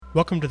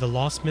Welcome to the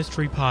Lost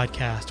Mystery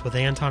Podcast with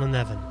Anton and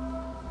Evan.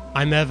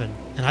 I'm Evan,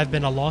 and I've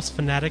been a Lost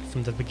fanatic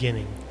from the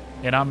beginning.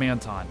 And I'm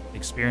Anton,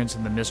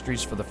 experiencing the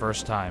mysteries for the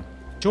first time.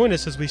 Join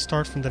us as we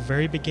start from the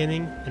very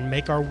beginning and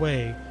make our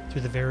way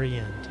to the very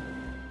end.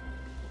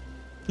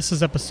 This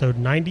is episode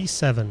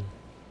 97,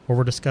 where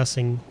we're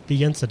discussing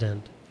The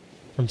Incident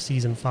from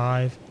Season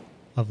 5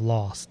 of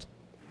Lost.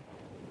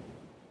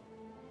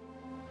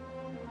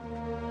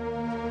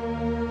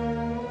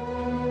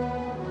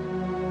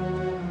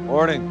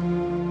 Morning.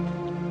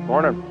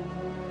 Morning.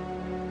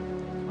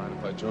 Mind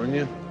if I join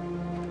you?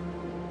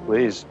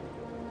 Please.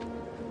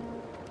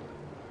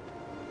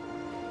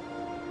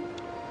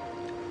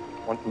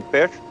 Want some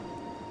fish?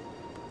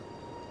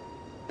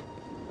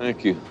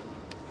 Thank you.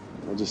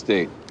 I'll just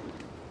ate.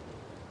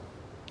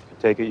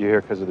 I take it you're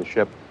here because of the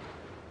ship.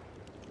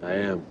 I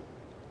am.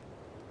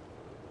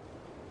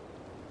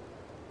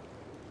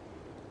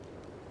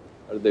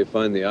 How did they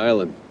find the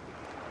island?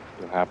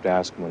 You'll have to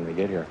ask them when they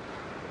get here.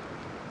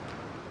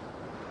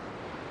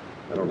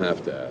 I don't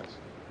have to ask.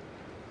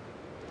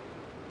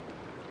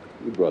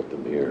 You brought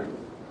them here.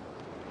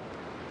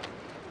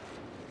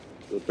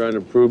 Still trying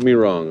to prove me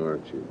wrong,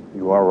 aren't you?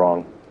 You are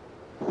wrong.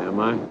 Am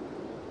I?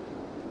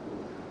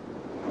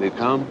 They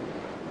come,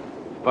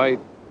 fight,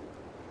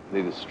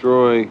 they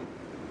destroy,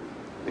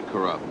 they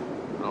corrupt.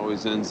 It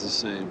always ends the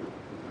same.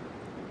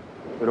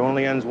 It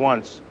only ends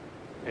once.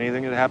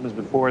 Anything that happens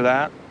before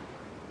that,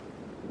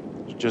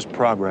 it's just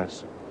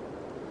progress.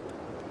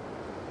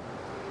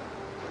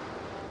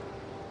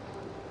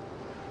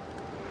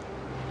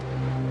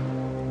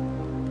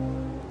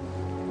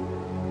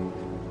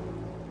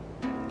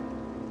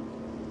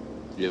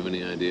 Do you have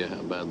any idea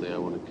how badly I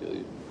want to kill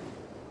you?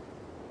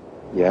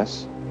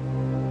 Yes?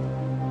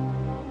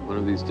 One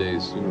of these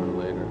days, sooner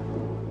or later,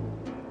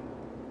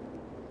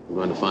 I'm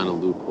going to find a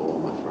loophole,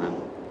 my friend.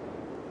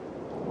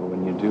 Well,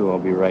 when you do, I'll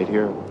be right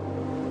here.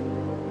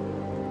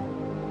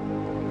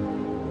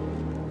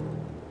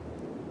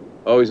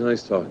 Always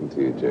nice talking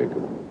to you,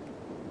 Jacob.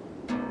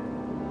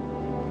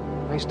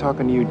 Nice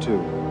talking to you,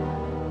 too.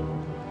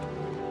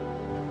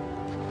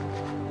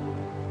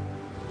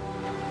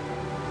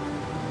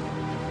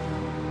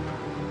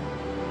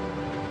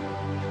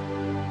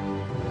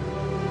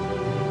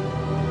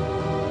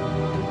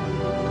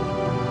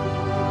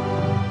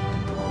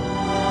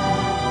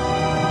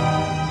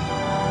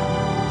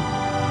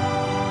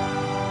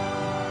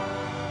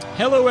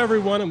 Hello,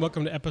 everyone, and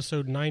welcome to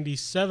episode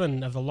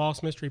 97 of the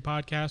Lost Mystery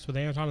Podcast with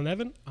Anton and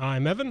Evan.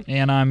 I'm Evan.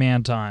 And I'm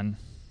Anton.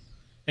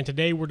 And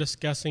today we're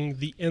discussing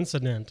The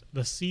Incident,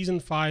 the Season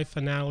 5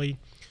 finale,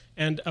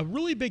 and a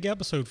really big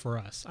episode for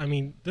us. I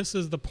mean, this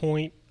is the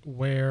point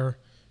where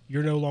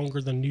you're no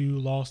longer the new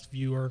Lost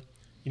viewer,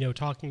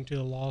 talking to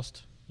the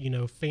Lost,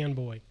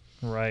 fanboy.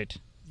 Right.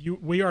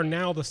 We are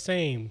now the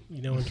same,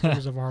 in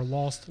terms of our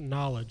Lost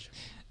knowledge.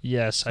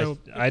 Yes, So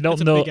I don't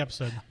it's a know. big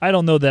episode. I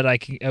don't know that I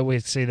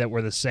would say that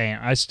we're the same.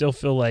 I still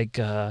feel like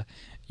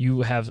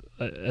you have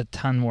a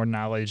ton more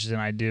knowledge than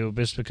I do,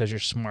 just because you're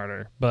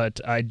smarter. But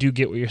I do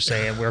get what you're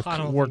saying. We're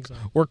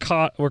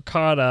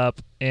caught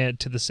up and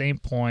to the same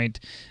point.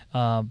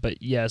 But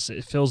yes,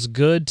 it feels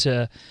good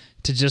to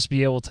just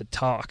be able to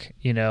talk,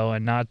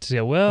 and not to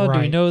say, well, right. Do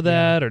we know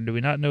that or do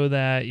we not know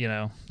that,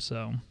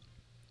 So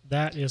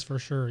that is for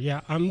sure. Yeah,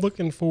 I'm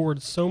looking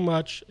forward so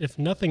much, if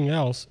nothing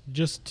else,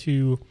 just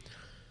to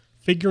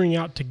figuring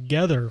out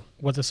together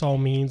what this all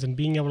means and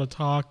being able to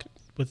talk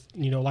with,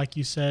 like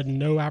you said,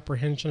 no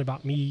apprehension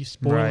about me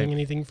spoiling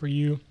anything for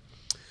you.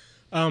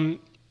 And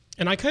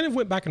I kind of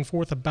went back and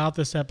forth about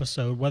this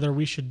episode, whether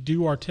we should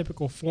do our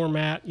typical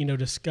format,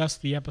 discuss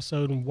the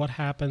episode and what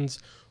happens,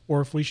 or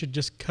if we should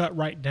just cut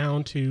right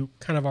down to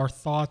kind of our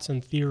thoughts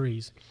and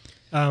theories.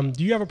 Do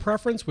you have a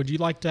preference? Would you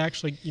like to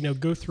actually,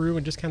 go through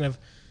and just kind of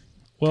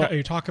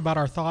talk about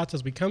our thoughts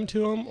as we come to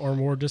them, or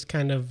more just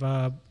kind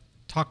of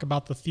talk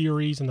about the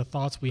theories and the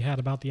thoughts we had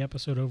about the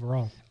episode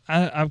overall?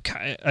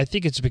 I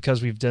think it's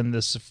because we've done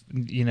this,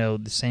 the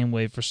same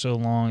way for so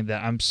long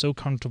that I'm so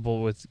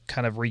comfortable with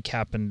kind of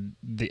recapping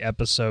the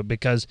episode,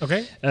 because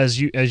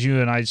as you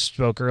and I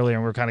spoke earlier,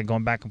 and we're kind of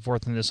going back and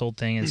forth in this whole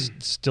thing and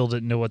still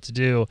didn't know what to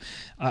do.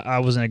 I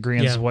was in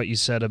agreement with what you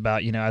said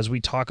about, as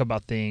we talk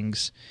about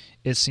things,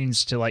 it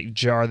seems to like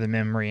jar the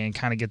memory and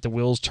kind of get the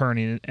wheels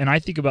turning. And I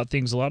think about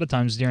things a lot of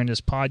times during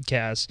this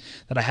podcast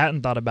that I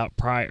hadn't thought about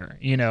prior,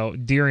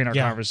 during our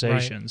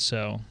conversation. Right.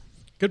 So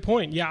good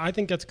point. Yeah, I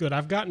think that's good.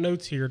 I've got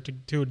notes here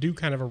to do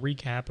kind of a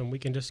recap, and we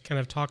can just kind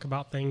of talk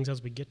about things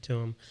as we get to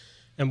them.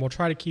 And we'll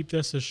try to keep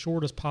this as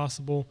short as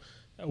possible.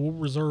 We'll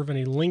reserve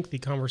any lengthy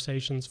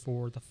conversations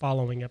for the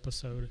following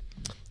episode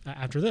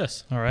after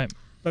this. All right.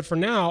 But for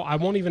now, I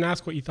won't even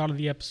ask what you thought of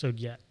the episode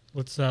yet.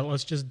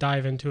 Let's just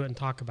dive into it and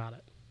talk about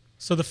it.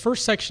 So the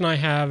first section I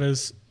have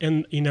is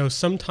in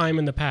sometime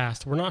in the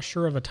past. We're not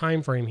sure of a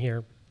time frame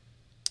here,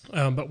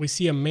 but we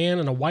see a man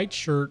in a white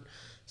shirt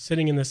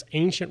sitting in this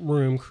ancient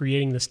room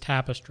creating this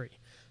tapestry.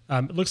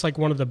 It looks like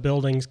one of the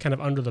buildings kind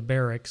of under the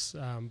barracks,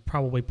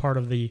 probably part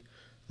of the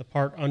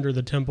part under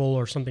the temple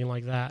or something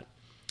like that.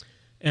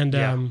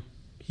 And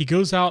he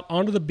goes out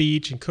onto the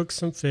beach and cooks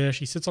some fish.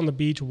 He sits on the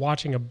beach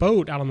watching a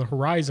boat out on the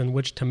horizon,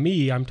 which to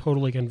me, I'm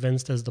totally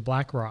convinced is the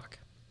Black Rock.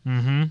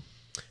 Mm-hmm.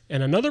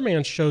 And another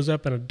man shows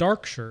up in a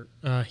dark shirt.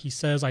 He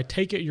says, I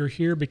take it you're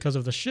here because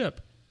of the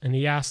ship. And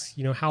he asks,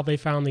 how they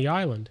found the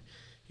island.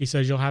 He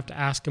says, you'll have to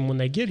ask them when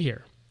they get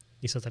here.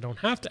 He says, I don't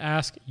have to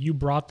ask. You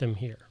brought them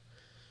here.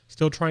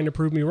 Still trying to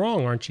prove me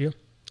wrong, aren't you?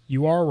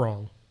 You are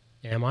wrong.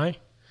 Am I?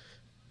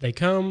 They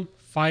come,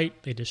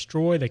 fight, they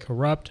destroy, they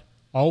corrupt.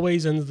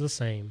 Always ends the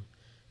same.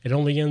 It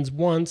only ends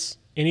once.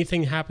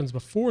 Anything happens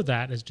before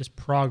that is just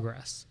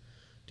progress.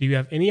 Do you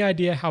have any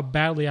idea how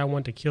badly I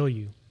want to kill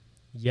you?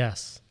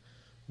 Yes.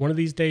 One of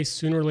these days,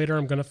 sooner or later,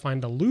 I'm going to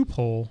find a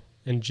loophole,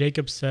 and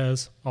Jacob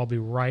says, I'll be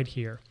right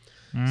here.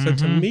 Mm-hmm. So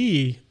to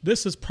me,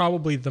 this is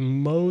probably the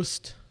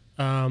most,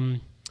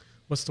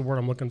 what's the word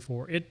I'm looking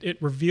for? It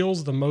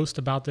reveals the most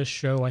about this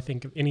show, I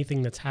think, of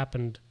anything that's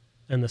happened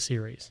in the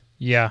series.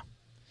 Yeah.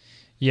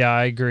 Yeah,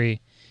 I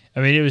agree. I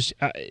mean, it was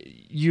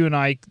you and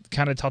I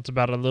kind of talked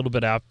about it a little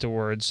bit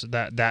afterwards,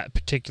 that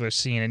particular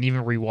scene, and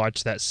even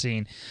rewatched that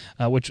scene,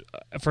 which,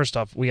 first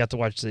off, we got to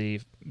watch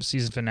the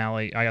season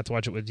finale. I got to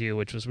watch it with you,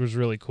 which was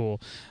really cool,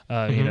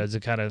 to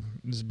kind of,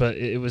 but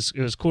it was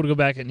cool to go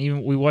back and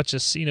even we watched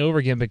this scene over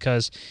again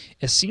because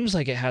it seems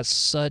like it has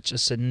such a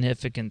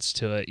significance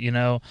to it,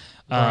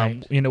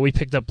 Right. We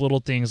picked up little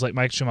things like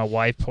my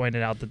wife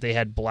pointed out that they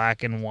had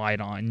black and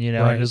white on, Right.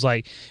 and it was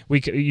like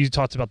you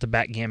talked about the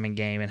backgammon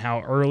game and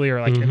how earlier,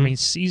 I mean,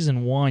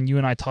 season 1, you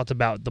and I talked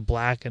about the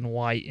black and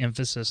white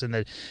emphasis, and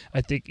that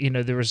I think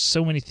there was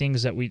so many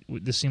things that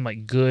this seemed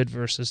like good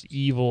versus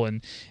evil,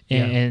 and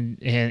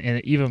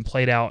it even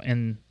played out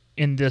in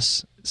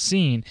this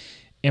scene.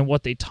 And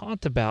what they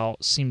talked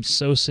about seems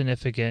so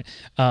significant,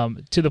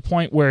 to the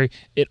point where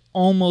it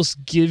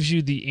almost gives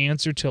you the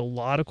answer to a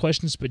lot of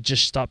questions, but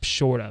just stops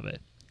short of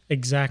it.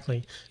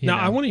 Exactly. Now,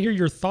 I want to hear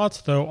your thoughts,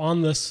 though,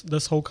 on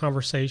this whole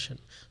conversation.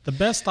 The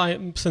best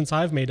sense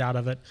I've made out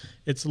of it,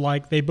 it's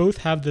like they both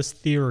have this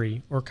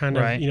theory or kind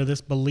of, right.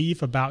 This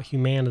belief about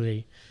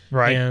humanity.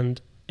 Right.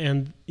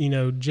 And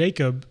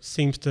Jacob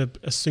seems to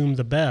assume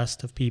the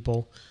best of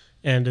people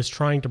and is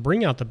trying to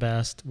bring out the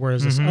best,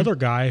 whereas this other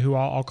guy, who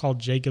I'll call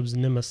Jacob's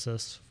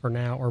nemesis for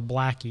now, or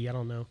Blackie, I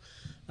don't know,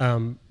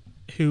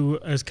 who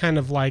is kind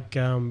of like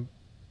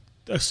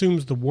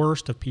assumes the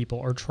worst of people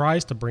or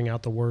tries to bring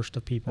out the worst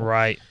of people.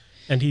 Right.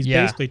 And he's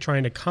basically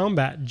trying to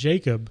combat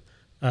Jacob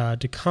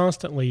to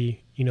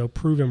constantly,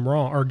 prove him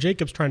wrong. Or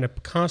Jacob's trying to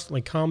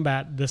constantly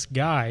combat this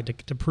guy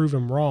to prove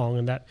him wrong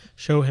and that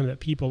show him that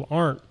people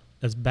aren't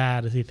as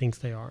bad as he thinks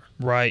they are.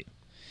 Right.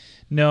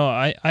 No,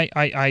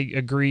 I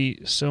agree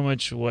so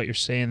much with what you're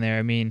saying there.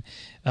 I mean,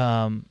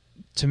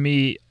 to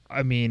me,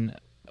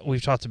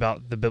 we've talked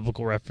about the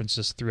biblical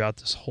references throughout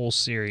this whole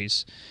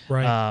series.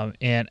 Right.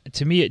 And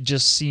to me, it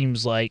just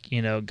seems like,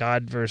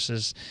 God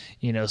versus,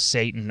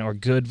 Satan, or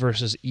good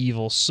versus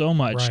evil, so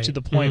much to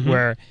the point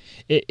where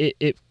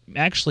it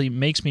actually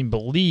makes me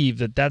believe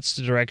that that's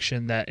the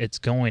direction that it's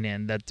going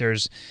in, that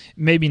there's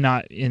maybe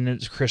not in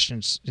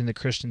the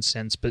Christian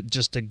sense, but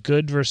just a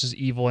good versus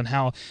evil, and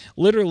how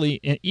literally,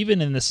 even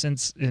in the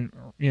sense,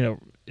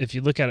 if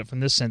you look at it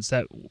from this sense,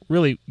 that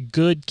really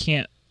good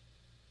can't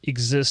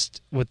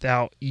exist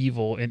without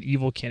evil, and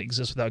evil can't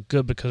exist without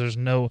good, because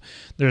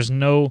there's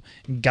no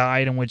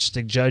guide in which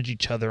to judge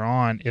each other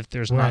on if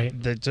there's not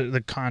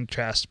the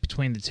contrast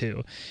between the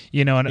two,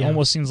 and it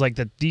almost seems like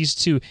that these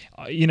two,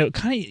 kind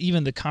of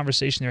even the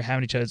conversation they're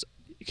having each other,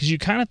 because you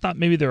kind of thought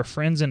maybe they were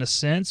friends in a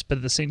sense, but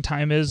at the same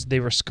time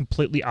they were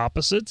completely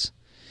opposites.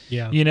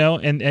 Yeah.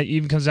 And it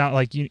even comes out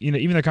like,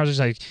 even their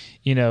conversation, like,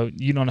 you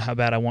don't know how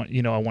bad I want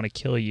to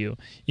kill you.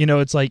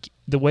 It's like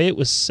the way it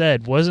was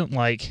said wasn't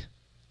like,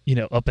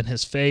 up in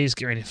his face,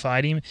 get ready to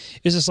fight him.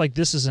 It's just like,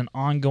 this is an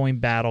ongoing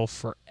battle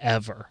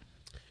forever.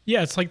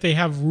 Yeah, it's like they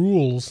have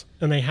rules,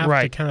 and they have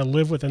to kind of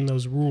live within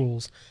those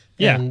rules.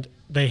 Yeah. And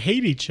they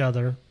hate each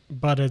other,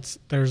 but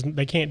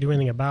they can't do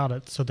anything about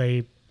it, so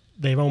they've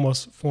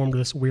almost formed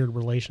this weird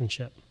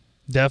relationship.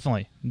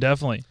 Definitely.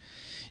 Do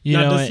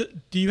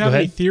you have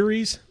any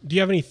theories? Do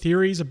you have any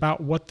theories about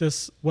what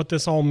this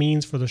all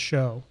means for the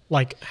show?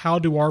 Like, how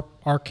do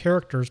our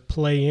characters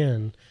play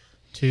in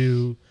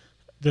to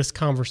this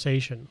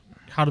conversation?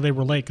 How do they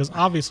relate? Because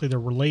obviously they're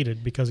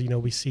related, because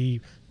we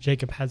see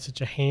Jacob had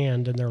such a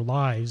hand in their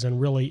lives and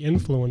really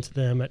influenced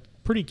them at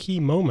pretty key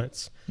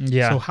moments.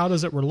 Yeah. So how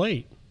does it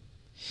relate?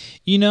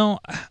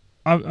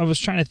 I was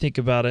trying to think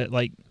about it,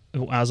 like,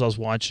 as I was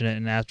watching it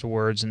and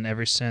afterwards, and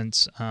ever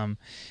since,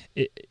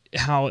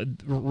 how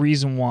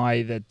reason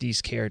why that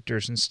these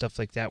characters and stuff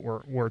like that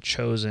were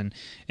chosen,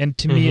 and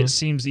to me it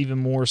seems even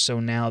more so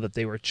now that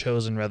they were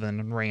chosen rather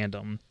than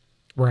random.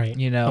 Right.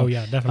 Oh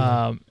yeah,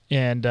 definitely.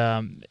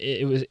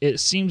 It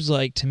seems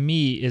like to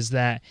me is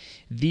that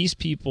these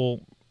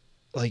people,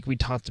 like we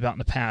talked about in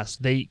the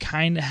past, they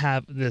kind of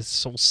have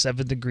this whole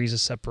 7 degrees of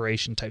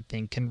separation type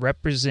thing, can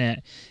represent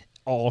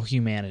all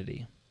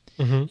humanity.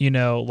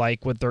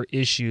 like with their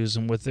issues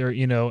and with their,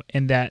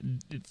 and that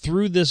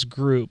through this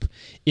group,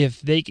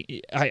 if they,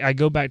 I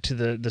go back to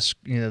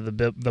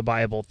the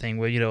Bible thing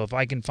where, if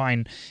I can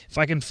find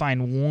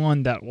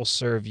one that will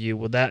serve you,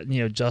 will that,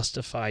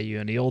 justify you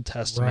in the Old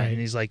Testament? Right. And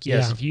he's like,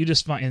 yes, if you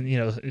just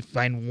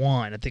find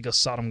one, I think of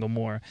Sodom and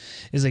Gomorrah.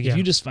 He's like, if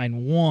you just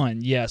find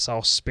one, yes,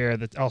 I'll spare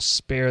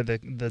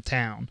the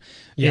town.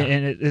 Yeah.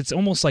 And it's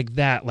almost like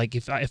that. Like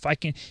if I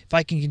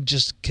can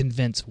just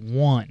convince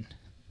one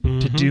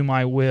to do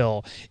my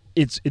will,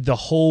 the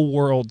whole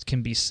world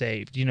can be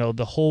saved.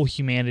 The whole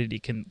humanity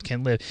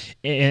can live.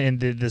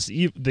 And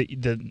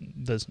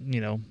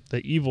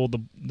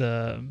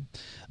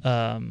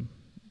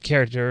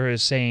character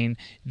is saying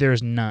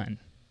there's none.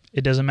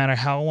 It doesn't matter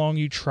how long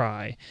you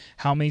try,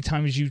 how many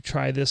times you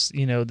try this,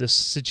 this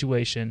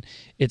situation,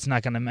 it's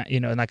not gonna,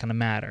 not gonna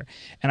matter.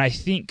 And I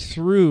think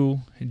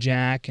through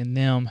Jack and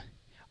them,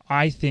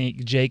 I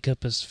think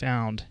Jacob has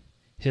found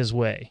his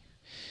way.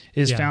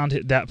 Found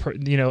that,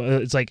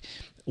 it's like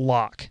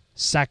Locke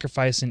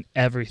sacrificing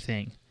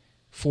everything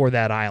for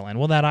that island.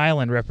 Well, that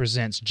island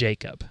represents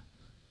Jacob,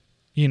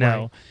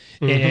 Right.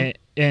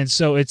 and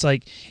so it's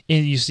like,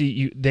 and you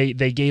see, they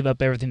gave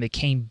up everything. They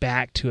came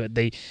back to it.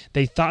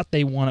 They thought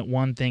they wanted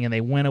one thing, and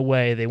they went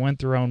away. They went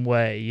their own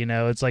way.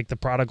 It's like the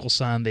prodigal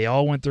son. They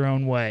all went their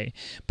own way,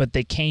 but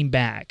they came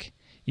back.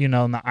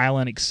 And the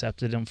island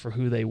accepted them for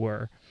who they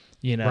were.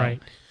 Right.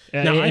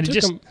 Now, I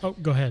took them. Oh,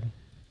 go ahead.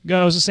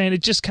 I was just saying,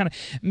 it just kind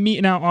of me.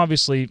 Now,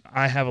 obviously,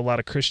 I have a lot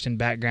of Christian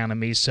background in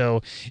me,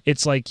 so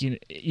it's like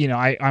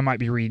I might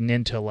be reading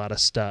into a lot of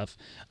stuff,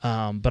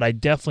 but I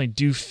definitely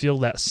do feel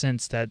that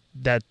sense that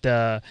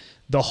the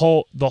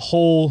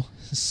whole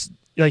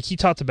like he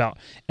talked about,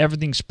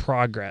 everything's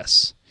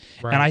progress.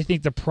 Right. And I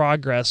think the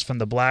progress from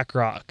the Black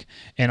Rock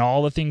and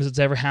all the things that's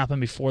ever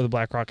happened before the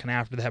Black Rock and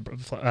after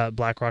the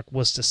Black Rock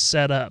was to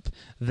set up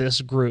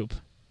this group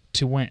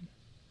to win.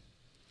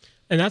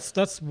 And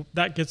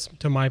that gets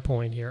to my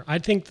point here. I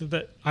think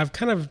that I've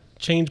kind of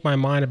changed my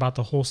mind about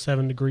the whole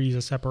 7 degrees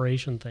of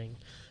separation thing.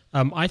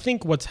 I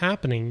think what's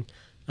happening,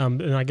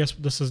 and I guess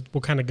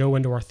we'll kind of go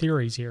into our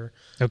theories here,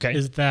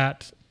 is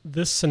that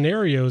this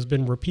scenario has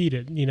been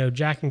repeated.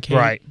 Jack and Kate,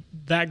 right.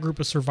 That group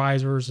of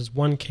survivors is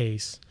one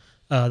case.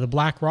 The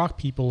Black Rock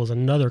people is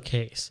another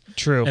case.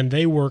 True. And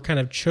they were kind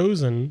of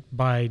chosen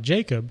by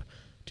Jacob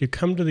to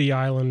come to the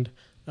island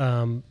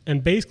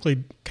and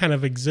basically kind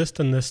of exist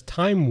in this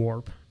time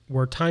warp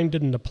where time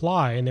didn't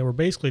apply, and they were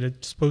basically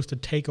supposed to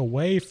take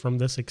away from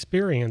this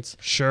experience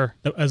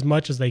as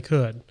much as they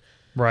could.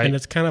 Right. And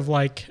it's kind of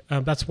like,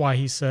 that's why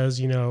he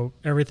says,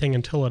 everything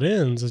until it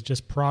ends is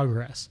just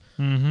progress.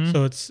 Mm-hmm.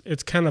 So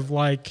it's kind of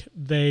like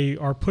they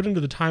are put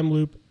into the time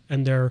loop,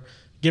 and they're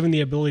given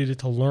the ability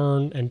to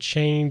learn and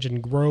change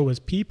and grow as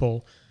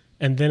people,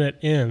 and then it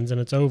ends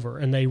and it's over.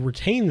 And they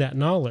retain that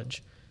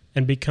knowledge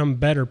and become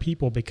better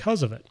people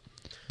because of it.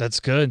 That's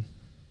good.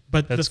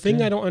 But the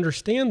thing I don't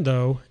understand,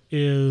 though,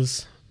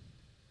 is,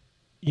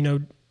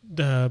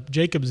 the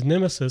Jacob's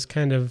nemesis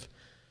kind of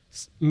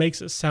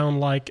makes it sound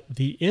like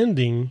the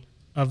ending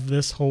of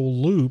this whole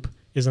loop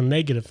is a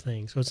negative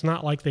thing. So it's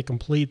not like they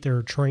complete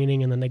their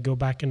training and then they go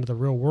back into the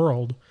real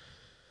world.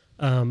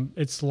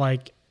 It's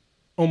like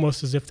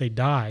almost as if they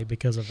die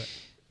because of it.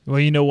 Well,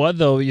 you know what,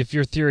 though? If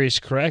your theory is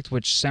correct,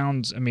 which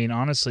sounds,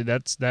 honestly,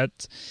 that's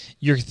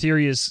your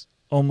theory is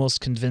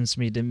almost convinced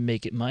me to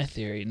make it my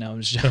theory. No,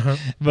 I'm just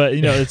but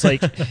it's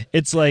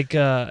like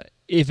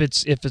if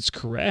it's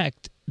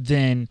correct,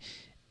 then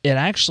it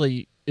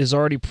actually is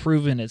already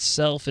proven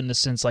itself in the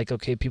sense like,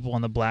 okay, people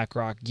on the Black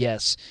Rock,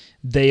 yes,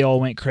 they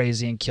all went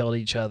crazy and killed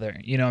each other.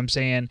 You know what I'm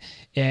saying?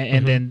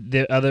 And then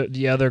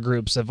the other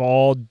groups have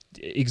all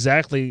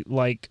exactly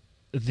like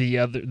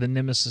the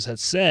nemesis had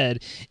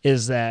said,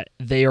 is that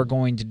they are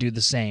going to do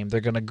the same.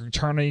 They're going to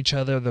turn on each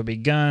other. There'll be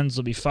guns.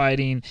 They'll be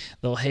fighting.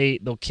 They'll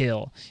hate. They'll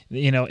kill.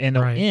 And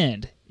they'll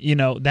end.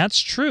 That's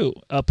true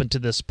up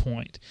until this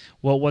point.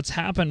 Well, what's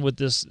happened with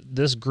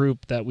this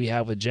group that we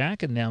have with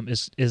Jack and them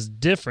is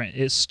different.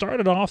 It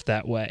started off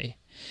that way,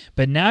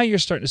 but now you're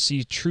starting to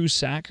see true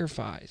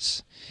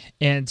sacrifice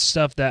and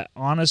stuff that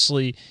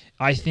honestly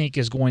I think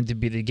is going to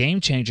be the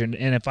game changer.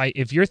 And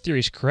if your theory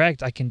is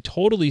correct, I can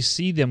totally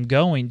see them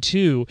going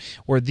to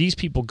where these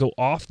people go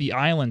off the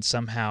island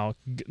somehow,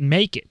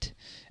 make it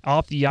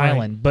off the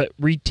island, but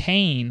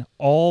retain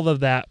all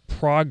of that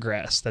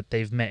progress that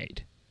they've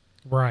made.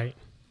 Right.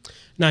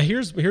 Now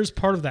here's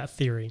part of that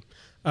theory.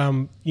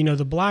 Here's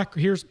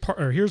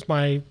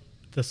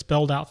the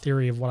spelled out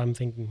theory of what I'm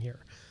thinking here.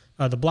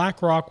 The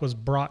Black Rock was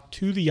brought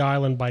to the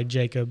island by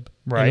Jacob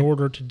in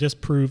order to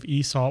disprove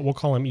Esau. We'll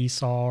call him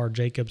Esau or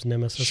Jacob's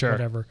nemesis,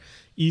 whatever.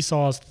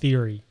 Esau's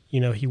theory.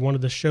 He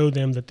wanted to show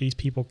them that these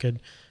people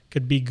could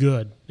be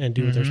good and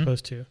do what they're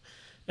supposed to.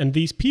 And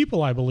these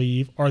people, I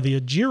believe, are the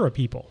Ajira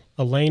people.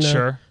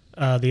 Elena,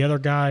 the other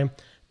guy.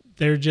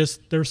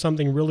 There's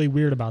something really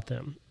weird about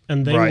them.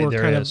 And they were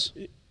kind of,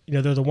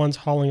 they're the ones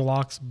hauling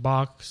Locke's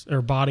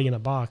body in a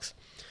box.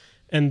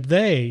 And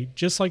they,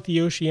 just like the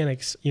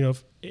Oceanics,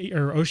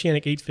 or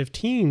Oceanic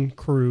 815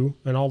 crew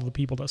and all the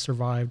people that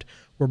survived,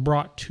 were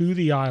brought to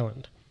the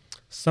island.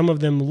 Some of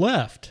them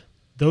left.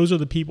 Those are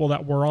the people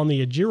that were on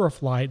the Ajira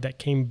flight that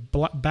came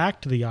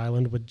back to the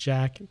island with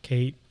Jack,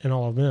 Kate, and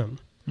all of them.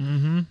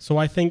 Mm-hmm. So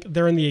I think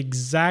they're in the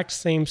exact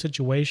same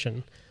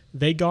situation.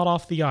 They got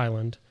off the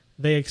island.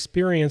 They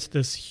experienced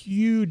this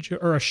huge,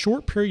 or a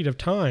short period of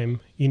time,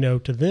 to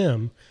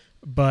them,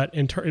 but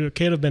it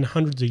could have been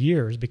hundreds of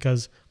years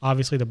because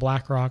obviously the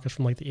Black Rock is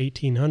from like the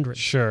 1800s.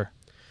 Sure.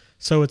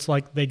 So it's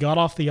like they got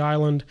off the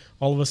island.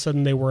 All of a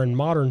sudden they were in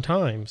modern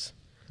times.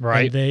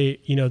 Right.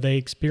 And they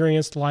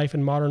experienced life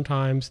in modern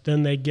times.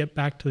 Then they get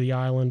back to the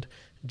island,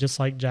 just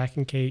like Jack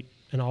and Kate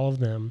and all of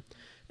them.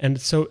 And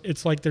so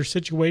it's like their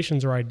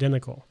situations are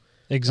identical.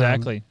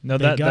 Exactly. No,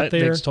 that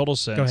makes total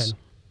sense. Go ahead.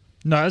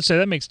 No, I'd say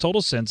that makes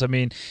total sense. I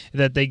mean,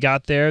 that they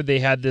got there, they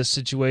had this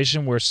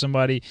situation where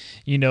somebody,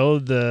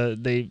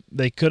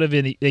 they could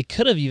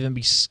have even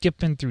be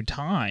skipping through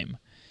time.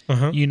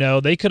 Uh-huh.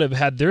 They could have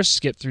had their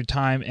skip through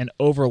time and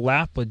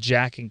overlap with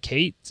Jack and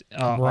Kate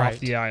off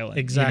the island.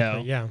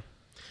 Exactly. Yeah.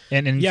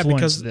 And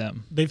influence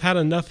them. They've had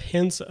enough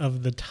hints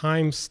of the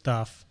time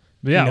stuff.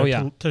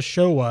 Yeah. To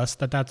show us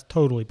that that's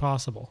totally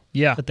possible.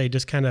 Yeah. That they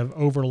just kind of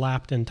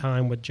overlapped in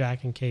time with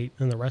Jack and Kate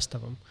and the rest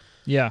of them.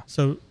 Yeah.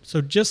 So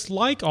just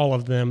like all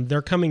of them,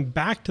 they're coming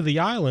back to the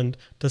island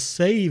to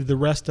save the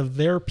rest of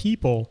their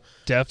people.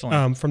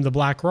 Definitely. From the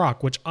Black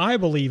Rock, which I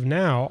believe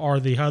now are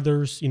the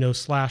others,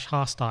 /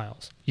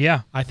 hostiles.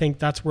 Yeah. I think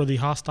that's where the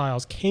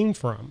hostiles came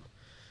from.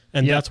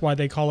 And that's why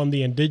they call them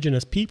the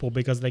indigenous people,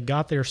 because they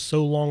got there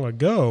so long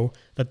ago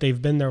that they've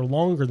been there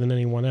longer than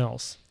anyone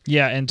else.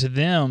 Yeah, and to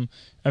them,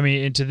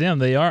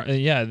 they are,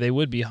 they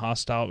would be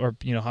hostile, or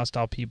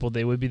hostile people.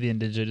 They would be the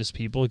indigenous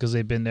people because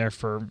they've been there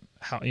for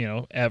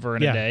ever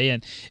and a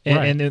day,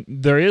 and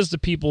there is the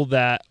people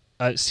that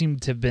seem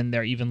to have been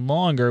there even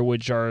longer,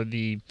 which are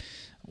the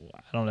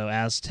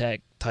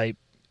Aztec type,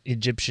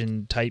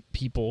 Egyptian type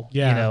people.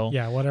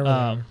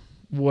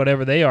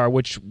 Whatever they are,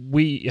 which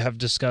we have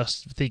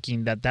discussed,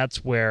 thinking that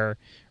that's where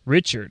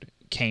Richard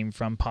came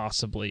from,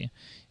 possibly.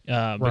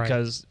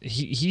 Because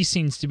he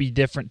seems to be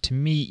different to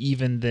me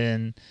even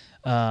than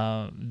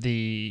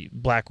the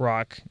Black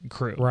Rock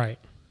crew. Right.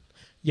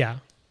 Yeah,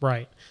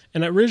 right.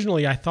 And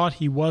originally I thought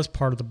he was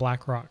part of the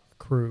Black Rock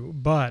crew,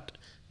 but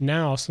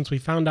now since we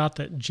found out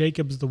that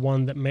Jacob's the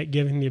one that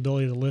gave him the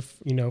ability to live,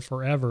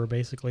 forever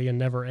basically and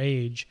never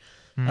age,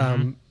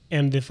 and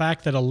the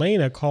fact that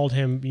Elena called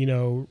him,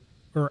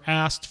 or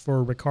asked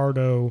for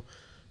Ricardo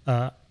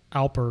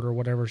Alpert or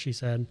whatever she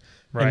said,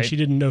 and she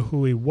didn't know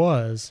who he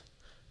was,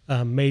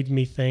 made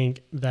me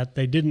think that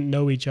they didn't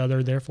know each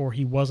other, therefore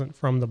he wasn't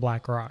from the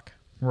Black Rock.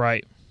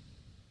 Right.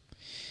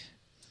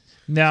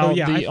 Now,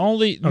 my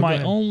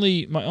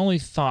only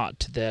thought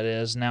to that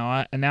is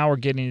now we're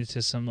getting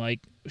into some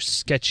like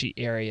sketchy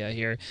area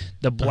here.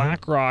 The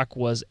Black Rock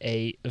was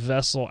a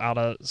vessel out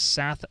of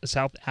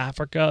South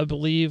Africa, I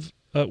believe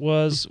it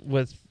was,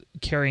 with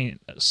carrying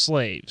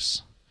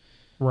slaves.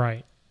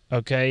 Right.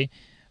 Okay.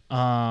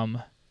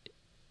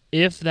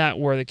 If that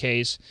were the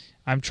case,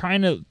 I'm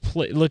trying to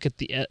look at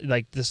the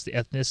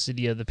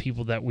ethnicity of the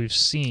people that we've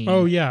seen.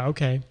 Oh yeah.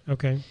 Okay.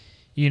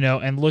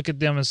 And look at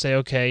them and say,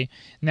 okay,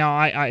 now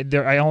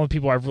I only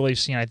people I've really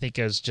seen I think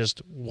as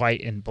just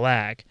white and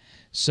black.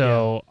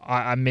 So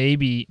I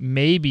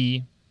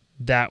maybe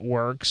that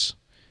works.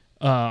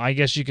 I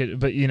guess you could,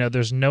 but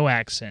there's no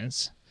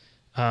accents.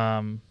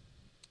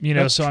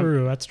 That's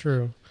true. That's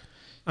true.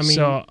 I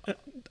mean,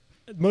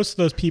 most of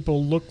those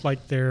people look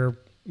like they're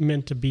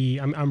meant to be.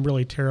 I'm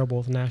really terrible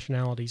with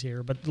nationalities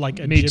here, but like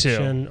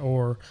Egyptian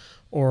or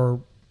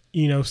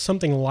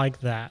something like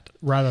that,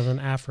 rather than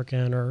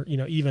African or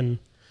even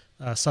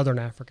Southern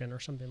African or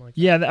something like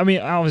that. Yeah, I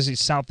mean, obviously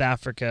South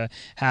Africa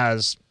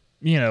has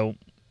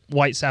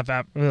white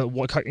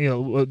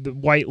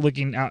white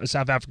looking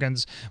South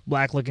Africans,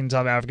 black looking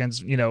South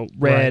Africans, red.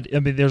 Right. I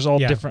mean, there's all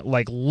different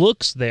like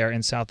looks there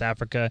in South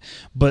Africa,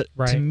 but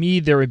to me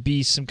there would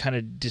be some kind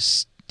of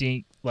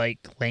distinct like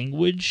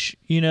language,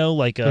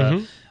 like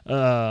a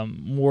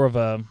more of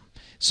a.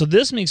 So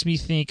this makes me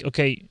think,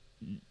 okay,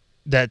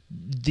 that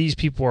these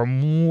people are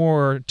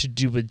more to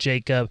do with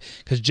Jacob,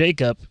 because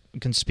Jacob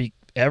can speak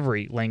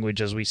every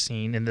language as we've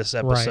seen in this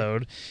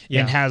episode,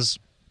 and has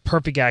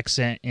perfect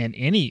accent in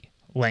any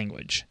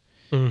language.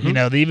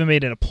 They even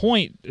made it a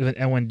point,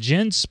 and when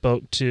he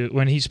spoke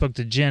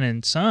to Jen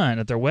and Son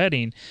at their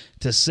wedding,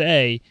 to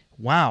say,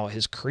 "Wow,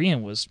 his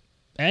Korean was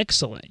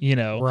excellent."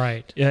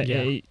 Right?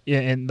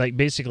 And like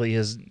basically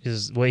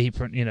his way he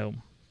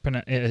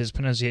his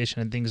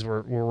pronunciation and things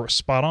were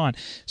spot on.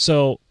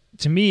 So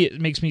to me, it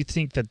makes me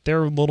think that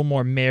they're a little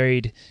more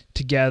married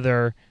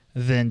together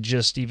than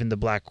just even the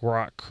Black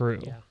Rock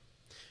crew.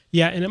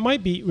 Yeah, and it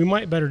might be, we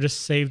might better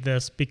just save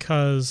this,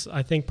 because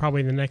I think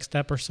probably the next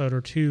episode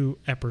or two,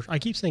 I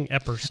keep saying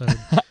episode.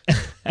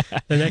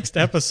 The next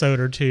episode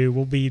or two,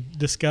 we'll be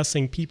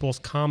discussing people's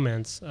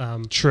comments.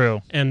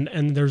 True.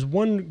 And there's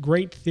one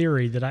great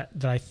theory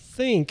that I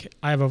think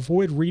I've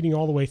avoided reading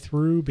all the way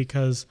through,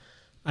 because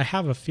I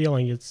have a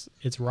feeling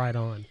it's right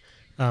on.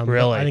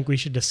 Really? I think we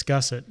should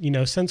discuss it.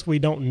 Since we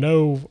don't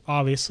know,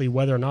 obviously,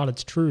 whether or not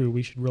it's true,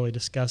 we should really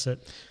discuss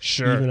it.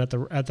 Sure. Even at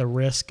the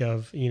risk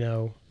of,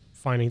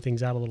 finding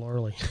things out a little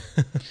early.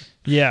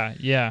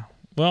 Yeah.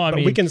 Well, I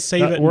mean, we can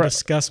save it and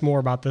discuss more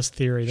about this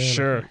theory then.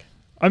 Sure.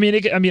 I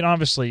mean,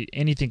 obviously,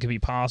 anything could be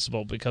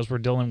possible because we're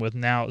dealing with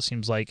now. It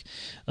seems like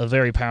a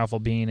very powerful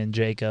being in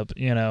Jacob, But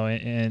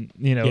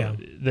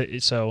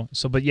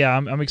yeah,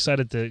 I'm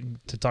excited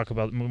to talk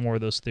about more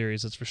of those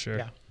theories. That's for sure.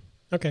 Yeah.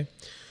 Okay.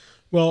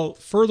 Well,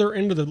 a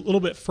little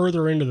bit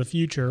further into the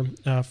future,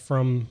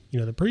 from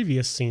the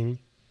previous scene,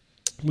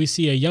 we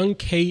see a young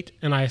Kate,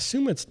 and I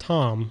assume it's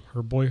Tom,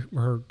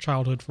 her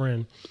childhood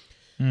friend,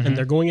 and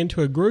they're going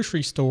into a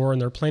grocery store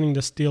and they're planning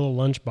to steal a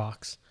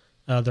lunchbox.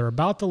 They're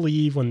about to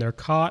leave when they're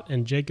caught,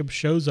 and Jacob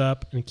shows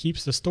up and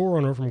keeps the store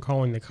owner from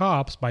calling the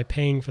cops by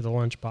paying for the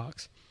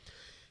lunchbox.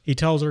 He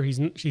tells her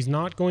she's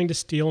not going to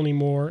steal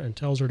anymore and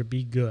tells her to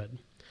be good.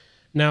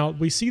 Now,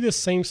 we see this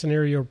same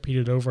scenario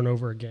repeated over and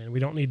over again. We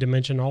don't need to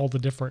mention all the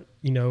different,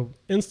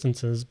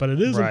 instances, but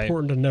it is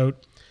important to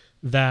note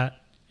that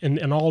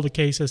in all the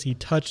cases, he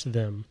touched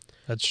them.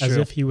 That's true. As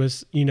if he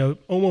was,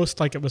 almost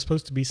like it was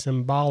supposed to be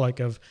symbolic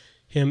of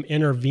him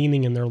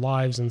intervening in their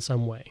lives in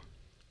some way.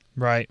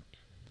 Right.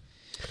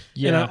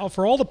 Yeah. And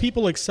for all the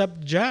people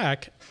except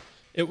Jack,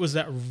 it was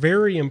that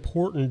very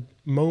important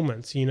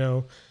moments,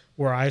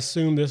 where I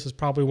assume this is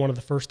probably one of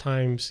the first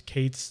times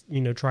Kate's,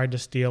 tried to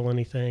steal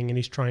anything, and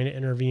he's trying to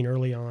intervene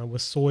early on.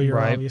 With Sawyer,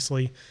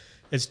 obviously,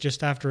 it's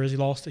just after he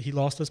lost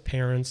his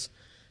parents,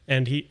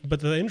 but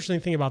the interesting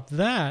thing about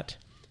that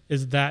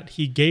is that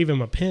he gave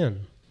him a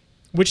pen,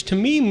 which to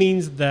me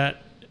means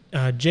that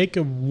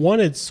Jacob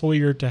wanted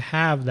Sawyer to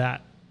have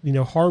that,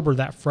 harbor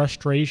that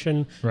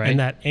frustration and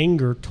that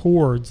anger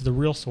towards the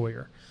real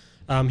Sawyer.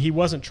 He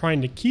wasn't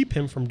trying to keep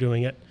him from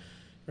doing it.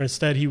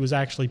 Instead, he was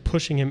actually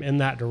pushing him in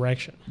that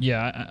direction.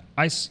 Yeah,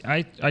 I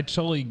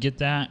totally get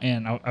that,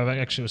 and I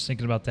actually was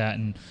thinking about that,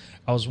 and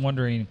I was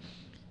wondering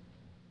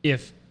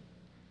if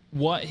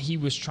what he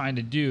was trying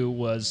to do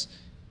was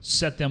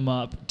set them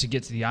up to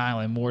get to the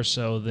island more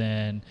so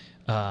than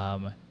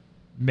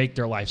make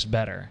their lives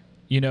better.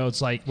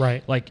 It's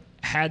like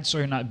had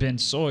Sawyer not been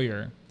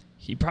Sawyer,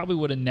 he probably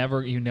would have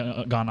never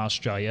gone to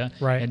Australia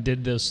and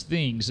did those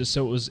things.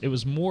 So it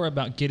was more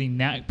about getting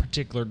that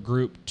particular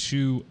group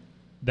to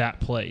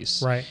that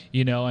place, right?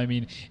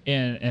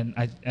 And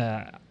I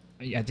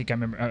think I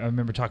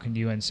remember talking to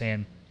you and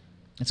saying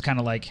it's kind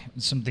of like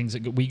some things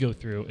that we go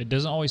through. It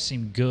doesn't always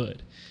seem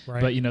good,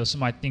 but some of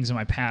my things in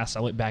my past,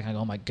 I look back and I go,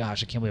 oh my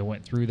gosh, I can't believe I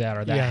went through that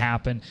or that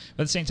happened.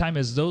 But at the same time,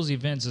 as those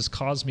events has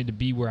caused me to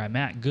be where I'm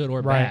at, good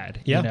or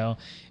bad,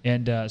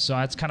 and so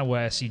that's kind of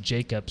why I see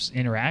Jacob's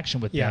interaction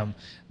with them.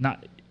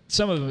 Not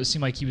some of them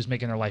seemed like he was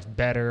making their life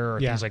better or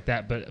things like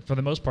that, but for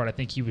the most part, I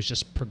think he was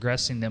just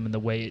progressing them in the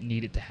way it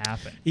needed to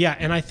happen. Yeah,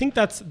 and I think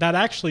that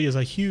actually is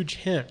a huge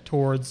hint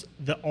towards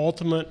the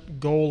ultimate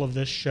goal of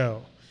this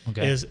show.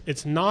 Okay. Is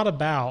it's not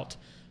about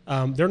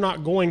they're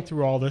not going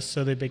through all this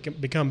so they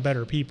become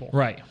better people.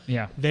 Right.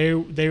 Yeah.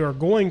 They are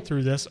going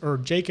through this, or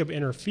Jacob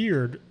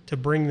interfered to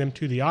bring them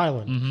to the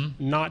island,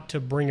 not to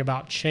bring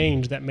about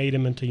change that made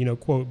them into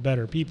quote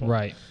better people.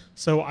 Right.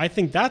 So I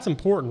think that's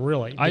important,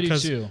 really. I do too.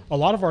 Because a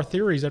lot of our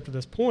theories up to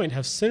this point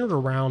have centered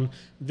around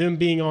them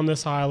being on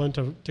this island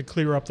to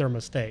clear up their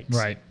mistakes.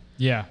 Right.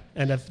 Yeah.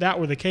 And if that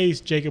were the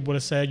case, Jacob would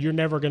have said, "You're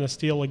never going to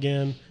steal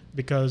again."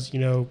 Because,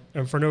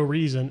 and for no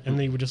reason, and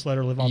then he would just let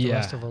her live out the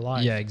rest of her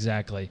life. Yeah,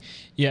 exactly.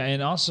 Yeah,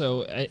 and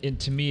also,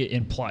 to me, it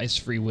implies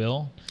free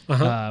will,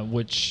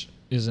 which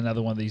is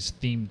another one of these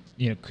themed,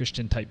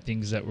 Christian type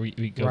things that we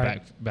go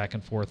back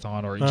and forth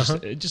on, or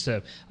just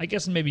I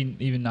guess maybe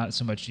even not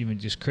so much even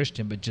just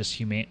Christian, but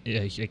just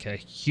like a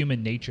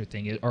human nature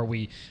thing. Are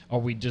we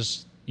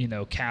just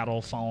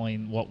cattle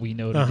following what we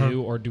know to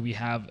do, or do we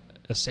have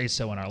a say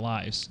so in our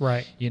lives?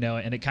 Right.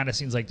 And it kind of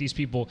seems like these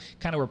people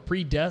kind of were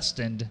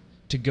predestined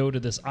to go to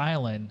this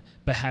island,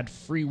 but had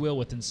free will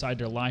within inside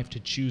their life to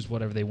choose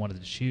whatever they wanted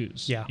to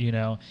choose. Yeah.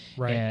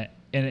 Right.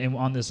 And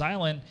on this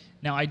island,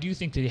 now I do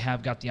think they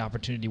have got the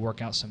opportunity to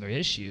work out some of their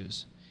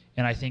issues.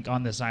 And I think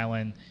on this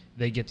island,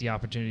 they get the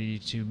opportunity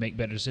to make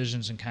better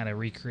decisions and kind of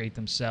recreate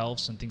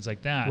themselves and things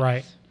like that.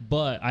 Right.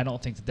 But I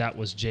don't think that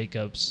was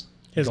Jacob's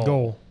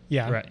goal.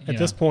 Yeah. Right. At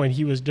this point,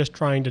 he was just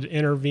trying to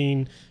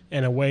intervene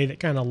in a way that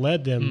kind of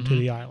led them to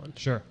the island.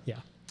 Sure. Yeah.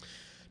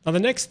 Now, the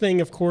next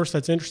thing, of course,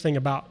 that's interesting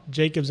about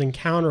Jacob's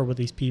encounter with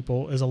these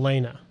people is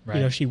Elena.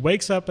 Right. She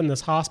wakes up in this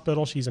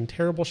hospital. She's in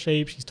terrible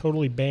shape. She's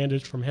totally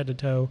bandaged from head to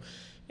toe.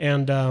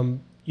 And,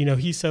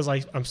 he says,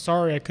 I'm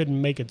sorry I couldn't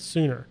make it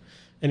sooner.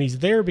 And he's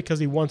there because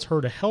he wants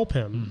her to help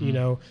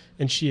him,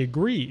 and she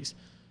agrees.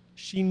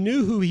 She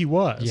knew who he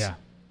was. Yeah.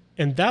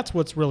 And that's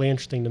what's really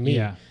interesting to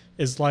me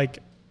is like,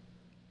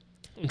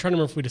 I'm trying to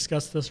remember if we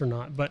discussed this or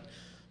not, but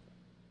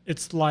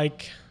it's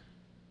like,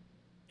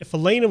 if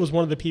Elena was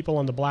one of the people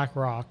on the Black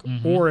Rock,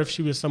 or if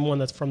she was someone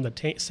that's from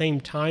the same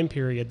time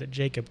period that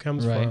Jacob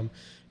comes from,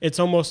 It's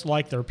almost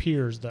like they're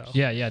peers, though.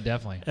 Yeah,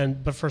 definitely.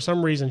 But for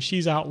some reason,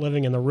 she's out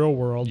living in the real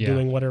world,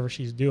 doing whatever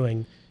she's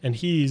doing, and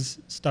he's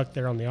stuck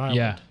there on the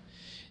island.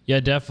 Yeah,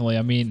 definitely.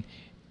 I mean,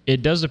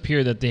 it does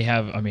appear that they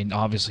have,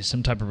 obviously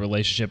some type of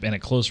relationship and a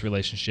close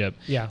relationship.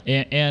 Yeah.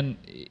 And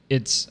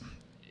it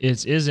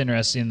is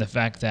interesting the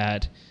fact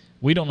that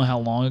we don't know how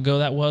long ago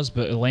that was,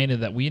 but Elena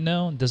that we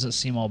know doesn't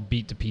seem all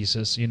beat to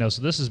pieces,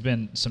 so this has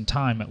been some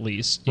time at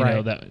least, you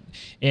know, that,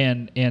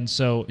 and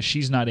so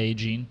she's not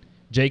aging.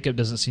 Jacob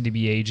doesn't seem to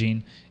be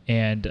aging,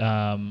 and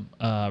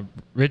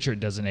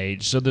Richard doesn't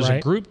age. So there's a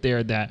group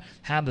there that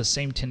have the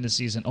same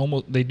tendencies, and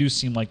almost they do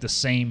seem like the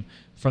same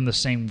from the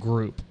same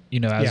group,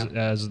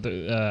 as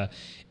the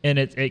and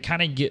it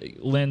kind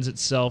of lends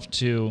itself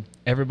to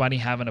everybody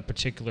having a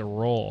particular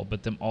role,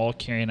 but them all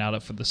carrying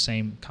out for the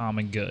same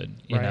common good.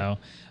 You know,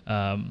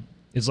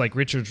 it's like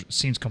Richard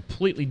seems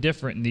completely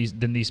different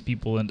than these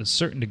people in a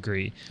certain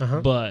degree,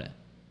 but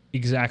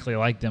exactly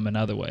like them in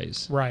other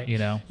ways. Right.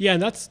 Yeah,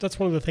 and that's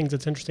one of the things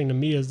that's interesting to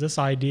me is this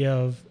idea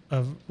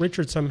of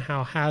Richard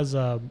somehow has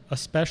a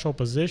special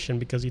position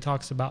because he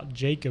talks about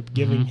Jacob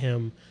giving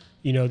him,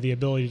 the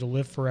ability to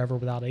live forever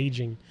without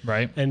aging.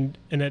 Right. And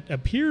it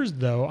appears,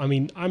 though,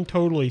 I'm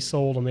totally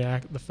sold on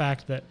the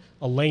fact that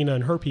Elena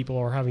and her people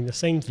are having the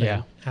same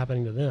thing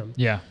happening to them.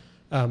 Yeah.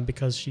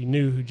 Because she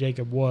knew who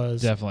Jacob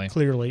was. Definitely.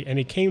 Clearly, and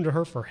he came to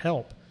her for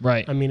help.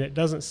 Right. It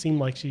doesn't seem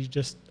like she's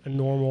just a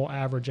normal,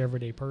 average,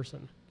 everyday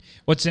person.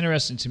 What's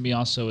interesting to me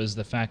also is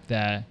the fact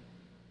that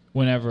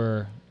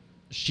whenever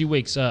she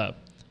wakes up,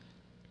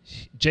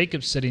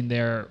 Jacob's sitting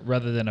there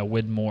rather than a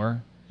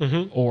Widmore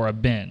or a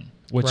Ben,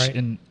 which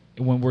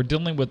when we're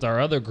dealing with our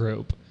other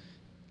group,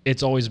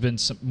 it's always been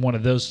one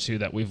of those two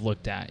that we've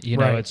looked at.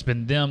 It's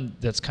been them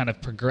that's kind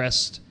of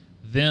progressed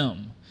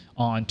them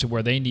on to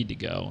where they need to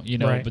go.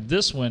 But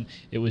this one,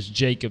 it was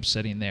Jacob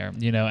sitting there.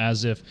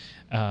 As if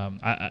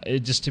it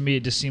just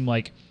seemed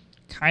like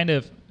kind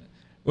of.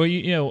 Well,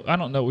 I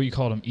don't know what you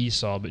called them,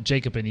 Esau, but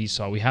Jacob and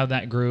Esau. We have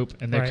that group,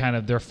 and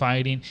they're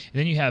fighting. And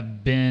then you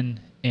have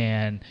Ben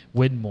and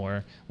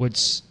Widmore,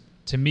 which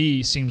to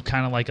me seems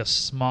kind of like a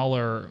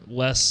smaller,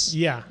 less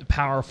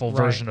powerful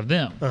version of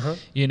them.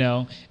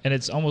 And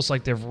it's almost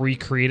like they've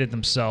recreated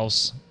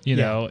themselves.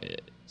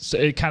 So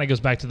it kind of goes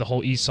back to the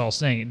whole Esau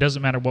thing. It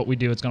doesn't matter what we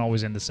do; it's going to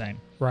always end the same.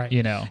 Right.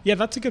 Yeah,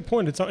 that's a good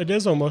point. It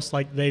is almost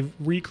like they've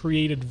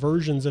recreated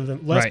versions of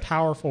them, less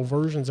powerful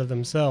versions of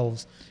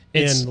themselves.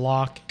 It's in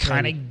Locke,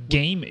 kind of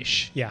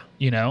game-ish. Yeah.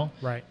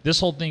 Right. This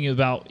whole thing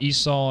about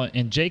Esau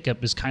and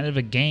Jacob is kind of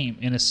a game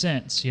in a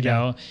sense,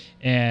 know,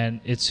 and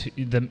it's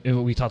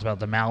we talked about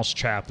the mouse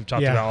trap. We've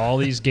talked about all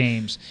these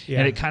games,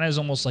 and it kind of is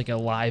almost like a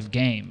live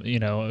game,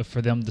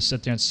 for them to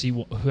sit there and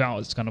see how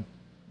it's going to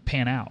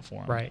pan out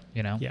for them. Right.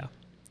 Yeah.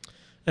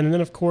 And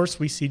then, of course,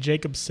 we see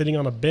Jacob sitting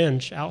on a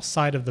bench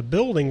outside of the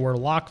building where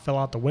Locke fell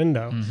out the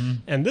window.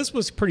 And this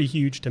was pretty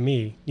huge to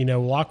me.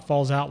 Locke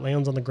falls out,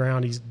 lands on the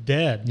ground. He's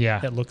dead,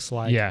 it looks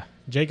like. Yeah.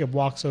 Jacob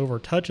walks over,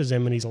 touches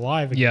him, and he's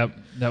alive again. Yep,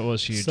 that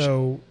was huge.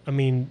 So,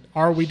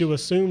 are we to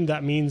assume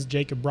that means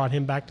Jacob brought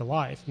him back to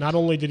life? Not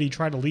only did he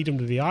try to lead him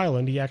to the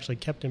island, he actually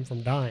kept him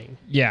from dying.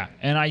 Yeah,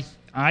 and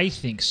I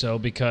think so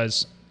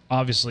because,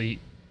 obviously,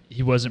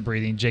 he wasn't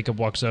breathing. Jacob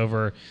walks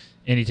over,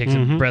 and he takes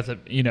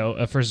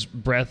a first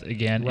breath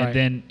again, and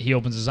then he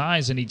opens his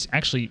eyes, and he's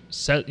actually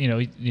said,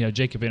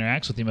 Jacob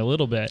interacts with him a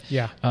little bit,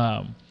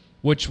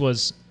 which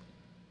was,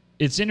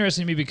 it's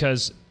interesting to me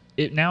because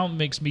it now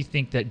makes me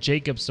think that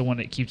Jacob's the one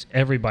that keeps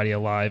everybody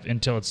alive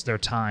until it's their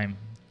time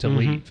to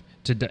leave,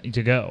 to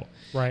go.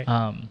 Right.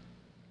 On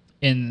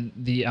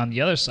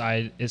the other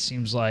side, it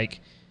seems like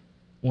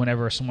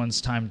whenever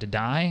someone's time to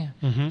die,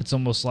 it's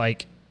almost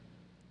like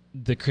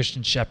the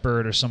Christian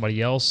shepherd or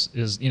somebody else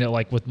is,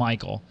 like with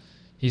Michael.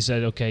 He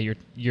said, okay,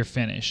 you're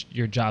finished.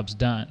 Your job's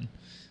done.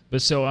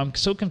 But so I'm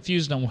so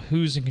confused on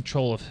who's in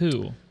control of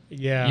who.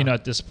 Yeah.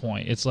 At this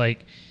point. It's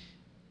like,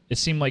 it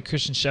seemed like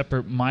Christian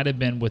Shepherd might have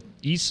been with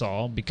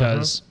Esau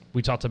because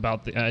we talked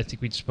about I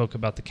think we spoke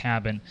about the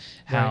cabin,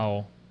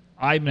 how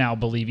I now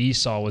believe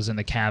Esau was in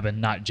the cabin,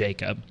 not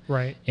Jacob.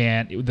 Right.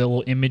 And the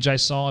little image I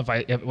saw,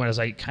 as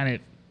I kind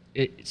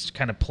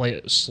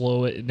of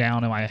slow it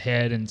down in my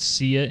head and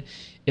see it,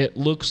 it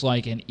looks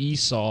like an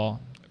Esau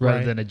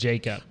rather than a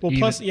Jacob. Well,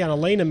 plus, and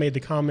Elena made the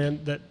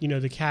comment that,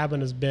 the cabin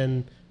has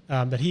been,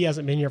 that he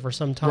hasn't been here for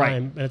some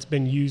time, and it's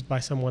been used by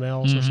someone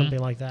else or something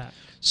like that.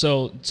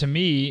 So, to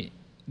me,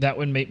 that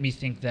would make me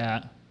think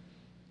that,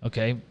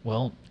 okay,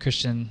 well,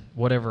 Christian,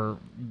 whatever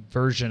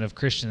version of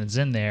Christian is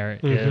in there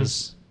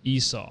is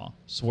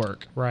Esau's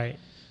work. Right.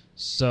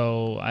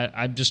 So,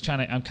 I'm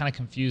kind of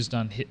confused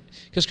on,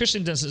 because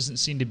Christian doesn't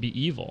seem to be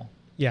evil.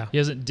 Yeah. He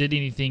hasn't did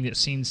anything that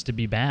seems to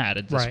be bad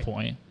at this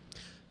point.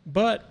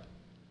 But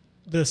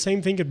the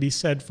same thing could be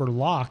said for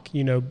Locke,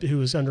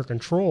 who is under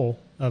control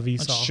of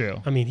Esau. That's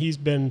true.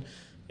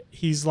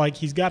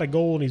 He's got a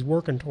goal and he's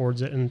working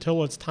towards it. And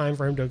until it's time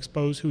for him to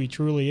expose who he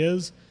truly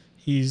is,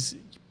 he's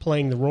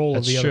playing the role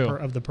of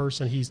the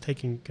person he's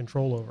taking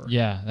control over.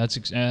 Yeah,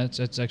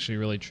 that's actually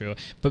really true.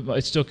 But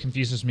it still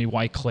confuses me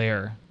why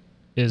Claire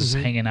is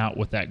hanging out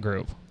with that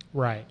group.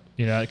 Right.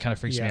 You know, it kind of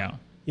freaks me out.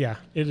 Yeah,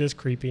 it is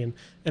creepy.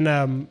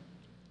 And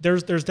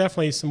there's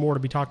definitely some more to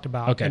be talked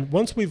about. Okay. And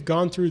once we've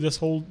gone through this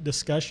whole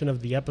discussion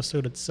of the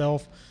episode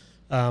itself,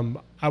 I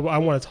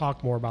want to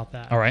talk more about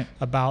that. All right.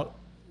 About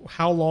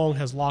how long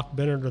has Locke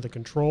been under the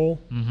control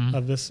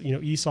of this,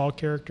 Esau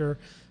character?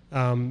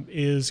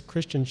 Is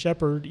Christian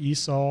Shepherd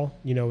Esau?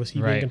 Is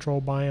he being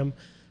controlled by him?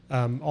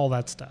 All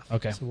that stuff.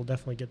 Okay. So we'll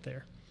definitely get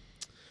there.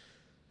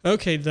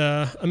 Okay.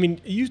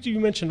 You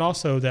mentioned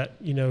also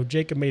that,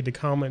 Jacob made the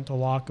comment to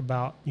Locke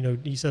about,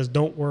 he says,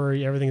 don't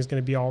worry, everything's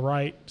going to be all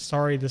right.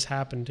 Sorry this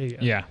happened to you.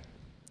 Yeah.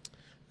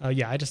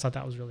 I just thought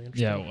that was really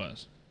interesting. Yeah, it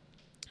was.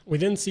 We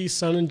then see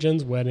Son and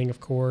Jen's wedding, of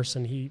course,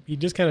 and he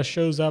just kind of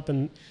shows up,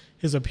 and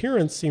his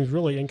appearance seems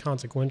really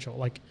inconsequential.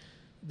 Like,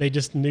 they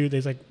just knew,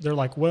 they're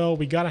like, well,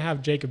 we got to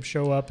have Jacob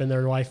show up in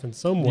their life in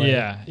some way.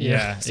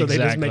 Yeah, So they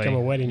just make him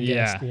a wedding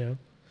guest,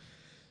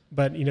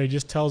 But, he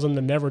just tells them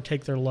to never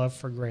take their love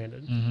for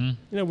granted,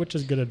 which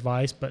is good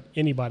advice, but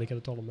anybody could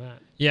have told him that.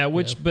 Yeah,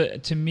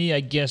 but to me, I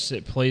guess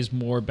it plays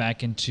more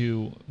back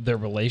into their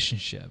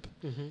relationship.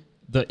 Mm-hmm.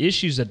 The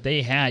issues that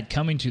they had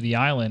coming to the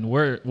island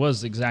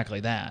was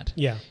exactly that.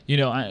 Yeah.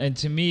 And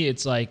to me,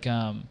 it's like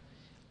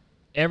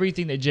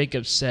everything that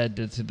Jacob said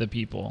to the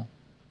people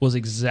was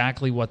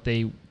exactly what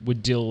they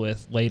would deal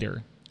with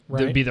later.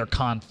 Right. It would be their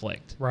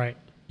conflict. Right.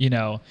 It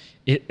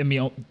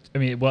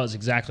was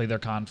exactly their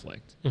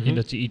conflict,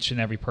 to each and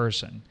every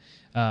person.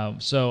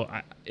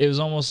 It was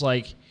almost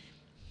like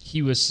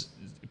he was,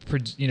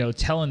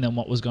 telling them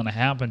what was going to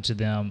happen to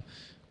them,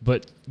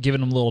 but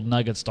giving them little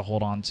nuggets to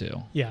hold on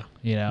to. Yeah.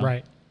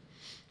 Right.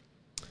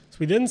 So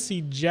we then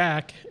see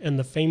Jack in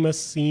the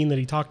famous scene that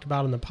he talked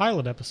about in the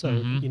pilot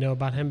episode,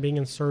 about him being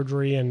in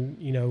surgery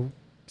and,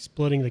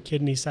 splitting the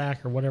kidney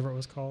sac or whatever it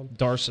was called.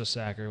 Darsa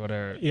sac or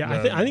whatever. Yeah,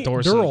 I think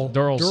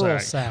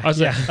dural sac. I was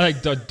like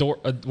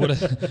what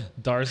is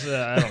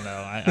Darsa? I don't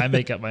know. I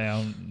make up my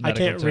own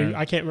medical term.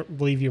 I can't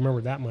believe you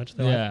remember that much.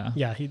 Though.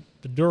 Yeah.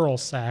 The dural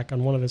sac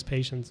on one of his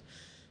patients.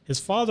 His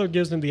father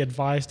gives him the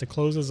advice to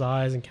close his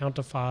eyes and count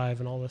to 5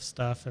 and all this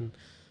stuff. And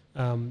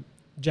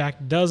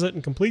Jack does it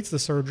and completes the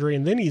surgery.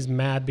 And then he's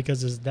mad because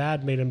his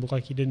dad made him look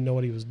like he didn't know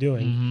what he was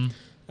doing.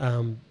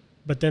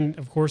 But then,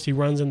 of course, he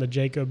runs into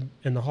Jacob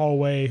in the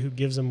hallway, who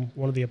gives him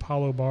one of the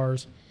Apollo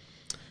bars.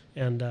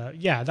 And,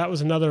 that was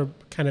another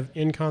kind of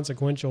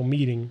inconsequential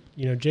meeting.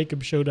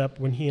 Jacob showed up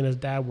when he and his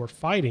dad were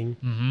fighting,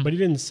 but he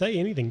didn't say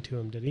anything to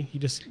him, did he? He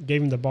just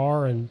gave him the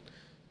bar and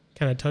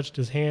kind of touched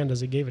his hand as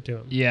he gave it to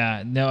him.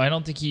 Yeah, no, I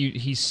don't think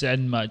he said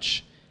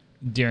much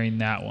during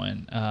that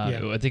one.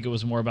 I think it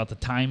was more about the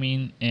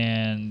timing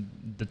and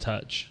the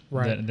touch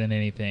than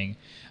anything.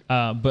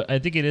 But I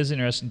think it is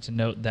interesting to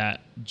note that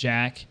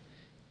Jack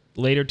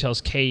later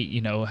tells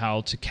Kate,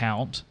 how to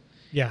count.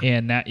 Yeah.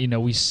 And that,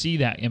 we see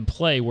that in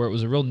play where it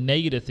was a real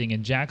negative thing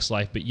in Jack's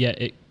life, but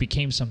yet it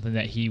became something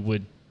that he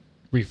would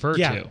refer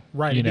to.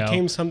 Right. It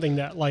became something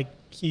that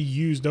he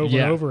used over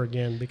and over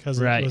again because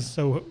it was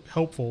so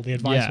helpful. The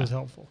advice was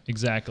helpful.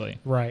 Exactly.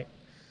 Right.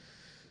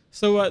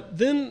 So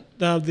then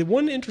the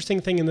one interesting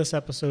thing in this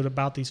episode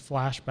about these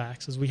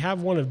flashbacks is we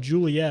have one of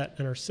Juliet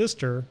and her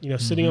sister,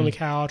 sitting on the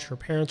couch. Her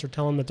parents are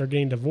telling them that they're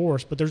getting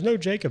divorced, but there's no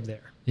Jacob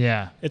there.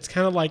 Yeah. It's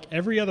kind of like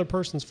every other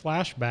person's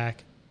flashback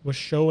was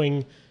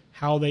showing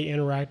how they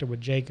interacted with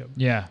Jacob.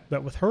 Yeah.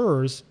 But with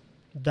hers,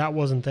 that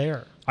wasn't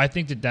there. I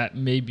think that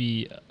may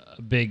be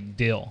a big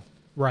deal.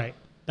 Right.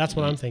 That's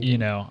what I'm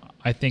thinking.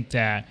 I think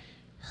that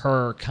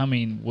her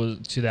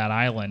coming to that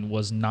island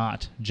was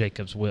not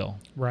Jacob's will.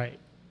 Right.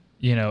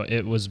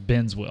 It was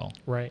Ben's will.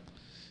 Right.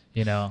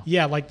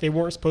 Yeah, like they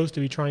weren't supposed to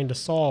be trying to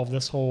solve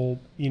this whole,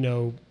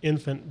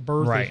 infant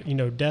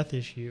birth, death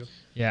issue.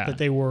 Yeah. That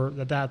they were,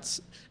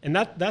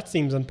 that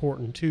seems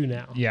important too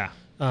now. Yeah.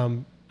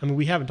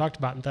 We haven't talked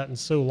about that in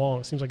so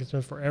long. It seems like it's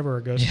been forever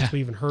ago since we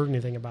even heard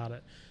anything about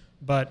it.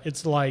 But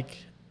it's like,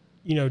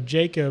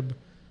 Jacob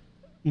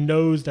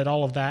knows that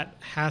all of that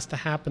has to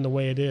happen the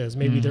way it is.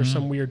 Maybe there's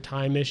some weird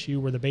time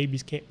issue where the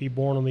babies can't be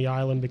born on the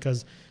island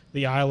because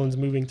the island's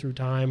moving through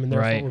time and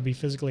therefore it would be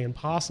physically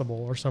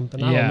impossible or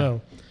something. I don't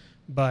know.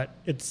 But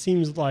it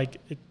seems like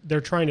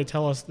they're trying to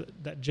tell us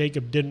that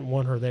Jacob didn't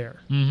want her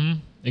there. Mm-hmm.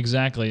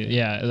 Exactly.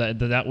 Yeah,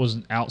 that was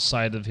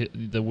outside of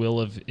the will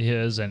of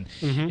his, and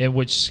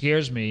which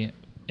scares me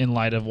in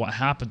light of what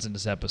happens in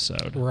this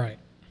episode. Right.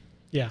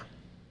 Yeah.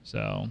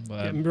 So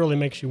it really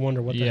makes you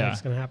wonder what the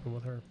heck's going to happen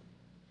with her.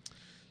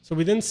 So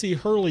we then see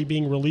Hurley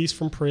being released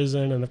from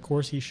prison, and of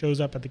course he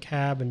shows up at the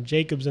cab, and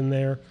Jacob's in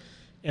there.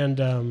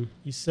 And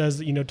he says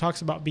that,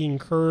 talks about being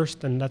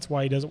cursed, and that's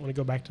why he doesn't want to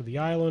go back to the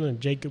island. And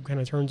Jacob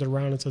kind of turns it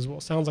around and says, well,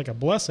 it sounds like a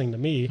blessing to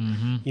me,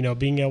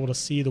 being able to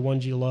see the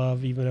ones you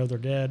love, even though they're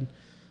dead,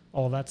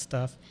 all that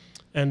stuff.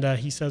 And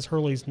he says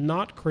Hurley's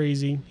not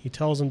crazy. He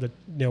tells him that,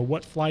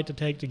 what flight to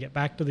take to get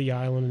back to the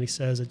island. And he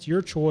says, it's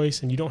your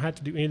choice, and you don't have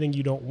to do anything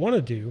you don't want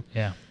to do.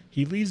 Yeah.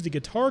 He leaves the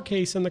guitar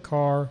case in the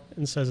car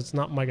and says, it's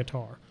not my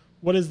guitar.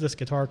 What is this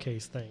guitar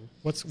case thing?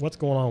 What's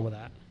going on with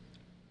that?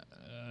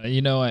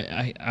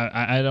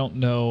 I don't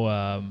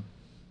know.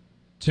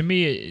 To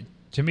me,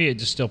 To me, it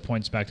just still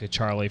points back to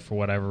Charlie for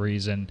whatever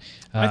reason.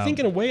 I think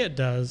in a way it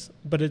does,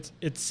 but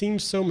it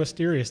seems so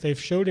mysterious. They've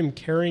showed him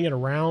carrying it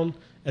around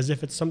as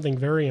if it's something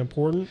very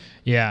important.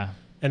 Yeah.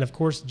 And of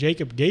course,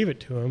 Jacob gave it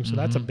to him, so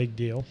that's a big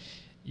deal.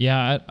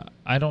 Yeah,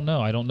 I don't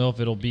know. I don't know if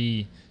it'll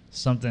be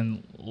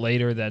something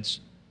later that's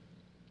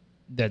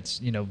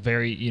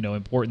very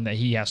important that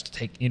he has to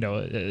take.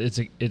 It's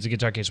a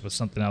guitar case with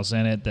something else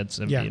in it that's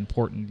an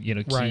important key.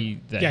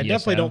 Right. That I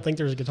definitely don't think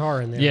there's a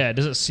guitar in there. Yeah, it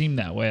doesn't seem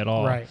that way at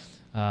all. Right.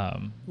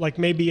 Like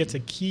maybe it's a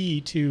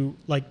key to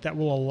that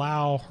will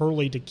allow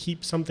Hurley to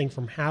keep something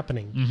from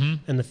happening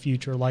in the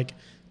future. Like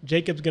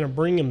Jacob's going to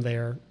bring him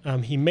there.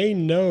 He may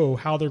know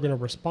how they're going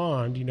to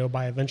respond,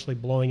 by eventually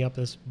blowing up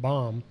this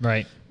bomb.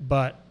 Right.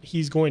 But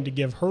he's going to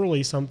give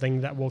Hurley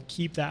something that will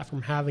keep that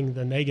from having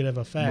the negative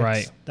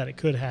effects that it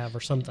could have or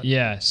something.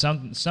 Yeah,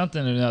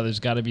 something or another's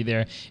got to be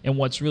there. And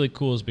what's really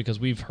cool is because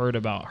we've heard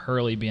about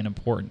Hurley being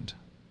important.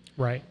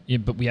 Right. Yeah,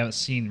 but we haven't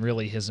seen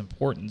really his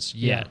importance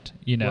yet,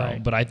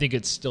 Right. But I think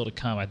it's still to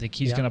come. I think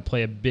he's going to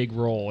play a big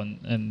role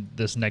in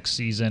this next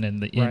season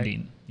and the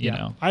ending, you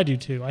know. I do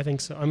too. I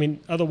think so. I mean,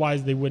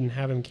 otherwise they wouldn't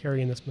have him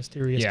carrying this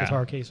mysterious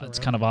guitar case around. It's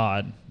kind of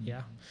odd.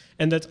 Yeah.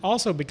 And that's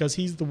also because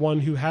he's the one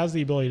who has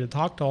the ability to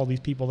talk to all these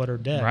people that are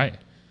dead. Right.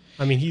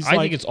 I mean, I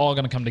think it's all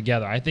going to come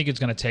together. I think it's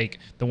going to take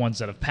the ones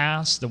that have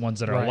passed, the ones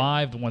that are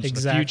alive, the ones from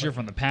the future,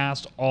 from the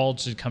past, all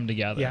to come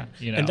together. Yeah,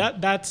 and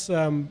that's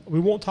we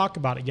won't talk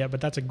about it yet,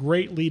 but that's a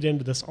great lead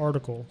into this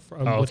article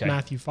with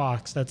Matthew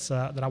Fox. That's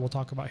that I will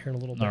talk about here in a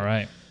little bit. All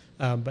right.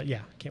 But yeah,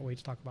 can't wait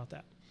to talk about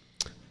that.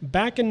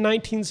 Back in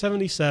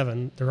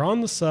 1977, they're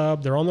on the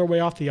sub. They're on their way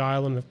off the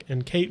island,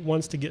 and Kate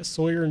wants to get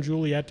Sawyer and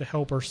Juliet to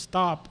help her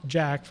stop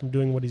Jack from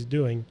doing what he's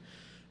doing.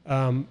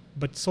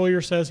 But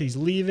Sawyer says he's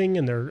leaving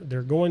and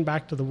they're going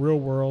back to the real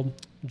world.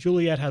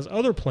 Juliet has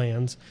other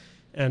plans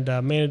and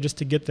manages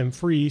to get them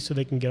free so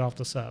they can get off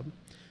the sub.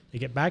 They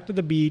get back to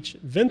the beach.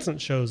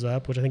 Vincent shows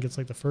up, which I think it's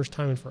like the first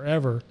time in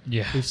forever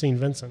we've seen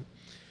Vincent.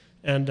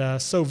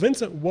 And so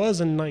Vincent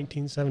was in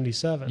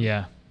 1977.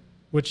 Yeah.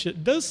 Which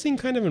it does seem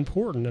kind of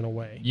important in a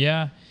way.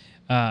 Yeah.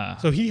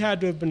 So he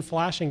had to have been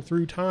flashing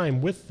through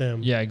time with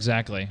them. Yeah,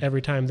 exactly.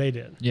 Every time they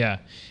did. Yeah.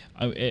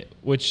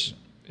 Which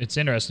it's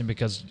interesting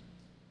because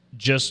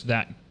just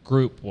that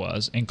group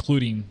was,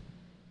 including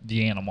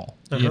the animal.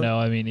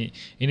 I mean,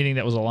 anything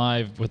that was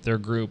alive with their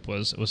group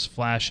was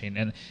flashing,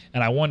 and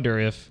I wonder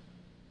if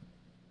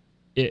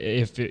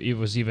it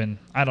was even,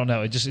 I don't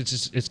know.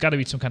 It's got to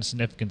be some kind of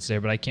significance there,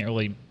 but I can't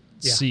really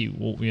see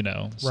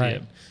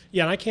it.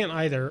 Yeah, and I can't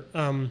either.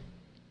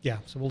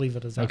 So we'll leave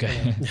it as that.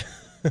 Okay.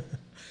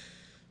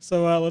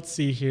 So let's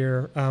see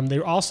here. They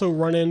also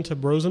run into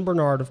Rose and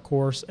Bernard, of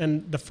course,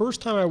 and the first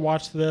time I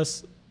watched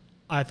this,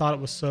 I thought it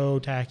was so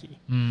tacky.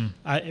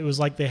 It was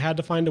like they had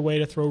to find a way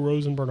to throw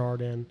Rose and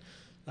Bernard in,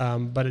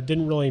 but it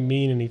didn't really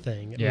mean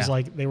anything. It was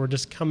like they were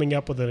just coming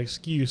up with an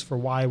excuse for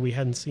why we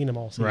hadn't seen them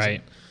all season.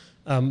 Right.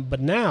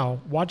 But now,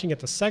 watching it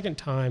the second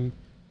time,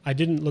 I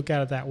didn't look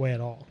at it that way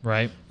at all.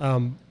 Right.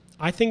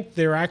 I think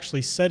they're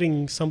actually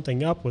setting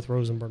something up with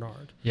Rose and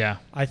Bernard. Yeah.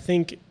 I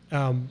think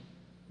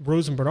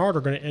Rose and Bernard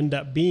are going to end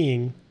up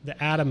being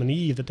the Adam and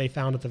Eve that they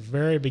found at the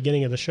very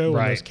beginning of the show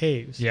in those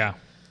caves. Yeah.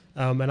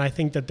 And I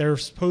think that they're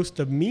supposed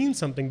to mean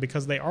something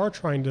because they are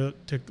trying to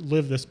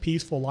live this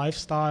peaceful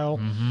lifestyle,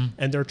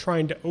 and they're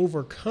trying to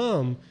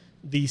overcome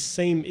these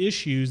same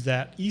issues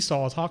that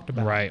Esau talked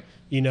about. Right.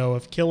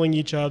 Of killing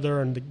each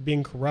other and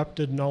being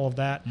corrupted and all of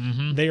that.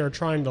 They are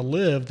trying to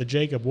live the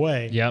Jacob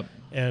way. Yep.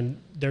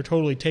 And they're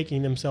totally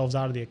taking themselves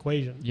out of the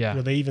equation. Yeah.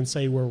 They even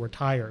say we're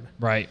retired.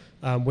 Right.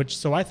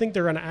 So I think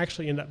they're going to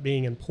actually end up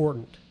being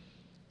important.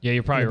 Yeah,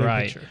 you're probably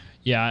right. Picture.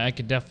 Yeah, I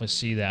could definitely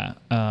see that.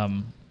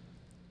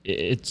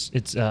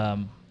 It's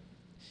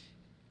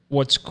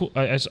what's cool.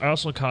 I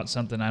also caught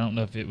something. I don't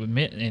know if it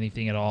meant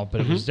anything at all,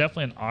 but it was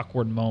definitely an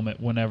awkward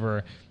moment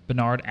whenever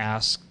Bernard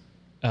asked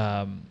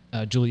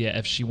Juliet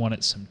if she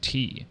wanted some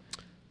tea.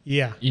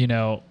 Yeah.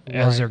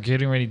 As they're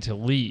getting ready to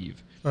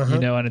leave.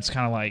 And it's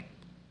kind of like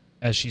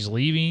as she's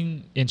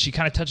leaving, and she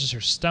kind of touches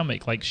her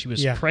stomach like she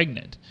was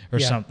pregnant or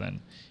something.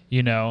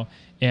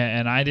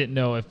 And I didn't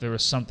know if there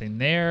was something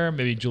there.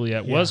 Maybe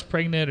Juliet was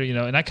pregnant, or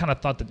and I kind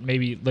of thought that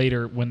maybe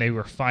later when they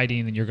were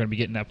fighting, and you're going to be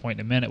getting that point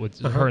in a minute with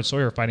her and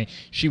Sawyer fighting,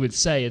 she would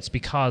say it's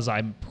because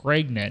I'm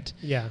pregnant.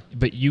 Yeah.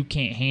 But you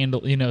can't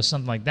handle,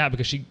 something like that,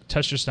 because she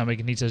touched her stomach,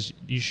 and he says,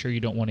 "You sure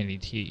you don't want any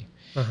tea?"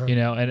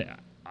 And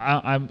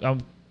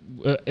I'm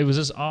it was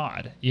just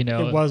odd, It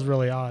was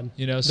really odd.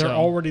 They're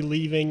already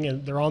leaving,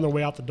 and they're on their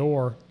way out the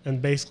door,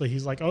 and basically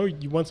he's like, "Oh,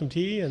 you want some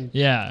tea?" And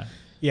yeah,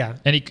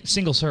 and he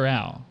singles her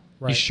out.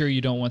 Right. You sure you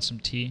don't want some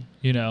tea?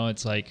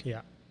 It's like,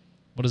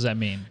 what does that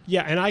mean?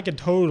 Yeah, and I could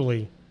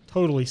totally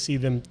see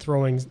them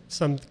throwing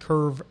some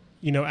curve,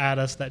 at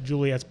us that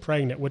Juliet's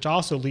pregnant, which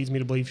also leads me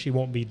to believe she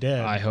won't be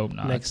dead. I hope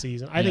not. Next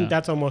season. I think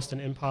that's almost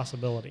an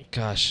impossibility.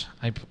 Gosh,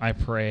 I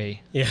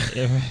pray. Yeah.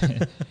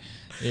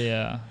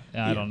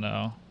 I don't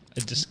know.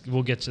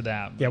 We'll get to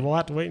that. Yeah, we'll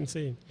have to wait and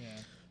see.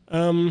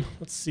 Yeah.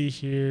 Let's see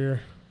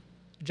here.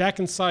 Jack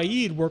and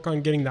Saeed work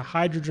on getting the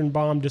hydrogen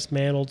bomb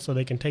dismantled so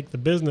they can take the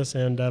business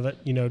end of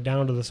it,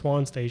 down to the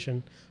Swan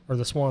station, or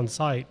the Swan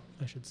site,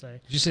 I should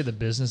say. Did you say the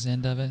business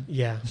end of it?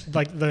 Yeah,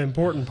 like the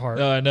important part.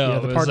 No, I know.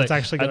 The part that's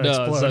actually going to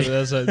explode.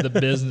 That's the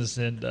business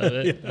end of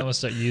it. Yeah. I'm going to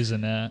start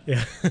using that.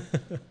 Yeah.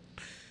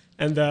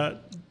 And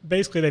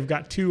basically, they've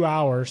got 2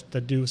 hours to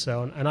do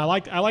so. And I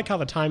like how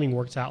the timing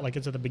works out. Like,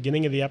 it's at the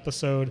beginning of the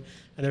episode,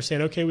 and they're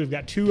saying, okay, we've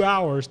got 2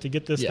 hours to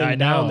get this thing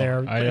down there.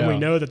 And we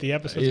know that the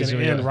episode's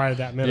going to end right at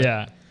that minute.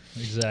 Yeah,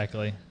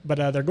 exactly.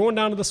 But they're going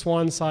down to the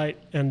Swan site,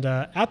 and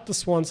at the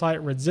Swan site,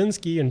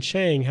 Radzinski and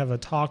Chang have a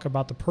talk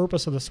about the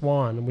purpose of the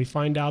Swan. And we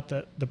find out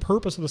that the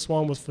purpose of the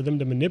Swan was for them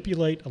to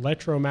manipulate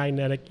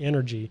electromagnetic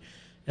energy.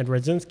 And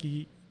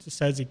Radzinski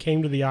says he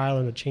came to the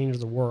island to change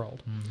the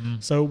world. Mm-hmm.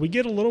 So we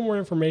get a little more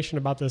information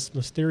about this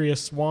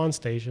mysterious Swan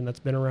station that's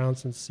been around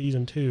since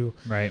season 2.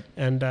 Right.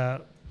 And,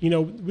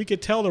 we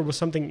could tell there was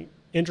something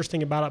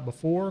interesting about it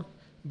before,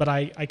 but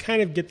I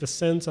kind of get the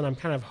sense, and I'm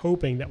kind of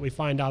hoping that we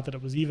find out that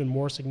it was even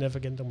more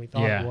significant than we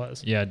thought it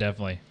was. Yeah,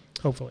 definitely.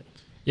 Hopefully.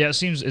 Yeah, it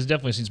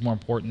definitely seems more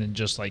important than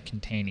just like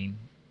containing,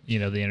 the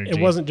energy. It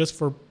wasn't just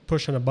for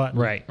pushing a button.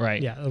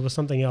 Right. Yeah, it was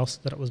something else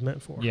that it was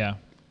meant for. Yeah.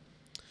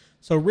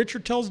 So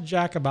Richard tells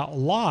Jack about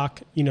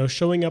Locke,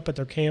 showing up at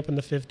their camp in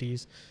the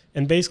 50s,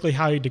 and basically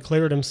how he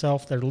declared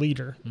himself their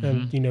leader,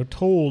 and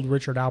told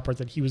Richard Alpert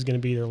that he was going to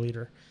be their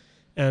leader.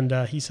 And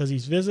he says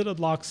he's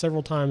visited Locke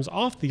several times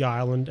off the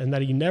island, and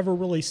that he never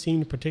really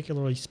seemed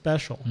particularly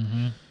special.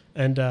 Mm-hmm.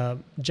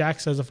 And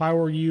Jack says, if I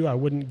were you, I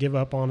wouldn't give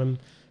up on him.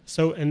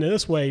 So in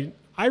this way,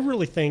 I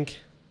really think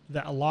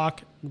that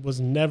Locke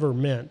was never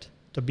meant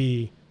to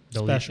be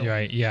special.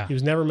 Right? Yeah. He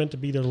was never meant to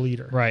be their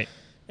leader. Right.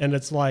 And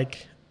it's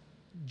like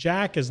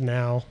Jack is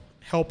now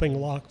helping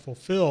Locke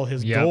fulfill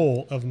his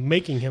goal of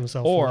making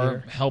himself or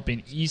leader.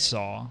 Helping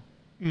Esau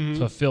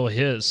fulfill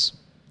his.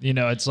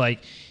 It's like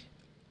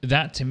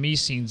that to me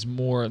seems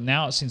more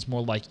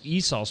like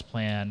Esau's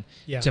plan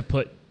to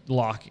put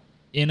Locke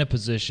in a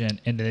position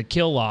and then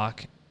kill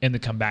Locke and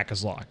then come back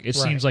as Locke. It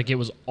seems like it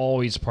was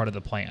always part of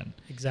the plan.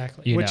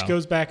 Exactly. Which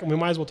goes back, and we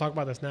might as well talk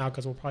about this now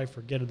because we'll probably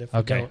forget it if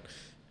we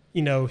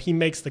don't. He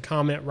makes the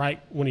comment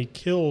right when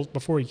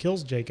before he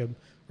kills Jacob,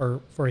 or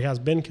before he has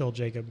been killed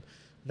Jacob,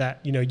 that,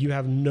 you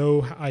have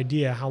no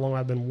idea how long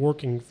I've been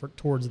working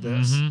towards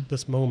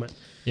this moment.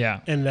 Yeah.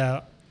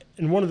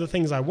 And one of the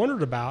things I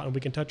wondered about, and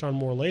we can touch on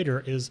more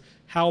later, is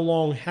how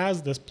long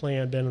has this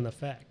plan been in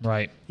effect?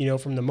 Right.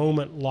 From the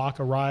moment Locke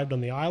arrived on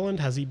the island,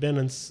 has he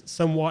been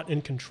somewhat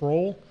in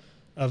control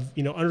of,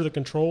 under the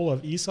control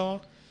of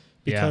Esau?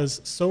 Because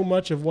so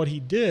much of what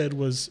he did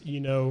was,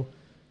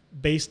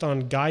 based on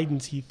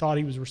guidance he thought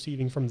he was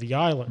receiving from the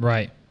island.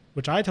 Right.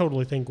 Which I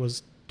totally think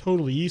was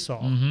totally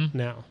Esau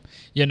now.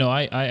 Yeah, no,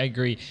 I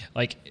agree.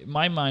 Like,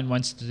 my mind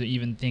wants to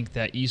even think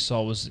that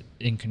Esau was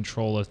in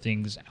control of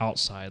things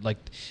outside.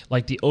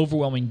 Like the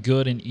overwhelming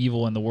good and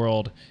evil in the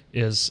world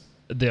is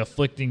the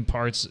afflicting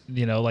parts,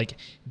 like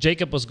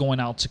Jacob was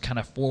going out to kind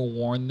of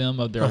forewarn them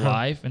of their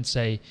life and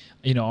say,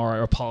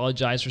 or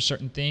apologize for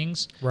certain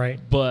things. Right.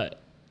 But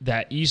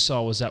that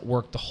Esau was at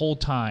work the whole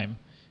time,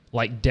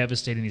 like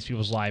devastating these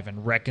people's life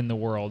and wrecking the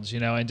world,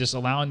 and just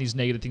allowing these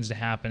negative things to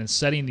happen and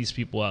setting these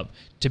people up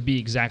to be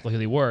exactly who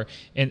they were.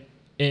 And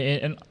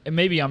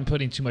maybe I'm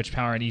putting too much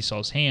power in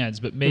Esau's hands,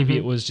 but maybe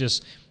it was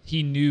just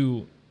he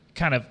knew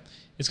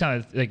it's kind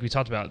of like we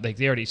talked about, like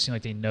they already seem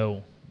like they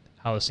know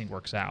how this thing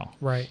works out.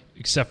 Right.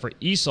 Except for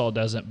Esau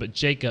doesn't, but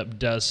Jacob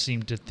does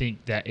seem to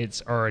think that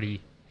it's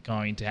already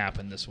going to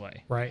happen this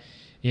way. Right.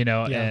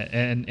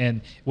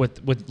 And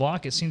with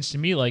Locke, it seems to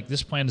me like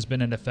this plan has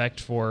been in effect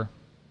for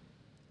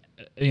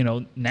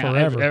now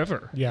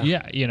forever.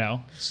 Yeah.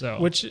 So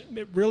which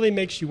it really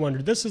makes you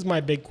wonder. This is my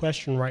big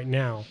question right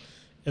now,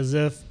 is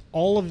if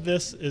all of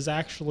this is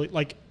actually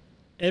like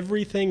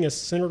everything is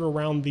centered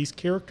around these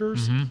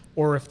characters,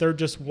 or if they're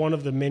just one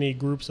of the many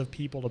groups of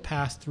people to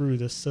pass through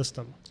this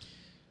system.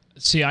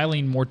 See, I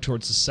lean more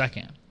towards the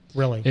second.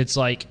 Really? It's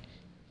like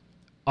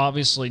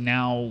obviously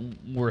now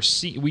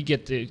we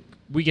get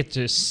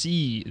to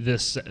see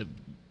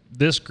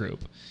this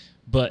group.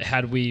 But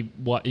had we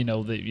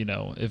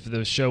if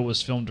the show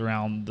was filmed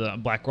around the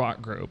Black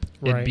Rock group,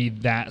 it'd be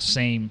that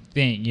same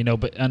thing,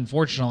 But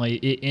unfortunately,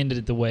 it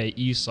ended the way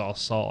Esau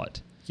saw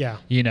it. Yeah.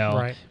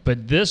 Right.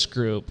 But this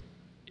group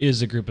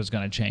is a group that's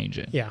going to change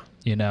it. Yeah.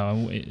 And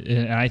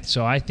I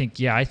think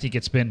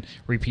it's been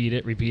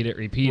repeated,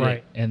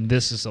 right. And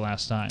this is the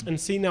last time. And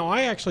see, now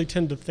I actually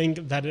tend to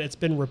think that it's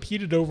been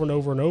repeated over and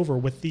over and over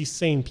with these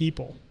same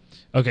people.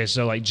 Okay,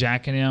 so like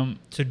Jack and them.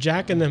 So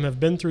Jack and them have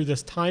been through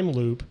this time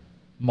loop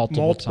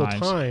multiple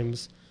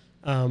times.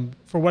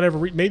 For whatever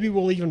reason. Maybe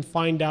we'll even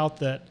find out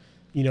that,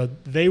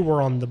 they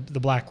were on the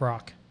Black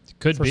Rock.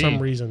 Could for be. some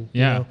reason.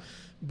 Yeah.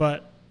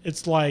 But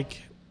it's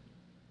like,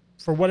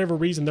 for whatever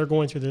reason, they're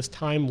going through this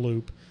time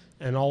loop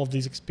and all of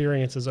these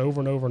experiences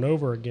over and over and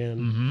over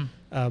again.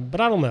 But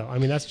I don't know. I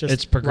mean, that's just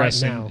it's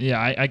progressing. Right now.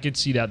 Yeah, I could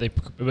see that. They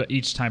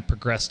each time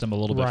progressed them a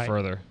little bit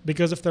further.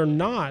 Because if they're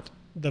not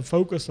the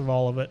focus of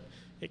all of it,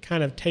 it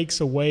kind of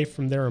takes away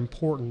from their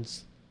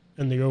importance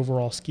in the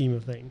overall scheme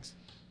of things.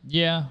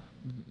 Yeah.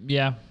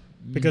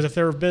 Because if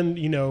there have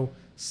been,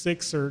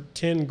 6 or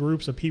 10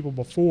 groups of people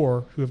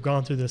before who have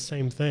gone through this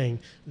same thing,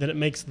 then it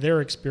makes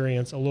their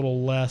experience a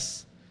little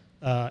less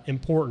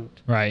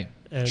important. Right.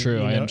 And,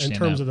 True. I understand in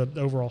terms that. of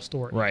the overall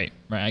story. Right.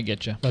 I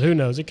get you. But who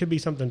knows? It could be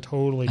something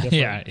totally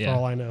different for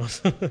all I know.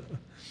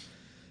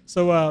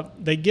 So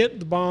they get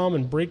the bomb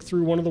and break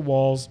through one of the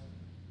walls,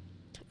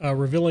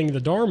 revealing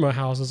the Dharma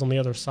houses on the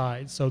other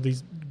side. So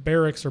these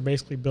barracks are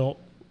basically built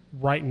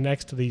right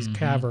next to these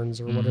caverns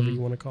or whatever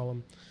you want to call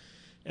them.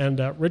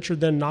 And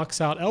Richard then knocks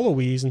out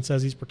Eloise and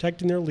says he's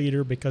protecting their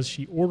leader because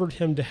she ordered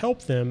him to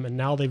help them, and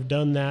now they've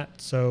done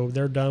that, so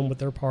they're done with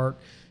their part,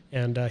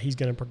 and he's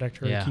going to protect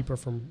her and keep her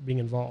from being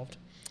involved.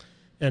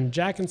 And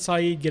Jack and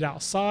Saeed get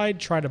outside,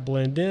 try to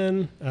blend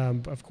in.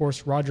 Of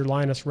course, Roger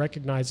Linus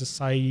recognizes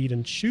Saeed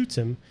and shoots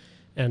him,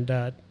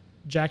 and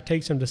Jack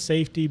takes him to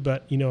safety,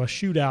 but, a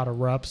shootout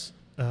erupts.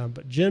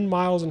 But Jen,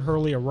 Miles, and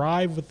Hurley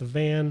arrive with the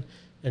van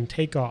and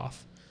take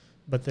off.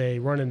 But they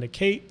run into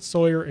Kate,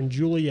 Sawyer, and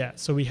Juliet.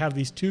 So we have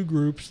these two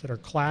groups that are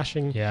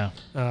clashing. Yeah.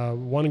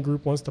 One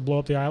group wants to blow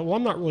up the island. Well,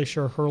 I'm not really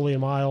sure Hurley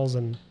and Miles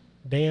and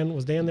Dan.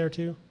 Was Dan there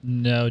too?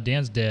 No,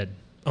 Dan's dead.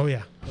 Oh,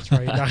 yeah. That's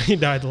right. He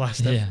died the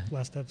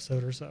last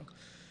episode or so.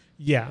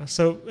 Yeah.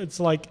 So it's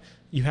like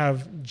you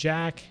have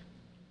Jack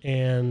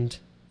and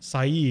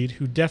Saeed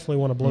who definitely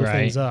want to blow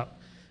things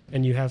up.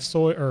 And you have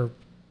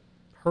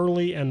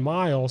Hurley and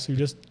Miles who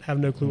just have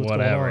no clue what's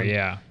going on.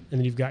 Yeah. And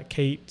then you've got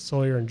Kate,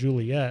 Sawyer, and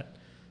Juliet,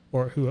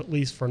 or who at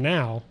least for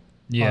now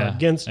are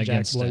against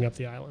Jack blowing up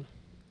the island.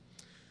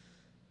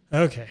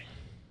 Okay.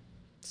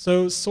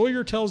 So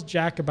Sawyer tells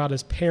Jack about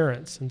his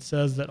parents and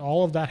says that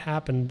all of that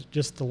happened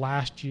just the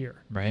last year.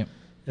 Right.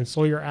 And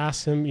Sawyer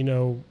asks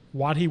him,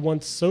 what he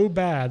wants so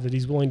bad that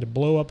he's willing to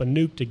blow up a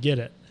nuke to get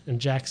it.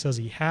 And Jack says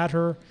he had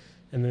her,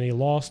 and then he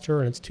lost her,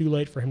 and it's too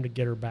late for him to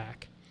get her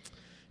back.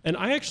 And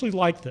I actually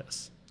like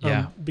this.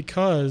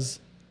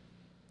 Because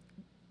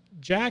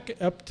Jack,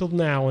 up till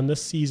now in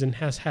this season,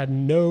 has had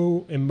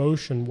no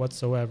emotion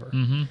whatsoever.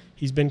 Mm-hmm.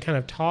 He's been kind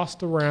of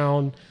tossed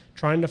around,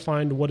 trying to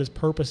find what his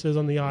purpose is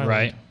on the island.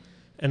 Right.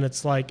 And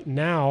it's like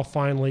now,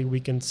 finally, we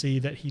can see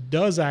that he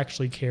does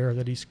actually care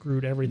that he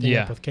screwed everything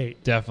up with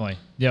Kate. Definitely.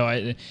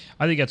 I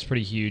think that's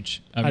pretty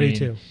huge. I do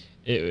too.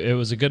 It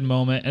was a good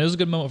moment. And it was a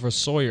good moment for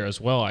Sawyer as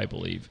well, I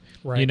believe.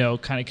 Right.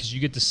 Kind of because you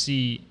get to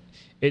see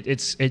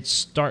it's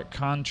stark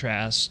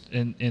contrast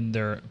in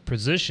their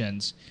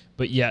positions,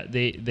 but yet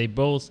they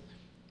both,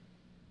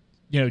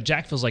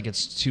 Jack feels like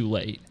it's too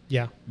late.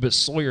 Yeah. But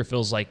Sawyer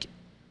feels like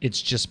it's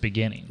just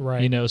beginning.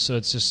 Right. So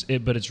it's just,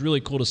 but it's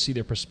really cool to see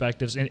their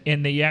perspectives.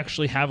 And they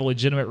actually have a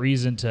legitimate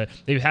reason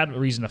they've had a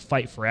reason to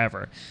fight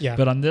forever. Yeah.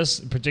 But on this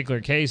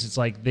particular case, it's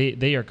like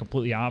they are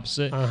completely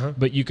opposite,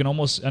 but you can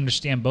almost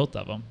understand both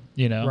of them.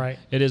 Right.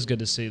 It is good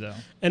to see, though.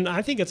 And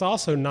I think it's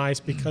also nice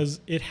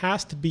because it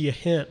has to be a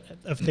hint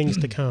of things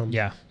to come.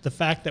 Yeah. The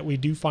fact that we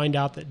do find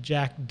out that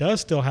Jack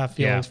does still have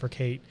feelings for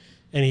Kate,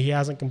 and he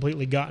hasn't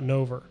completely gotten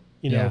over,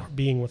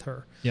 being with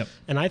her. Yep.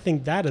 And I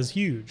think that is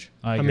huge.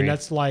 I agree. mean,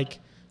 that's like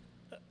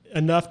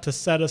enough to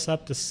set us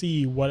up to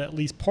see what at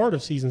least part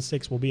of season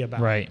 6 will be about.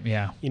 Right.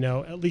 Yeah.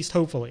 At least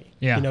hopefully.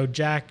 Yeah.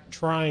 Jack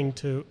trying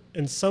to,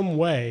 in some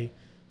way,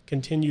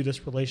 continue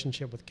this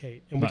relationship with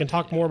Kate. And we can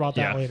talk more about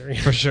that later.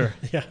 For sure.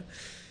 Yeah.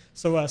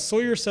 So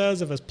Sawyer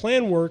says if his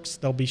plan works,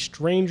 they'll be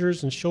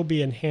strangers and she'll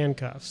be in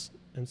handcuffs.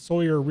 And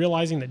Sawyer,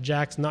 realizing that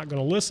Jack's not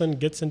going to listen,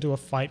 gets into a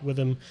fight with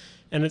him.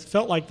 And it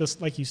felt like this,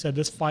 like you said,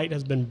 this fight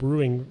has been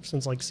brewing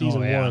since like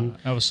season 1.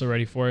 I was so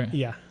ready for it.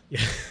 Yeah.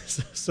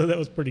 So that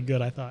was pretty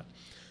good, I thought.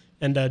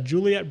 And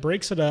Juliet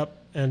breaks it up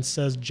and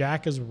says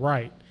Jack is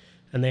right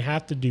and they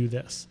have to do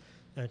this.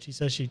 And she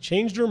says she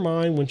changed her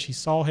mind when she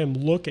saw him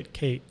look at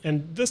Kate.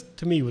 And this,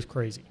 to me, was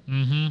crazy.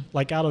 Mm-hmm.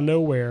 Like, out of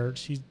nowhere,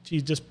 she's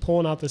just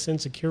pulling out this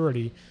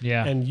insecurity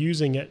and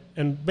using it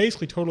and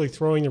basically totally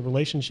throwing the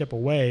relationship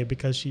away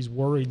because she's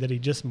worried that he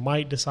just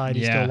might decide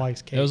he still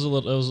likes Kate. It was a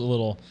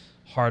little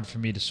hard for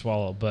me to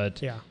swallow.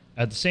 But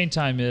at the same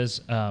time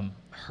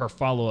her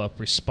follow-up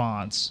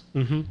response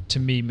to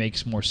me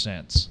makes more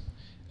sense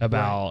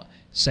about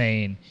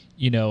saying,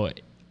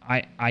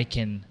 I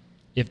can,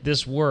 if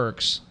this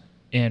works –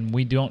 and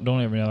we don't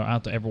ever know. I don't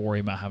have to ever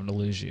worry about having to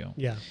lose you.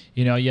 Yeah.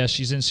 Yes,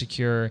 she's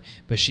insecure,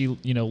 but she,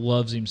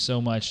 loves him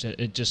so much that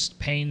it just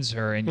pains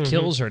her and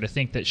kills her to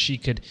think that she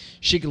could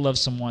love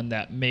someone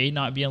that may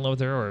not be in love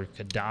with her or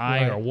could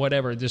die or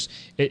whatever. Just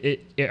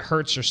it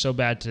hurts her so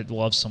bad to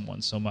love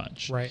someone so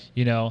much. Right.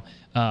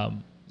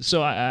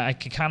 So I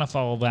could kind of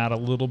follow that a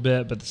little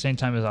bit, but at the same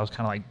time, as I was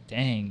kind of like,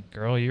 dang,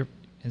 girl, you're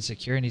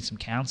insecure and need some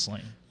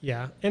counseling.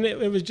 Yeah, and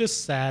it was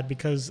just sad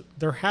because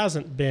there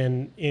hasn't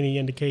been any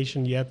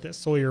indication yet that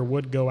Sawyer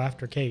would go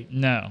after Kate.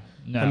 No.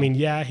 I mean,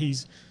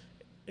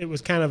 it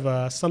was kind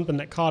of something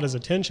that caught his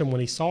attention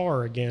when he saw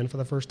her again for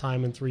the first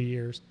time in 3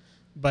 years,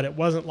 but it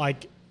wasn't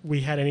like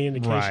we had any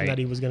indication that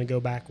he was going to go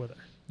back with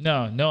her.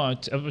 No.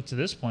 Up to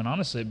this point,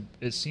 honestly,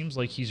 it seems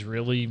like he's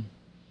really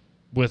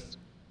with,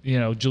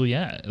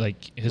 Juliet,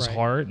 like his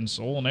heart and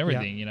soul and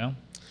everything,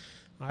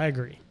 I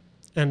agree.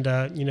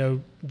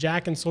 And,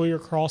 Jack and Sawyer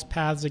cross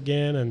paths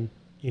again, and,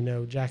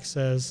 Jack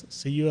says,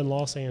 "See you in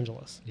Los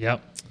Angeles."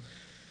 Yep.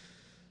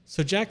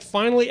 So Jack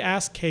finally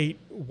asks Kate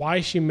why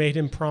she made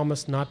him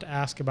promise not to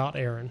ask about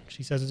Aaron.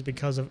 She says it's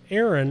because of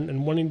Aaron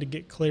and wanting to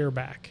get Claire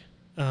back.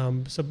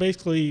 So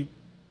basically,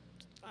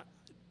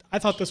 I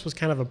thought this was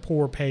kind of a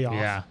poor payoff.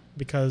 Yeah.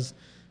 Because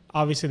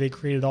obviously they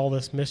created all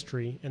this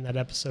mystery in that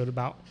episode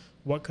about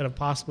what could have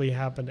possibly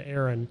happened to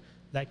Aaron,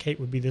 that Kate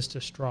would be this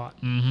distraught.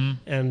 Mm-hmm.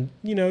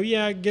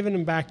 And, giving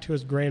him back to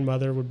his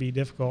grandmother would be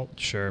difficult.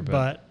 Sure.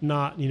 But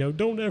not,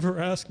 don't ever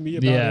ask me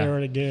about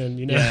Aaron again,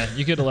 Yeah,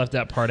 you could have left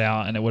that part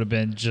out and it would have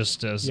been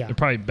just as,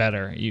 probably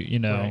better.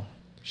 Right.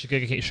 She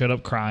could have showed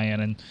up crying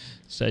and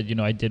said,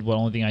 I did the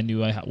only thing I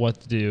knew what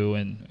to do,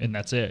 and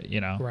that's it,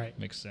 Right.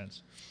 Makes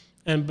sense.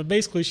 But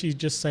basically she's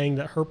just saying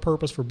that her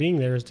purpose for being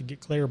there is to get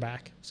Claire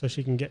back so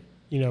she can get,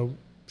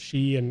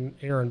 she and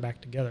Aaron back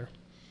together.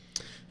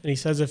 And he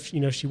says if,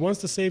 she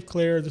wants to save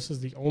Claire, this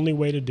is the only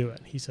way to do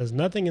it. He says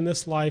nothing in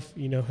this life,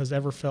 has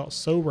ever felt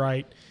so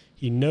right.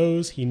 He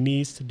knows he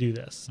needs to do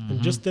this. Mm-hmm.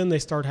 And just then they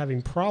start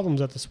having problems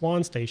at the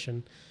Swan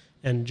Station,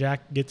 and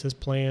Jack gets his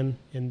plan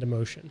into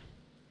motion.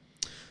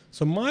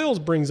 So Miles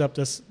brings up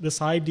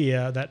this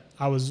idea that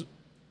I was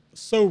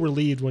so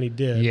relieved when he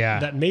did. Yeah.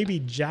 That maybe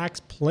Jack's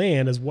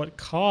plan is what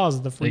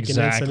caused the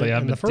freaking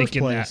incident in the first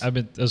place. I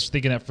was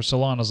thinking that for so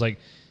long. I was like,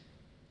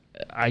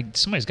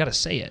 somebody's got to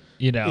say it,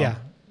 Yeah.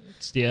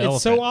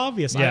 It's so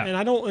obvious. And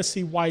I don't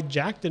see why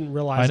Jack didn't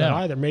realize that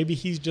either. Maybe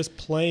he's just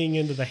playing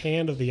into the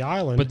hand of the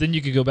island. But then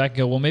you could go back and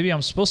go, well, maybe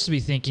I'm supposed to be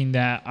thinking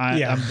that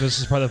this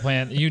is part of the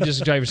plan. You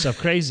just drive yourself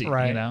crazy,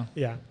 right.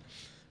 Yeah.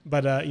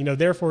 But,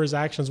 therefore his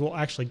actions will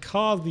actually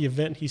cause the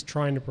event he's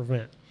trying to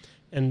prevent.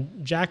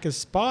 And Jack is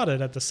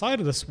spotted at the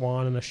side of the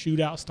Swan, and a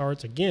shootout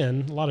starts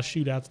again. A lot of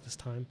shootouts this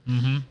time.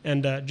 Mm-hmm.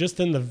 And just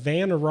then the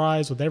van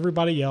arrives with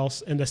everybody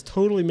else, and this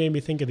totally made me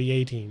think of the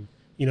A-Team.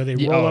 They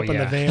roll up in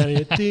the van.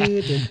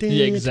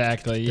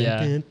 Exactly.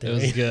 Yeah, it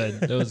was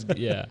good. It was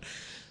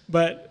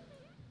But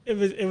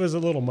it was a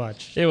little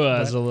much. It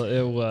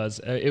was.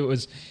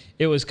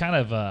 It was kind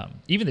of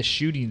even the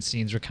shooting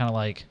scenes were kind of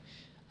like,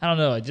 I don't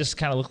know. It just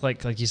kind of looked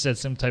like you said,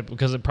 some type,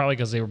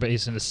 because they were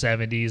based in the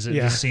 70s. It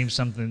just seemed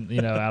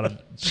something out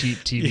of cheap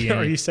TV.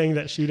 Are you saying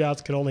that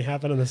shootouts could only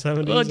happen in the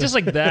 70s? Well, just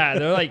like that.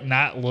 They're like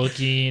not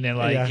looking, and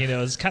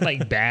it's kind of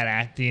like bad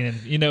acting,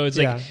 and it's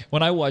like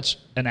when I watch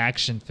an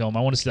action film, I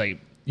want to see like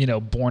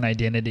Born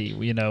Identity,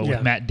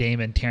 with Matt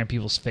Damon tearing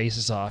people's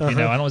faces off. I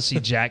don't see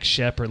Jack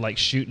Shepherd like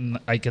shooting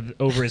like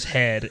over his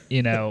head,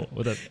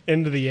 with a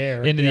into the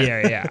air.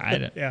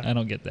 I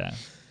don't get that.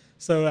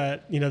 So,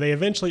 they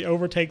eventually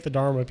overtake the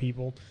Dharma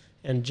people,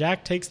 and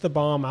Jack takes the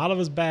bomb out of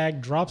his bag,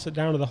 drops it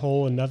down to the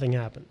hole, and nothing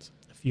happens.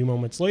 A few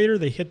moments later,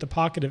 they hit the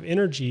pocket of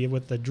energy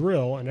with the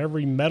drill, and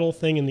every metal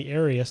thing in the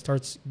area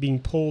starts being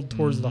pulled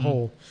towards the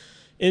hole,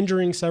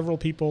 injuring several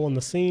people in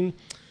the scene.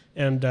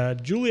 And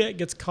Juliet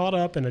gets caught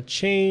up in a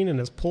chain and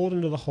is pulled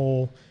into the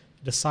hole,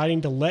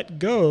 deciding to let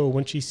go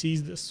when she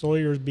sees that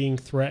Sawyer is being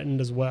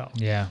threatened as well.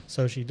 Yeah.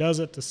 So she does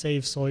it to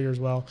save Sawyer as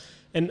well.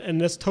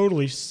 And this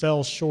totally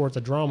sells short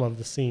the drama of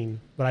the scene,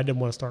 but I didn't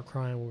want to start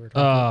crying when we were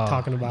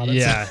talking about it.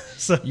 Yeah.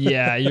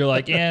 Yeah, you're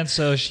like, and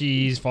so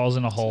she falls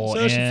in a hole. So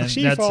and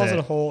she falls in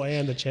a hole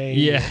and a chain.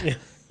 Yeah.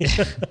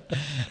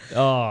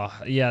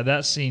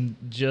 That scene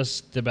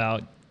just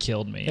about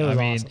killed me. It was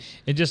awesome.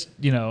 It just,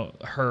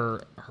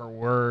 her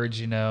words,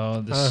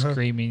 the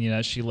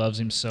screaming, she loves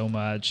him so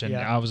much. And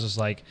I was just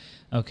like,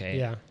 okay.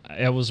 Yeah.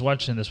 I was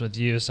watching this with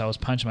you, so I was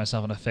punching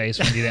myself in the face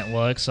when you didn't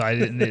look. So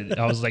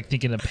I was like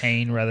thinking of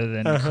pain rather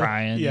than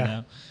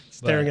crying,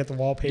 Staring at the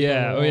wallpaper.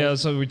 Yeah.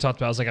 That's what we talked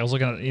about. I was like, I was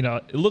looking at,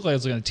 it looked like I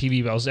was looking at the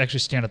TV, but I was actually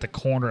staring at the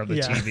corner of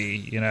the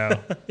TV,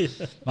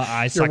 My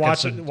eye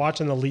sockets. You're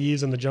watching the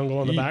leaves in the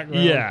jungle in the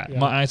background. Yeah.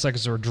 My eye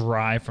sockets were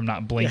dry from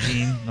not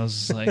blinking. I was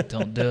just like,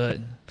 don't do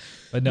it.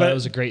 But no, it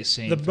was a great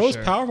scene. The most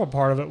powerful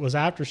part of it was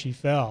after she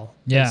fell.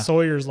 Yeah. And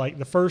Sawyer's like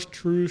the first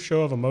true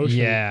show of emotion.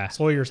 Yeah.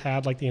 Sawyer's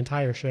had like the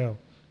entire show.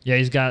 Yeah,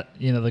 he's got,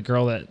 the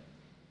girl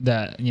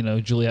that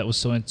Juliet was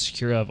so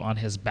insecure of on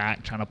his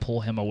back trying to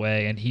pull him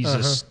away, and he's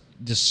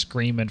just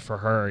screaming for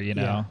her,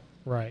 Yeah,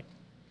 right.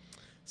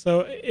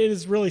 So it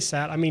is really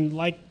sad. I mean,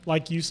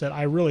 like you said,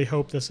 I really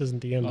hope this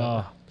isn't the end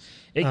of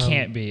it. It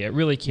can't be. It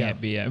really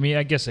can't be. I mean,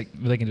 I guess they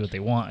can do what they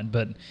want,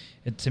 but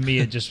to me,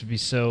 it just would be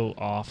so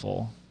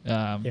awful.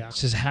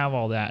 Just have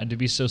all that and to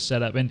be so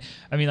set up. And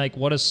I mean, like,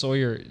 what does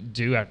Sawyer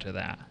do after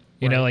that?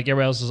 Like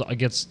everybody else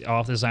gets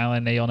off this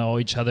island, they all know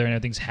each other and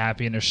everything's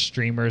happy, and there's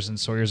streamers, and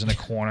Sawyer's in a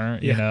corner,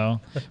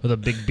 with a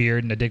big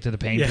beard and addicted to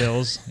pain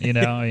pills, with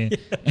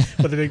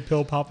a big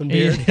pill popping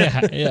beard.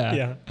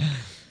 Yeah.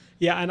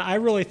 And I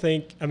really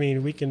think,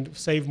 we can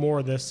save more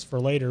of this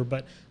for later,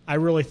 but I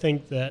really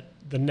think that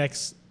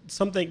this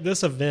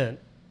event,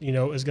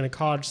 is going to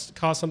cause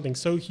something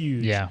so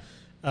huge. Yeah.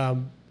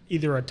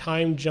 Either a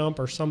time jump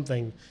or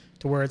something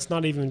to where it's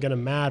not even going to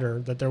matter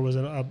that there was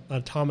an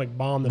atomic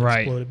bomb that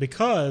exploded,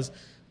 because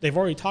they've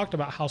already talked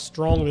about how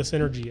strong this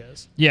energy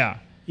is. Yeah.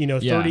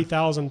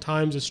 30,000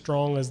 times as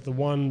strong as the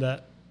one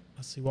that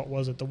let's see, what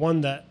was it? The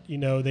one that,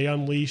 they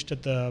unleashed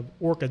at the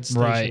Orchid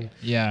Station. Right,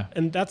 yeah.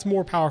 And that's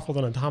more powerful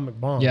than an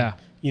atomic bomb. Yeah.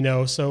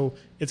 So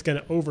it's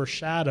going to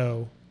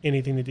overshadow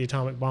anything that the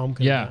atomic bomb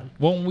could have done.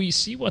 Well, when we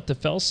see what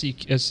the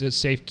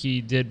safe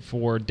key did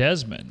for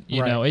Desmond,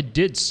 it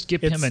did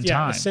skip him in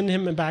time. Send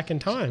him back in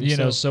time.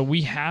 So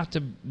we have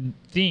to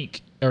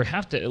think, or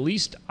have to at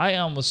least, I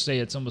almost say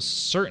it's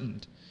almost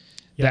certain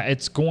that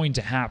it's going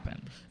to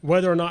happen.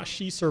 Whether or not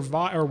she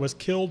survived or was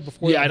killed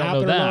before that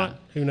happened or not,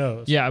 who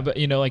knows? Yeah, but,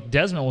 like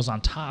Desmond was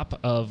on top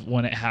of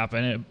when it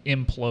happened. It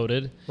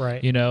imploded. Right.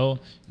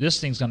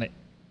 This thing's going to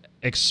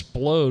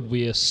explode,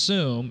 we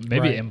assume.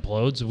 Maybe it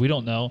implodes. We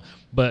don't know.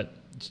 But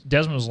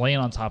Desmond was laying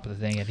on top of the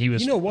thing, and he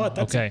was... You know what?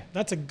 That's okay.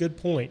 That's a good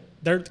point.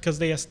 Because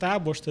they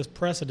established this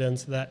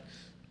precedence that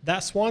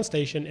Swan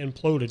Station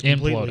imploded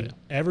completely.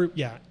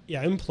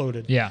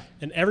 Imploded. Yeah.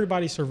 And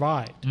everybody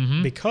survived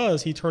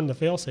because he turned the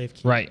failsafe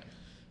key. Right.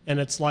 And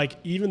it's like,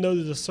 even though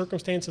the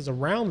circumstances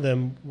around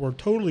them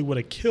would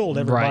have killed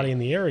everybody in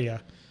the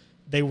area,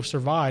 they were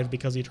survived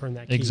because he turned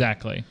that key.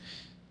 Exactly.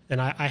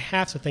 And I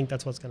have to think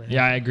that's what's going to happen.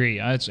 Yeah, I agree.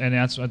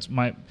 That's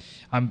my.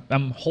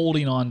 I'm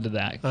holding on to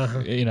that.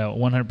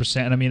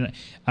 100%. I mean,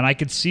 and I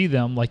could see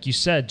them, like you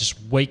said,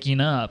 just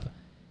waking up,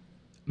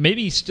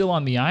 maybe still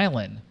on the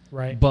island,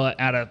 right? But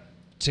at a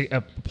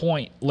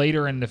point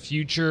later in the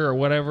future or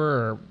whatever,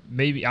 or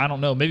maybe, I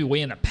don't know, maybe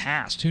way in the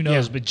past. Who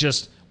knows? Yeah. But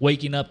just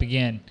waking up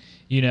again.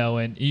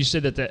 And you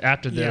said that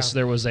after this,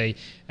 there was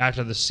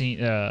after the scene,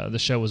 the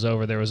show was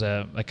over, there was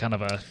a kind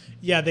of a...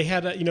 Yeah, they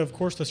had, of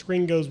course, the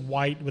screen goes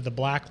white with the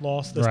black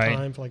loss this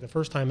time for like the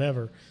first time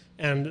ever.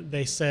 And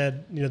they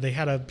said, they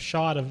had a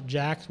shot of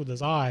Jax with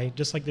his eye,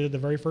 just like they did the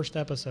very first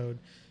episode.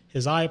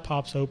 His eye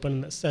pops open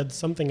and it said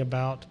something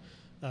about,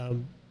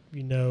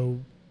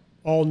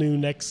 all new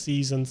next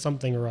season,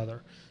 something or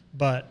other.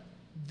 But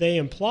they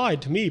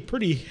implied to me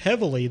pretty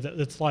heavily that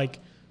it's like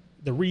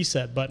the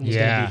reset button was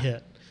going to be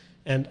hit.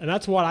 And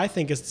that's what I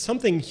think is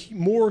something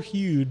more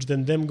huge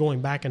than them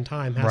going back in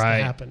time has to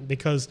happen,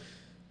 because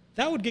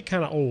that would get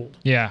kind of old.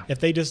 Yeah.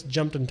 If they just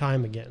jumped in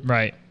time again.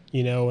 Right.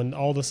 And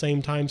all the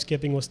same time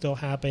skipping was still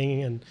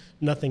happening and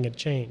nothing had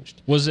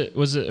changed. Was it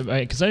because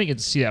I didn't get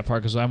to see that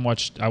part because I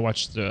watched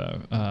the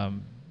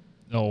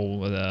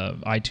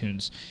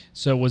iTunes.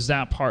 So was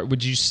that part,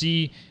 would you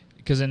see,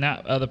 because in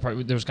that other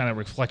part there was kind of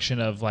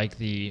reflection of like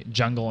the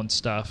jungle and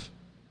stuff,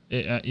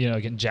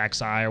 again,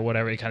 Jack's eye or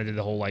whatever, it kind of did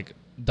the whole like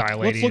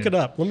dilating. Let's look it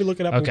up. Let me look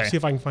it up and see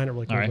if I can find it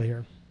really quickly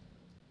here.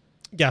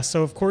 Yeah,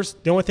 so of course,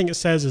 the only thing it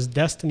says is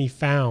Destiny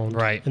Found.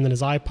 Right. And then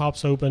his eye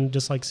pops open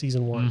just like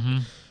season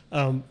 1.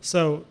 Mm-hmm.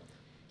 So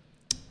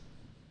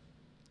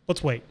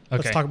let's wait. Okay.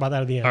 Let's talk about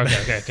that at the end.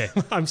 Okay.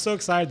 I'm so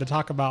excited to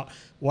talk about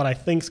what I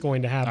think's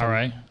going to happen. All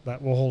right.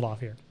 But we'll hold off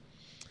here.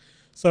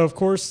 So, of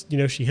course,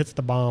 she hits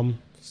the bomb,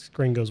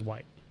 screen goes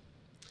white.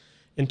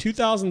 In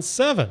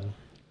 2007...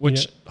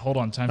 Which, hold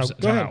on, time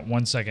out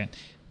 1 second.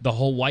 The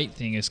whole white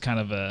thing is kind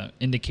of a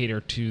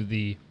indicator to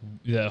the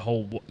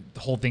whole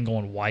thing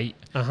going white.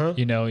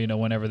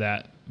 Whenever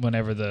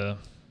the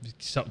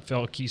safe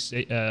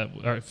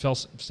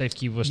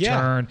key was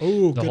turned,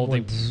 the whole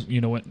thing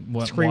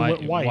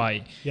went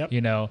white.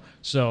 Yep.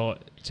 So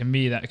to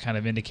me that kind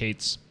of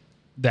indicates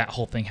that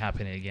whole thing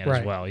happening again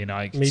as well.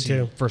 I can see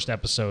too. First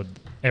episode,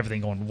 everything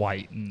going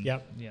white. And,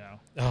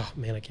 Oh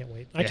man, I can't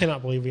wait. I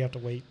cannot believe we have to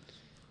wait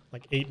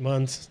like 8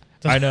 months.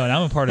 I know, and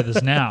I'm a part of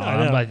this now.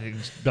 I'm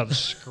about to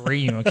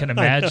scream. I can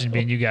imagine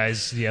being you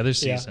guys the other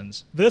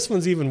seasons. Yeah. This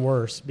one's even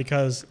worse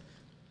because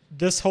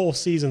this whole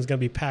season is going to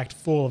be packed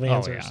full of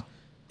answers. Oh,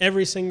 yeah.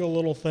 Every single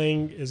little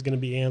thing is going to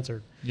be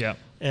answered. Yeah.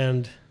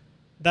 And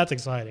that's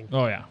exciting.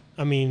 Oh, yeah.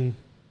 I mean,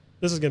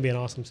 this is going to be an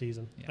awesome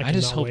season. Yeah, I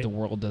just hope the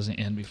world doesn't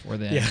end before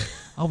then. Yeah.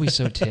 I'll be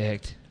so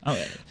ticked.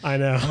 I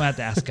know. I'm going to have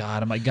to ask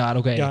God. I'm like, God,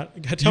 okay. God,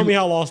 tell me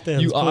how Lost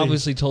ends, You please.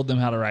 obviously told them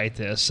how to write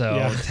this,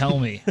 so tell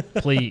me,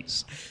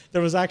 please.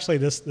 There was actually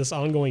this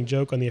ongoing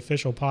joke on the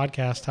official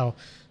podcast how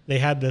they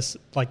had this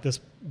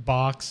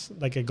box,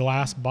 like a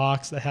glass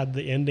box that had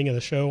the ending of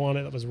the show on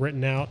it that was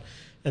written out.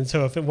 And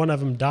so if one of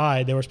them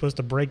died, they were supposed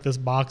to break this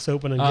box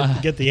open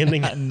and get the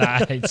ending.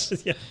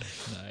 Nice. Yeah.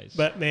 Nice.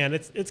 But, man,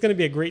 it's going to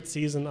be a great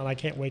season, and I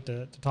can't wait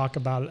to talk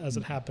about it as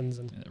it happens.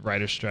 And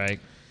writer's strike.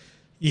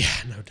 Yeah,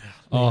 no doubt.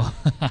 Oh.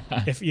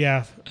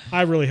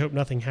 I really hope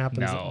nothing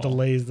happens that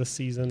delays the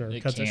season or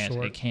cuts it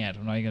short. It can't.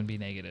 I'm not even going to be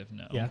negative.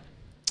 No. Yeah.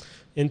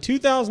 In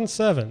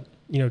 2007,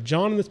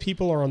 John and his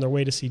people are on their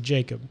way to see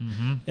Jacob,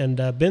 and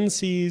Ben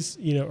says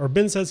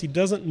he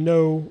doesn't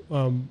know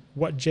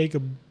what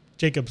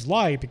Jacob's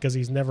like because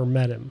he's never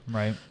met him.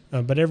 Right.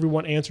 But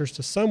everyone answers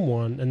to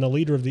someone, and the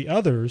leader of the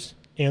others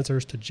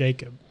answers to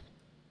Jacob.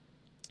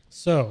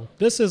 So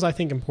this is, I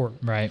think,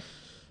 important. Right.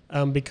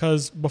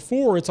 Because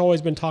before it's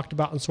always been talked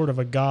about in sort of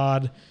a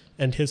God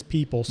and his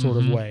people sort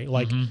of way.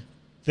 Like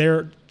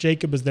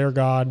Jacob is their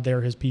God,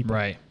 they're his people.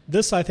 Right.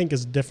 This, I think,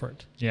 is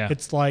different. Yeah.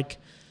 It's like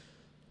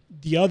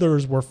the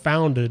others were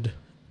founded,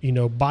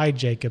 by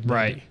Jacob. Maybe.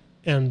 Right.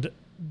 And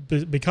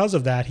because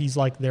of that, he's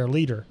like their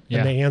leader,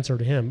 and they answer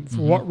to him.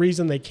 For what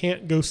reason they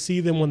can't go see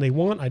them when they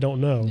want, I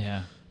don't know.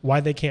 Yeah. Why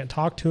they can't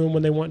talk to him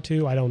when they want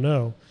to, I don't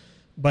know.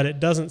 But it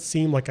doesn't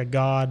seem like a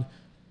God,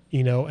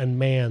 and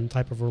man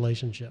type of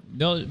relationship.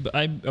 No,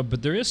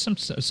 but there is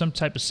some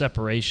type of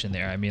separation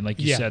there. I mean, like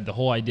you said, the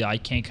whole idea, I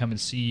can't come and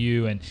see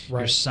you, and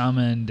you're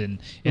summoned, and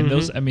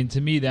those. I mean, to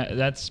me,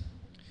 that's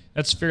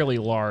fairly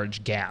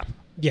large gap.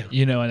 Yeah.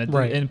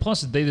 And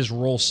plus they just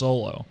roll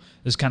solo.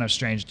 It's kind of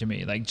strange to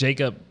me. Like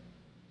Jacob,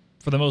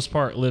 for the most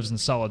part, lives in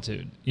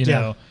solitude. You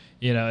know,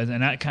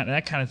 and that kind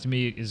of to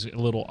me is a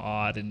little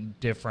odd and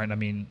different. I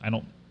mean, I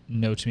don't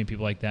know too many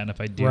people like that, and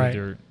if I do,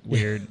 they're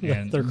weird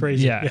and they're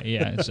crazy.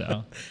 Yeah.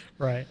 So,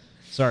 right.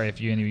 Sorry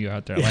if any of you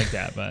out there like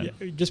that, but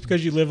just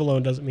because you live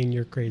alone doesn't mean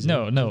you're crazy.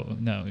 No,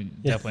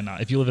 definitely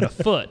not. If you live in a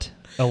foot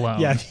alone,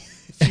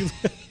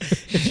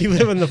 if you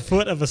live in the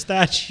foot of a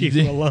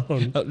statue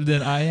alone,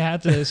 then I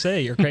have to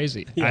say you're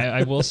crazy.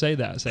 I will say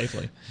that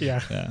safely.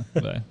 Yeah.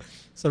 But.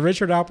 So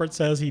Richard Alpert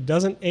says he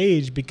doesn't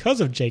age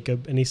because of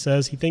Jacob, and he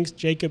says he thinks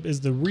Jacob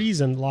is the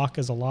reason Locke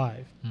is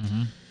alive.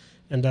 Mm-hmm.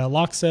 And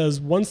Locke says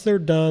once they're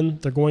done,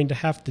 they're going to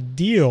have to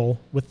deal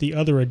with the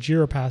other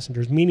Ajira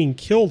passengers, meaning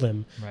kill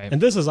them. Right.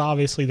 And this is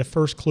obviously the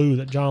first clue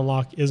that John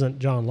Locke isn't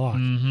John Locke,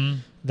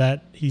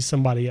 that he's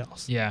somebody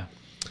else. Yeah.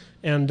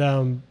 And,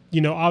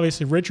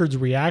 obviously Richard's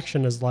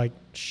reaction is like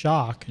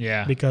shock.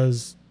 Yeah.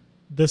 Because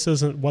this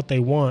isn't what they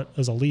want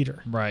as a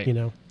leader. Right.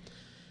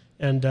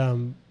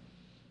 And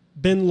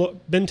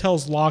Ben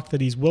tells Locke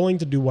that he's willing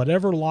to do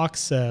whatever Locke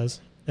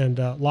says. And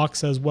Locke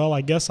says, well, I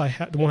guess I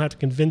won't have to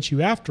convince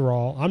you after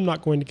all. I'm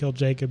not going to kill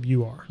Jacob.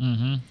 You are.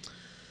 Mm-hmm.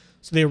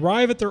 So they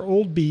arrive at their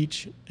old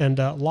beach, and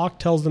Locke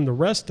tells them to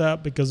rest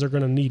up because they're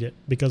going to need it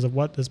because of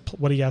what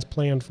he has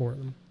planned for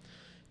them.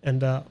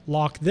 And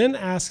Locke then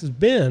asks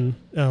Ben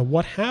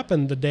what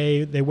happened the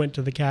day they went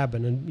to the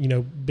cabin.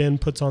 And, Ben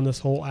puts on this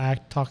whole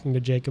act talking to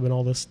Jacob and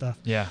all this stuff.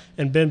 Yeah.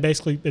 And Ben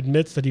basically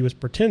admits that he was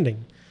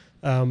pretending.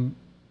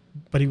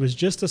 But he was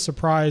just as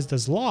surprised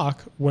as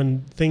Locke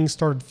when things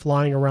started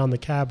flying around the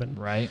cabin.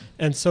 Right.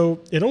 And so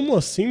it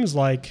almost seems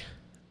like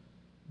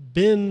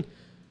Ben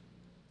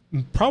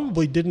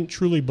probably didn't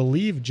truly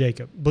believe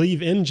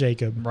in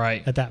Jacob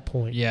right. at that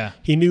point. Yeah.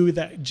 He knew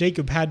that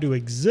Jacob had to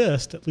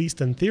exist, at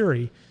least in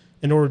theory,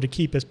 in order to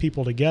keep his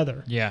people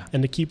together. Yeah.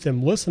 And to keep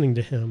them listening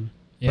to him.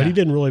 Yeah. But he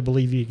didn't really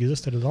believe he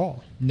existed at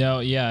all.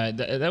 No, yeah.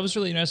 That was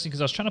really interesting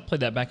because I was trying to play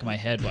that back in my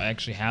head what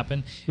actually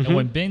happened. And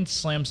when Ben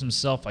slams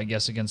himself, I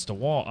guess, against a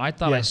wall, I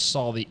thought I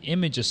saw the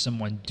image of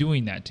someone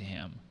doing that to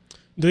him.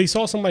 He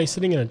saw somebody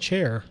sitting in a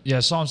chair. Yeah,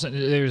 I saw him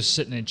they were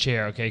sitting in a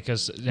chair, okay,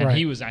 because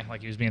he was acting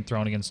like he was being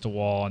thrown against a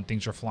wall and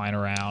things were flying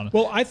around.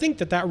 Well, I think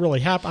that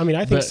really happened. I mean,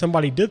 I think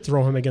somebody did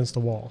throw him against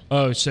the wall.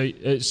 Oh, so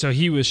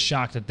he was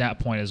shocked at that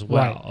point as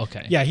well. Right.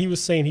 Okay. Yeah, he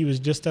was saying he was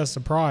just as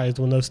surprised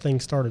when those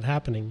things started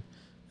happening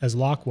as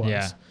Locke was.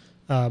 Yeah.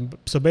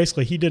 So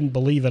basically, he didn't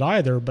believe it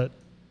either, but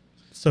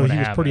so he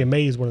was pretty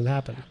amazed when it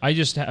happened.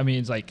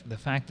 It's like the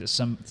fact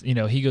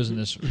that he goes in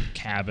this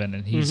cabin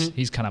and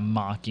he's kind of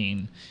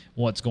mocking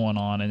what's going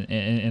on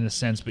in a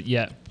sense, but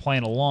yet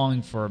playing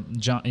along for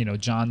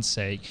John's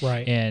sake.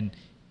 Right.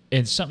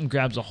 And something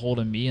grabs a hold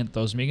of me and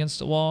throws me against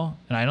the wall,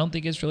 and I don't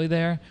think it's really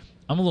there.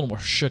 I'm a little more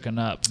shooken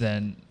up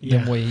than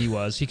the way he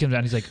was. He comes out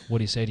and he's like, what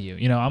do you say to you?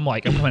 I'm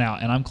coming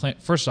out and I'm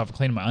first off, I'm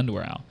cleaning my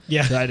underwear out.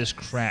 Yeah. So I just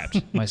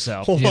crapped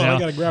myself. Hold on, I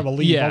got to grab a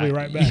leaf. Yeah. I'll be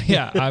right back.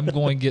 Yeah. I'm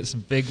going to get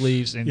some fig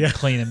leaves and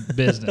cleaning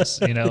business.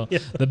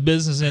 The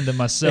business end of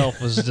myself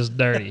was just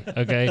dirty.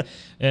 Okay.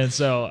 And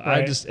so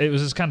it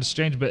was just kind of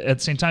strange, but at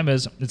the same time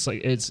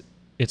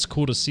it's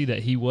cool to see that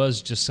he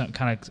was just some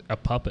kind of a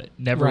puppet,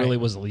 never really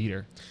was a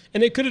leader.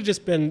 And it could have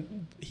just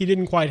been he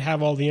didn't quite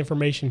have all the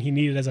information he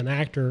needed as an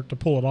actor to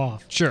pull it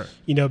off. Sure.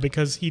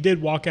 Because he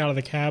did walk out of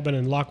the cabin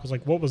and Locke was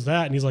like, what was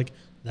that? And he's like,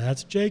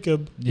 that's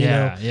Jacob.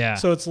 Yeah.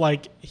 So it's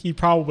like he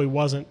probably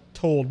wasn't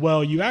told,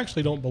 well, you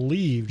actually don't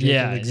believe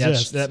Jacob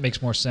exists. That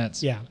makes more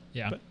sense. Yeah.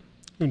 Yeah. But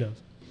who knows?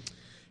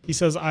 He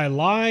says, I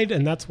lied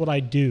and that's what I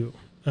do.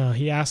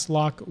 He asks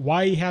Locke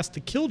why he has to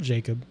kill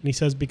Jacob. And he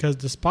says, because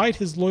despite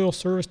his loyal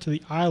service to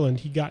the island,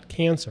 he got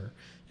cancer.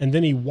 And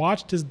then he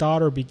watched his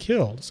daughter be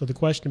killed. So the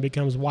question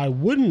becomes, why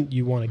wouldn't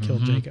you want to kill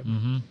Jacob?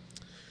 Mm-hmm.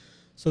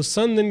 So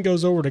Son then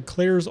goes over to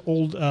Claire's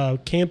old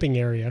camping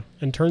area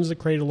and turns the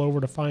cradle over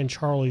to find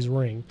Charlie's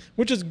ring,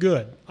 which is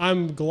good.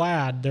 I'm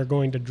glad they're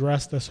going to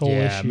address this whole issue.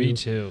 Yeah, me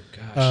too.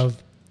 Gosh.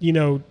 Of,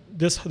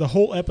 the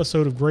whole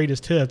episode of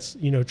Greatest Hits,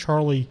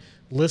 Charlie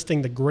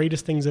listing the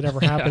greatest things that ever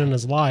happened in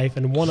his life.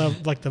 And one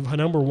of, the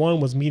number one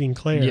was meeting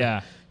Claire.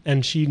 Yeah.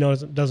 And she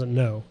doesn't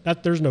know.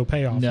 There's no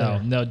payoff there.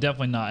 No,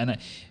 definitely not. And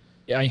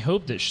I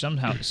hope that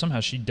somehow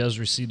she does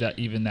receive that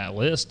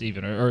list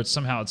or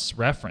somehow it's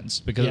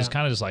referenced because it's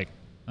kind of just like,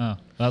 oh,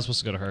 that's supposed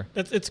to go to her.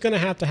 It's going to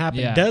have to happen.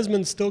 Yeah.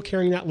 Desmond's still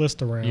carrying that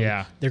list around.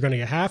 Yeah. They're going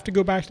to have to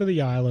go back to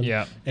the island.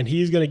 Yeah. And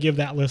he's going to give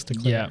that list to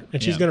Claire. Yeah.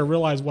 And she's going to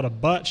realize what a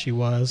butt she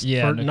was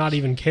for not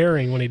even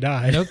caring when he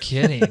died. No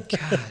kidding.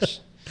 Gosh.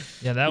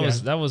 Yeah,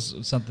 that was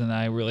something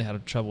I really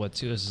had trouble with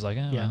too. It's just like,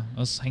 well,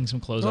 let's hang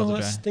some clothes out to dry.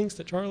 That stinks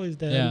that Charlie's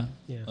dead.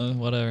 Yeah.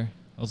 Whatever.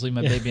 Let's leave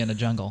my baby in the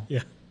jungle.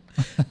 Yeah.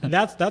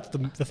 That's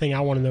the thing I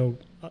want to know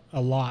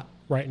a lot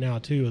right now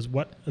too, is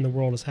what in the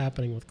world is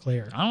happening with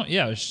Claire.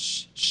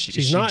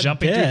 She's not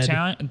jumping dead.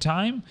 through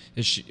time.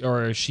 Is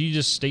she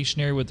just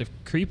stationary with the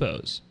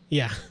creepos?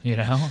 Yeah.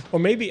 Or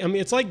maybe, I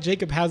mean, it's like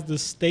Jacob has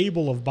this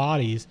stable of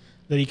bodies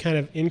that he kind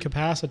of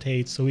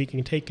incapacitates so he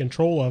can take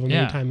control of them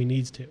anytime he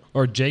needs to.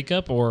 Or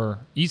Jacob or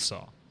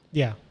Esau.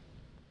 Yeah.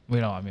 We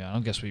don't. I mean, I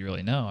don't guess we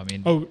really know. I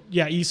mean. Oh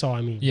yeah, Esau.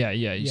 I mean. Yeah.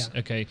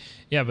 Okay.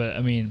 Yeah, but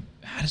I mean,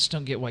 I just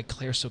don't get why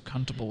Claire's so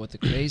comfortable with the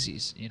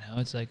crazies.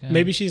 It's like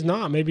maybe she's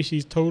not. Maybe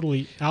she's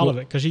totally out of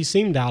it because she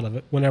seemed out of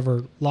it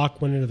whenever Locke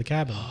went into the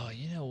cabin. Oh,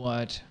 you know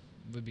what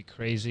would be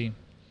crazy?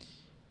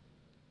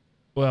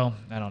 Well,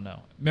 I don't know.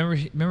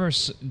 Remember.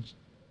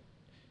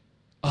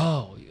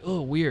 Oh,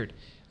 weird.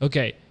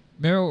 Okay.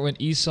 Remember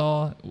when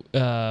Esau,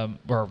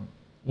 or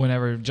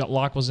whenever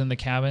Locke was in the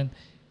cabin,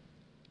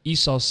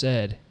 Esau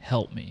said,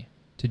 "Help me,"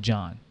 to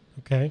John.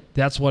 Okay.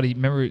 That's what he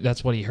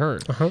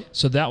heard. Uh-huh.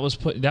 So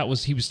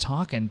he was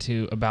talking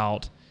to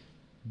about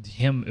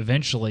him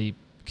eventually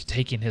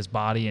taking his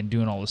body and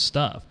doing all this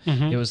stuff.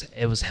 Mm-hmm.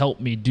 It was help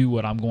me do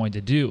what I'm going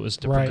to do. It was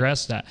to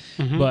progress that.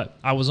 Mm-hmm. But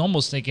I was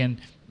almost thinking,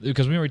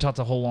 because we talked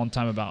a whole long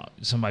time about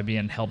somebody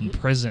being held in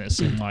prison, it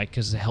seemed like,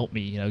 because to help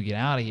me, get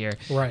out of here.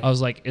 Right. I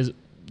was like,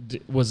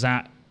 was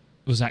that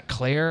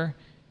Claire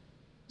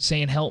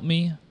saying help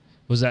me?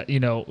 Was that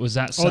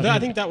something? I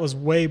think that was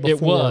way before.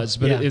 It was,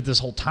 but this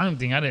whole time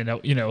thing, I didn't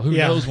know. Who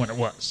knows when it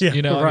was?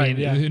 Who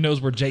knows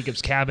where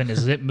Jacob's cabin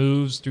is? It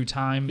moves through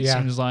time, it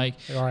seems like.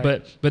 Right.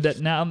 But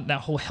that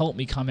whole help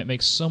me comment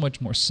makes so much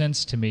more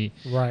sense to me.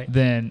 Right.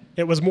 Than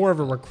it was more of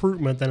a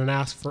recruitment than an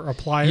ask for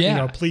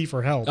plea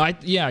for help.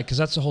 Because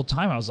that's the whole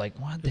time I was like,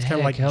 what the heck? It's kind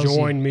of like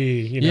join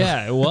me.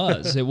 Yeah, it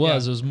was. It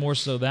was. It was more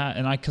so that,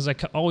 and I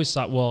always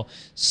thought, well,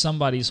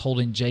 somebody's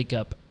holding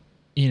Jacob,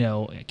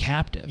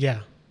 captive.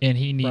 Yeah. And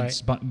he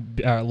needs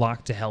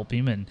Locke to help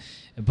him,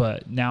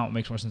 but now it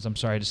makes more sense. I'm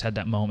sorry, I just had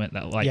that moment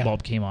that light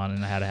bulb came on,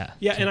 and I had to.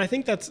 Yeah, and I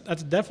think that's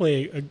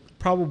definitely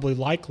probably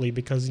likely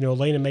because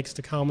Elena makes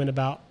the comment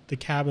about the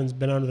cabin's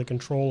been under the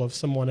control of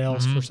someone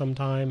else for some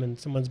time, and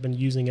someone's been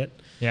using it.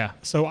 Yeah.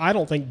 So I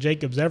don't think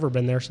Jacob's ever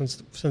been there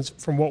since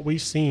from what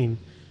we've seen,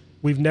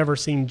 we've never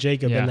seen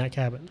Jacob in that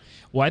cabin.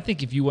 Well, I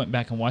think if you went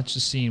back and watched the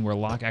scene where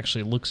Locke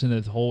actually looks into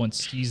the hole and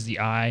sees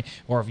the eye,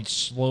 or if you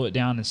slow it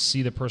down and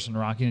see the person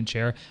rocking in a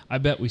chair, I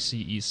bet we see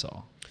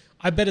Esau.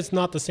 I bet it's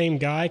not the same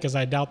guy because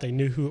I doubt they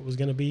knew who it was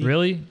going to be.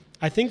 Really?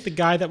 I think the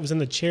guy that was in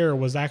the chair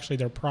was actually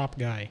their prop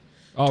guy.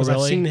 Oh, really?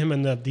 Because I've seen him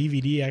in the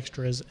DVD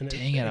extras, and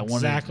Dang it,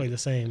 exactly the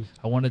same.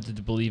 I wanted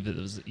to believe that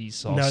it was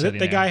Esau. No,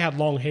 the guy had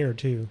long hair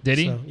too. Did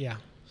he? So, yeah.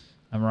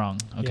 I'm wrong.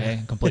 Okay,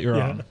 I'm completely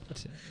wrong.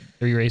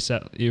 Erase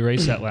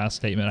that last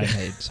statement I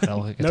made. So I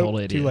look like a total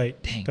idiot. Too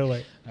late. Dang. Too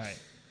late. All right.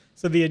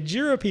 So the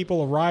Ajira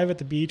people arrive at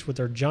the beach with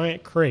their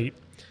giant crate,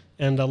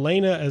 and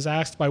Elena is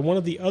asked by one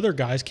of the other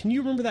guys. Can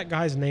you remember that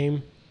guy's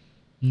name?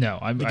 No,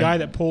 the guy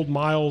that pulled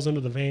Miles into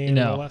the van and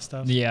all that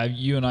stuff. Yeah,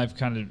 you and I've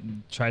kind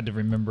of tried to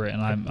remember it,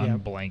 and I'm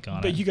blank on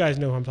it. But you guys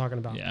know who I'm talking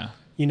about. Yeah.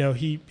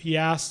 He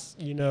asks,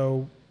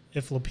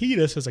 if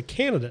Lapidus is a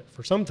candidate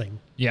for something.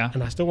 Yeah.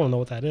 And I still want to know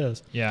what that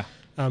is. Yeah.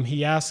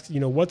 He asks,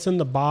 what's in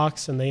the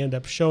box, and they end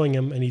up showing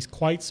him, and he's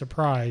quite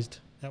surprised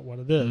at what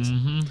it is.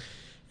 Mm-hmm.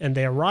 And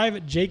they arrive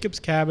at Jacob's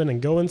cabin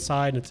and go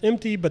inside, and it's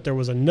empty, but there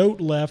was a note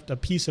left, a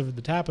piece of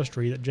the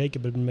tapestry that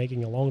Jacob had been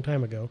making a long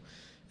time ago,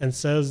 and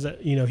says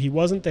that, he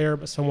wasn't there,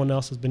 but someone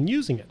else has been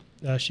using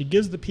it. She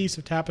gives the piece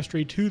of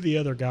tapestry to the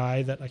other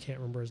guy that I can't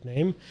remember his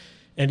name,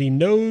 and he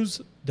knows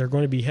they're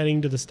going to be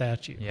heading to the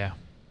statue. Yeah.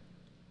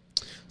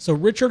 So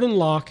Richard and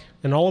Locke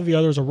and all of the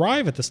others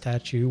arrive at the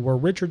statue where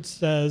Richard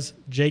says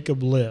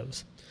Jacob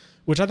lives,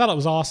 which I thought it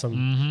was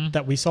awesome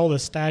that we saw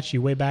this statue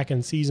way back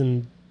in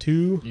season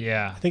 2.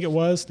 Yeah. I think it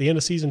was the end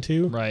of season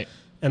 2. Right.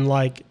 And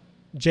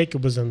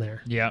Jacob was in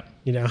there. Yeah.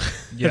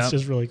 It's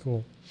just really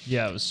cool.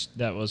 Yeah,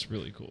 that was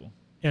really cool.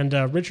 And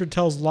Richard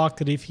tells Locke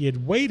that if he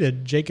had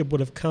waited, Jacob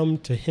would have come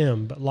to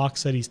him, but Locke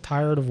said he's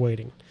tired of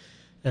waiting.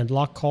 And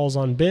Locke calls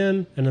on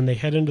Ben, and then they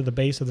head into the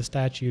base of the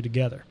statue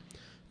together.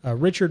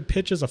 Richard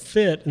pitches a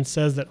fit and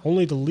says that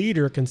only the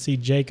leader can see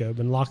Jacob,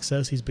 and Locke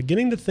says he's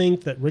beginning to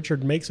think that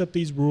Richard makes up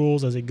these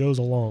rules as he goes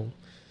along.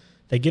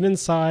 They get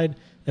inside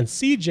and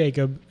see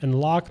Jacob,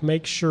 and Locke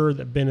makes sure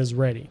that Ben is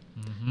ready.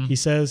 Mm-hmm. He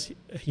says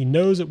he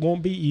knows it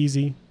won't be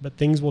easy, but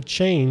things will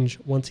change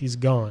once he's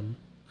gone.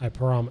 I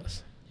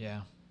promise.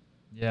 Yeah.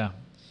 Yeah.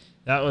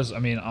 That was,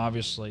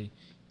 obviously,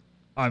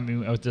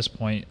 at this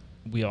point,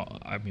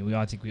 I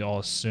think we all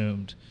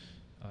assumed,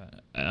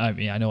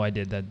 I know I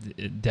did, that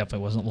it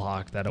definitely wasn't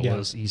Locke, that it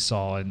was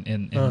Esau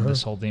and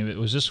this whole thing. It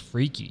was just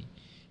freaky,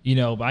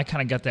 but I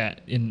kind of got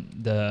that in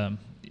the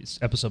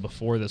episode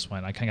before this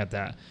one. I kind of got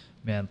that,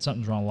 man,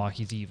 something's wrong with Locke,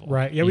 he's evil.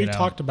 Right, yeah, we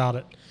talked about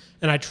it,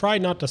 and I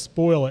tried not to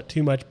spoil it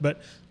too much,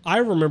 but I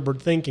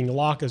remembered thinking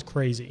Locke is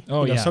crazy.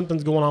 Oh, yeah.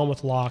 Something's going on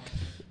with Locke.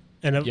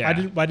 And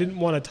I didn't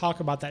want to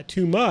talk about that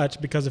too much,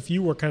 because if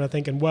you were kind of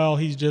thinking, well,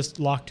 he's just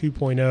Locke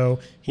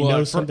 2.0, he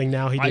knows something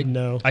now he didn't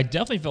know. I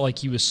definitely felt like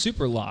he was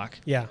super Locke,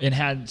 and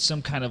had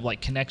some kind of like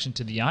connection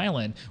to the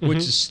island, which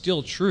is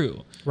still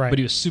true. Right. But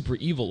he was super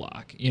evil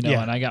Locke, and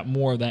I got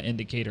more of that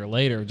indicator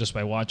later just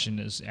by watching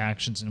his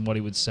actions and what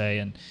he would say,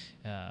 and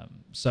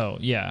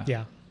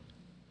Yeah.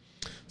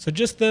 So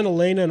just then,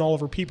 Elena and all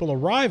of her people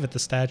arrive at the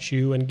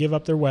statue and give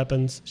up their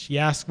weapons. She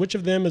asks which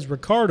of them is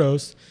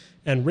Ricardo's,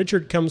 and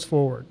Richard comes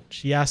forward.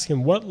 She asks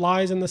him what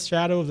lies in the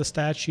shadow of the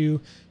statue,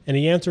 and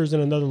he answers in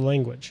another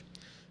language.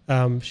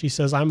 She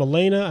says, I'm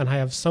Elena, and I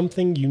have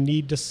something you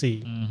need to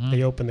see.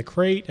 They open the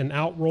crate, and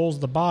out rolls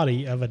the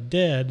body of a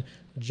dead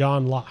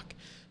John Locke.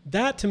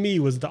 That, to me,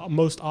 was the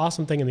most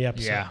awesome thing in the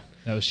episode. Yeah,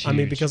 that was huge. I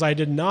mean, because I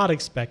did not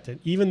expect it.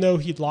 Even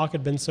though Locke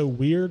had been so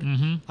weird,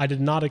 I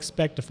did not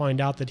expect to find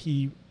out that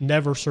he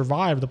never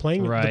survived the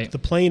plane, the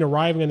plane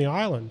arriving on the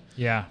island.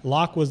 Yeah.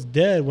 Locke was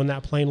dead when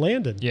that plane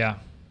landed. Yeah.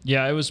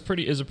 Yeah, it was a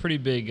pretty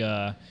big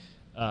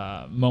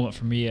moment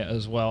for me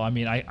as well. I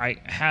mean, I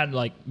had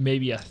like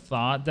maybe a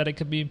thought that it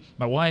could be.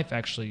 My wife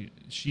actually,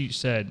 she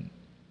said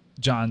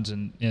John's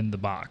in the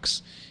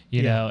box,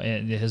 you know,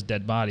 and his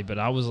dead body. But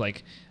I was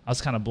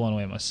kind of blown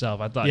away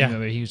myself. I thought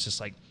maybe he was just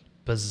like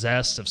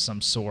possessed of some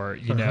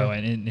sort, you know,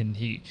 and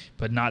he,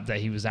 but not that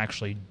he was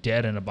actually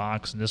dead in a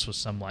box. And this was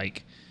some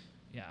like,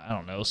 I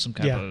don't know, some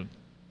kind of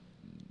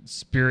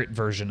spirit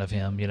version of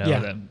him, you know,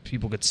 that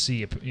people could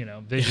see, you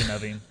know, vision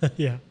of him.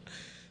 Yeah.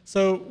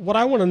 So what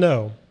I want to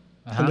know,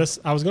 and this,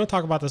 I was going to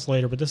talk about this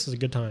later, but this is a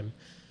good time.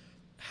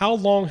 How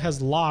long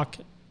has Locke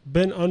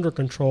been under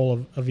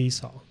control of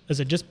Esau? Has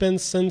it just been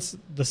since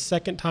the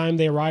second time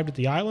they arrived at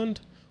the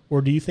island,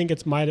 or do you think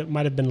it might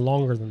have been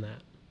longer than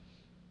that?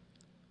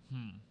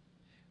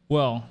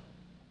 Well,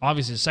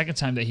 obviously, the second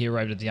time that he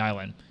arrived at the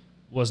island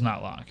was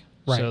not Locke.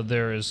 Right. So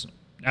there is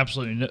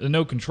absolutely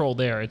no control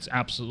there. It's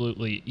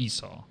absolutely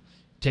Esau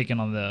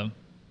taking on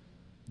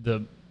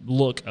the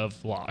look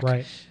of Locke.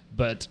 Right.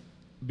 But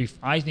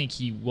I think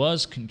he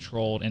was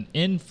controlled and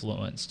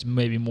influenced,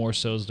 maybe more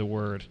so is the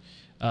word,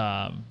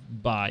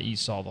 by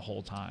Esau the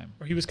whole time.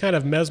 Or he was kind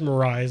of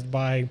mesmerized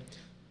by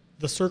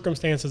the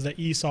circumstances that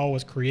Esau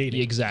was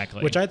creating.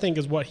 Exactly. Which I think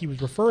is what he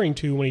was referring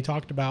to when he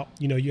talked about,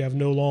 you know, you have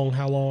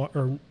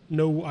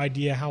no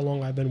idea how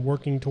long I've been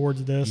working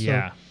towards this.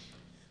 Yeah.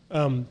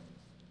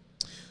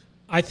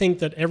 I think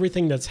that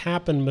everything that's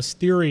happened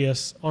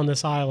mysterious on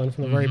this island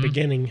from the very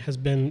beginning has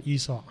been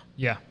Esau.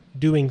 Yeah.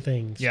 Doing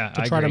things to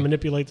try agree. to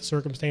manipulate the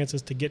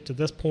circumstances to get to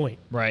this point.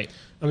 Right.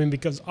 I mean,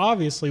 because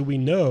obviously we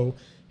know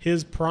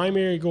his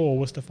primary goal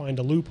was to find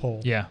a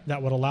loophole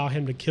that would allow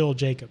him to kill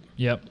Jacob.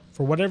 Yep.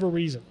 For whatever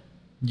reason.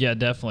 Yeah,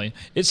 definitely.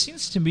 It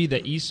seems to me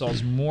that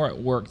Esau's more at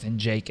work than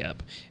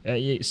Jacob.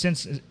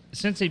 Since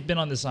they've been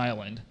on this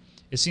island,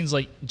 it seems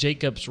like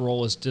Jacob's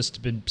role is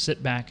just to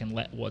sit back and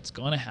let what's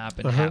going to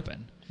happen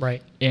happen.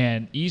 Right.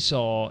 And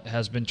Esau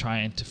has been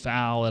trying to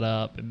foul it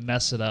up and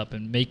mess it up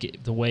and make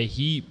it the way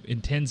he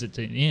intends it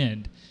to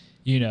end,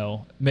 you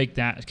know, make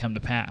that come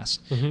to pass.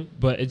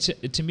 But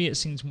to me, it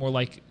seems more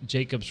like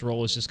Jacob's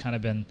role has just kind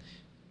of been,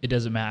 it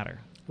doesn't matter.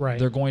 Right.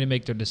 They're going to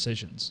make their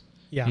decisions.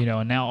 Yeah. You know,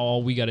 and now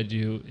all we got to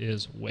do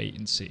is wait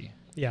and see.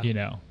 Yeah. You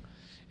know,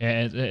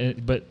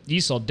 but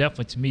Esau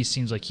definitely to me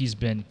seems like he's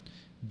been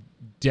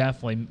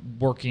definitely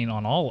working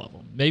on all of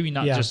them. Maybe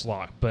not just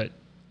Locke, but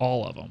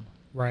all of them.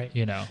 Right.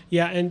 You know.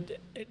 Yeah, and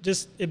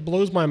it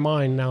blows my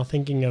mind now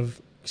thinking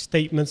of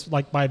statements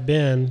like by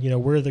Ben, you know,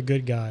 we're the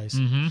good guys.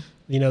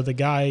 You know, the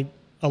guy,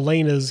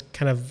 Elena's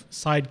kind of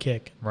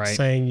sidekick,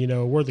 saying, you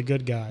know, we're the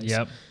good guys.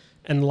 Yep.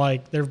 And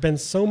like there have been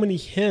so many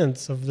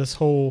hints of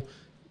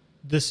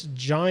this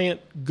giant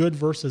good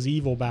versus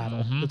evil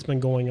battle that's been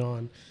going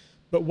on.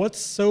 But what's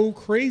so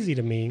crazy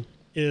to me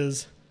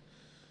is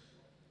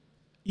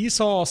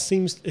Esau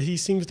seems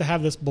to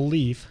have this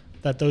belief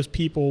that those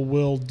people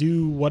will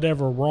do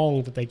whatever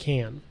wrong that they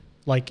can.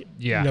 Like,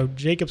 you know,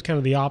 Jacob's kind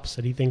of the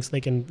opposite. He thinks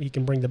he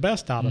can bring the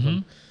best out of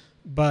him.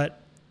 But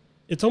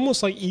it's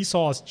almost like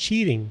Esau is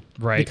cheating,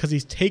 because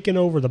he's taken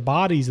over the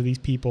bodies of these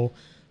people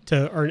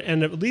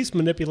and at least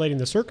manipulating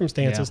the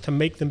circumstances to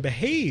make them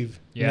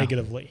behave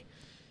negatively.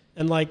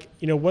 And like,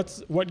 you know,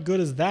 what good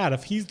is that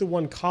if he's the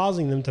one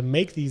causing them to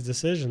make these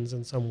decisions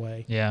in some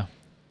way? Yeah.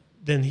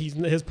 Then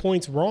his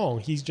point's wrong.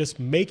 He's just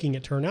making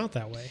it turn out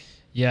that way.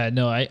 Yeah,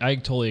 no, I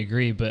totally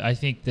agree, but I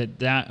think that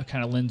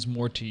kind of lends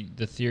more to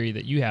the theory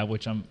that you have,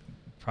 which I'm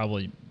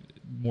probably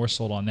more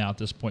sold on now at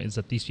this point, is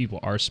that these people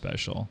are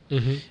special.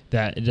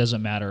 That it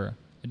doesn't matter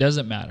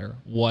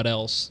what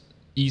else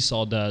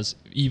Esau does,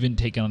 even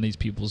taking on these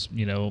people's,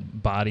 you know,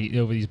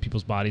 over these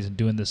people's bodies and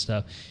doing this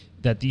stuff,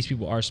 that these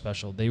people are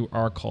special. They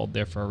are called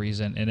there for a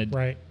reason, and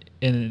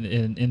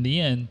in the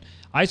end,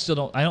 I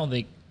don't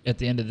think at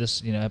the end of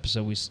this, you know,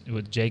 episode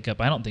with Jacob,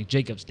 I don't think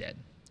Jacob's dead.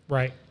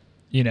 Right.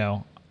 You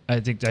know. I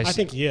think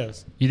he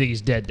is. You think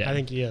he's dead? I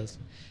think he is.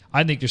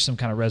 I think there's some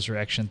kind of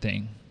resurrection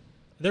thing.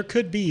 There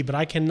could be, but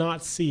I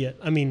cannot see it.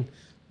 I mean,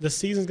 the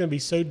season's going to be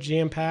so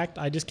jam-packed,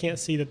 I just can't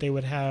see that they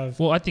would have...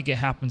 Well, I think it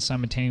happens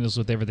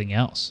simultaneously with everything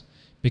else.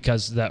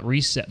 because that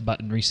reset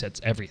button resets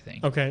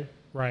everything. Okay,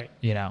 right.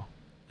 You know,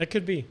 That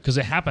could be. because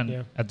it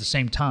happened at the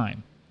same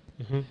time.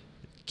 Mm-hmm.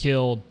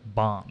 Killed,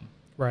 bomb.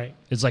 Right.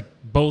 It's like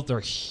both are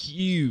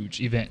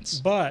huge events.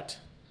 But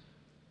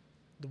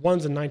the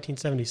one's in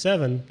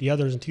 1977, the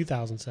other's in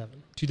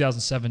 2007.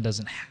 2007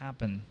 doesn't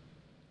happen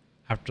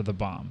after the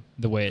bomb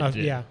the way it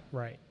did. Yeah,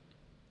 right.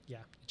 Yeah,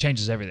 It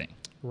changes everything.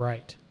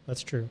 right.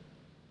 That's true.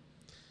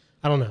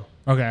 I don't know.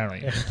 Okay, I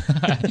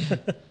don't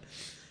know.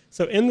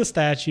 So in the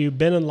statue,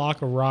 Ben and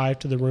Locke arrive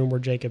to the room where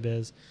Jacob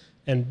is,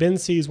 and Ben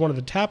sees one of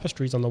the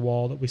tapestries on the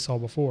wall that we saw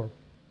before.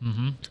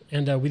 Mm-hmm.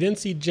 And we then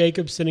see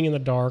Jacob sitting in the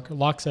dark.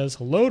 Locke says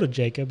hello to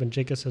Jacob, and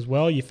Jacob says,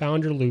 well, you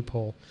found your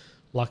loophole.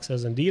 Locke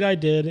says, indeed I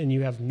did, and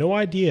you have no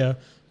idea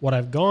what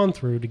I've gone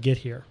through to get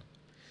here.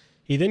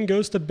 He then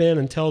goes to Ben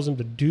and tells him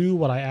to do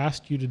what I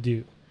asked you to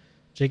do.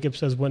 Jacob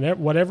says,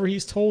 whatever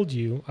he's told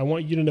you, I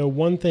want you to know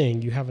one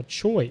thing. You have a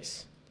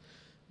choice.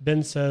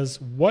 Ben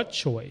says, what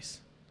choice?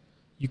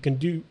 You can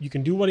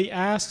do what he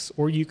asks,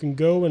 or you can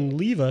go and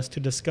leave us to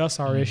discuss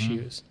our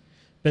issues.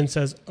 Ben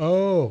says,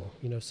 so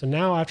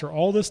now after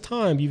all this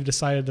time, you've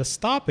decided to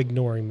stop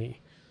ignoring me.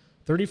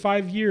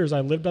 35 years I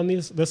lived on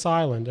this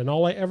island, and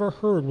all I ever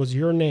heard was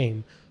your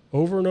name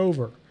over and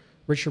over.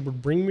 Richard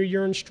would bring me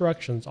your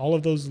instructions, all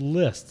of those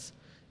lists,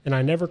 and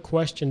I never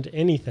questioned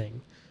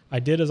anything. I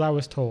did as I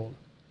was told.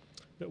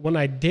 But when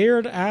I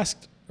dared to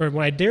ask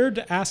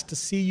to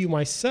see you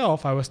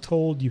myself, I was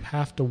told you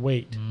have to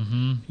wait.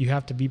 Mm-hmm. You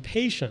have to be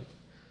patient.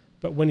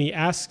 But when he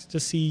asks to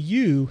see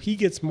you, he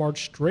gets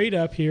marched straight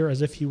up here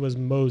as if he was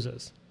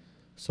Moses.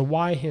 So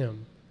why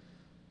him?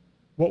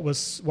 What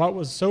was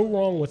so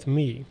wrong with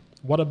me?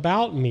 What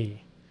about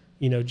me?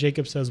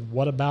 Jacob says,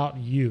 what about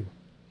you?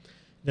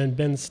 Then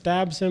Ben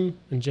stabs him,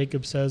 and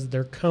Jacob says,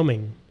 they're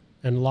coming,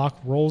 and Locke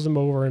rolls him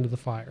over into the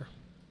fire.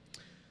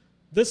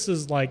 This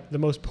is like the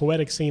most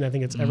poetic scene I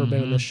think it's ever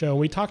been in the show.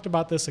 We talked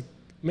about this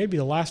maybe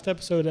the last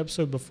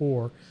episode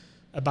before,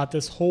 about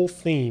this whole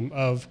theme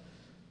of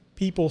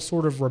people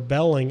sort of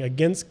rebelling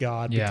against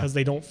God because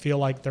they don't feel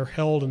like they're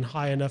held in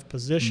high enough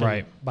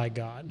position by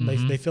God.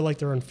 They feel like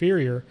they're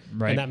inferior,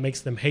 and that makes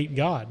them hate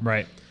God.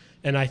 Right.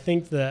 And I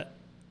think that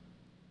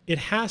it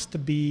has to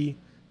be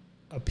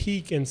a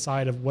peek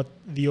inside of what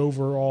the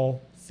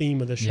overall theme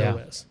of the show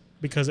is,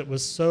 because it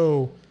was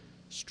so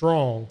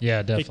strong.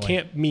 Yeah, definitely. It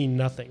can't mean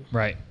nothing.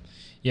 Right.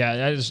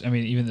 Yeah,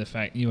 even the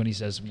fact when he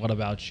says, "What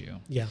about you?"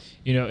 Yeah.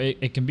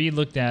 It can be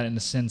looked at in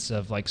the sense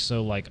of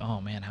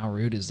oh man, how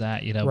rude is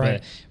that?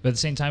 Right. But at the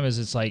same time, as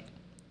it's like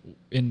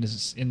in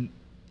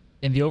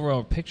the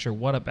overall picture,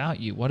 what about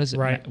you? What does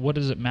it what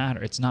does it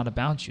matter? It's not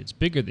about you. It's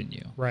bigger than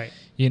you. Right.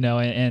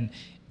 And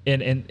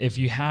if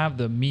you have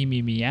the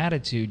me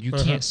attitude, you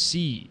can't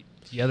see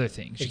the other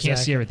things. You can't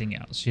see everything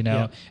else.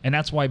 Yeah. And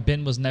that's why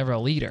Ben was never a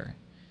leader.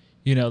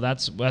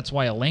 That's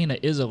why Elena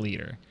is a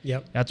leader.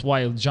 Yep. That's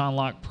why John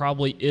Locke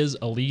probably is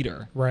a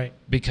leader. Right.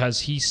 Because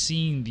he's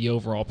seen the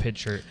overall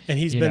picture. And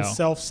he's been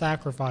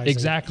self-sacrificing.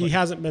 Exactly. He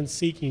hasn't been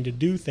seeking to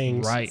do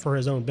things for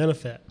his own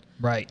benefit.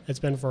 Right. It's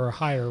been for a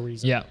higher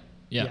reason.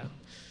 Yeah.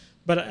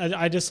 But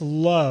I just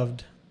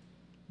loved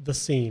the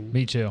scene.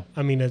 Me too.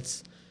 I mean,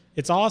 it's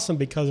awesome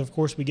because, of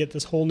course, we get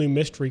this whole new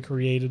mystery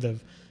created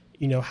of,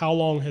 how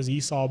long has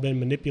Esau been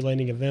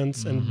manipulating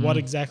events, and what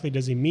exactly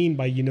does he mean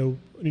by,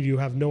 you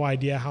have no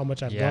idea how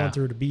much I've gone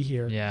through to be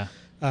here. Yeah.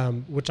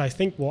 Which I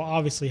think will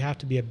obviously have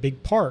to be a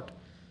big part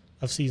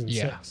of season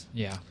 6.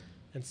 Yeah.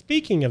 And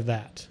speaking of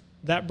that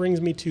brings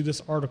me to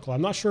this article.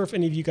 I'm not sure if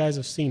any of you guys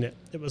have seen it.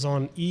 It was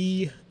on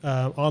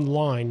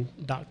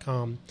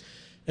online.com.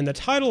 And the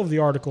title of the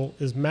article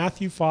is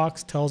Matthew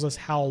Fox Tells Us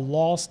How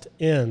Lost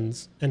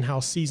Ends and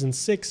How Season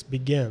 6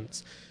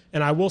 Begins.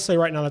 And I will say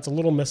right now that's a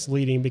little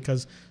misleading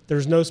because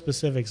there's no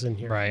specifics in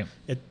here. Right.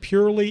 It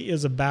purely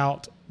is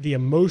about the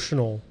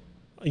emotional,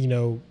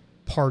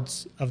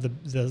 parts of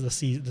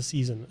the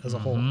season as a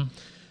whole.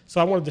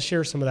 So I wanted to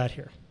share some of that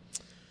here.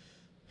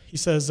 He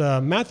says,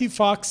 Matthew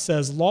Fox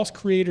says Lost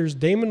creators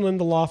Damon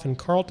Lindelof and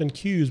Carlton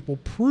Cuse will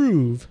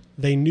prove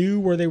they knew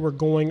where they were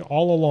going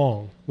all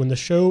along when the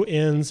show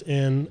ends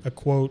in, a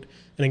quote,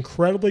 an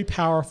incredibly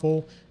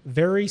powerful,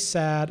 very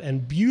sad,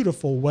 and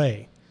beautiful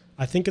way.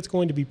 I think it's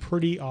going to be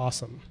pretty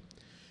awesome.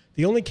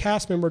 The only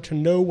cast member to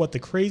know what the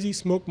crazy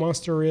smoke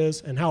monster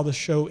is and how the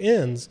show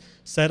ends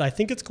said, I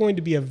think it's going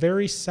to be a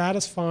very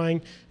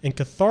satisfying and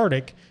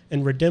cathartic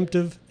and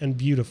redemptive and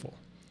beautiful.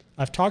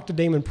 I've talked to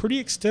Damon pretty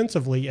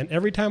extensively, and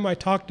every time I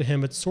talk to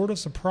him, it's sort of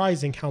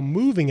surprising how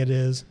moving it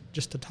is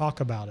just to talk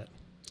about it.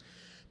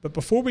 But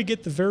before we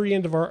get the very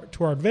end of our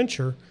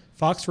adventure,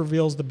 Fox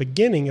reveals the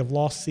beginning of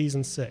Lost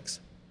Season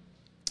 6.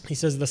 He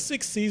says the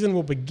 6th season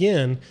will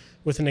begin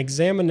with an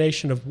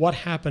examination of what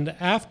happened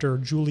after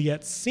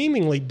Juliet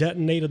seemingly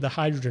detonated the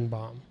hydrogen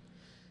bomb.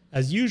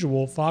 As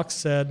usual, Fox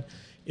said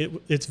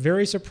it's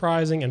very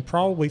surprising and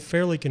probably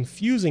fairly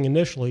confusing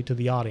initially to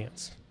the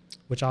audience,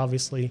 which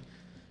obviously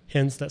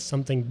hints that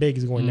something big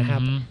is going to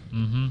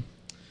happen.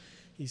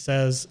 He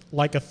says,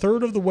 like a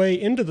third of the way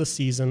into the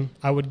season,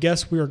 I would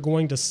guess we are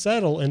going to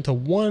settle into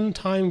one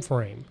time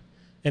frame.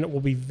 and it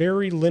will be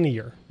very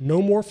linear.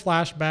 No more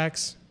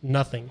flashbacks,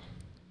 nothing.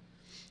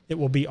 It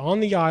will be on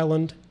the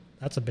island.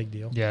 That's a big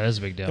deal. Yeah, that's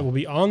a big deal. It will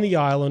be on the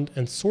island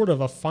and sort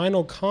of a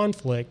final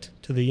conflict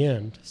to the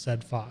end,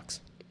 said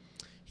Fox.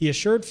 He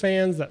assured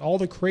fans that all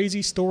the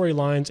crazy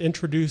storylines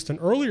introduced in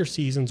earlier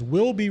seasons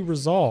will be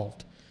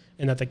resolved,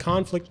 and that the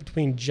conflict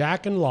between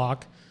Jack and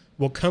Locke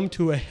will come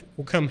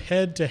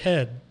head to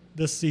head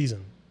this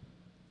season.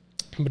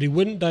 But he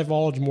wouldn't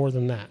divulge more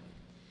than that.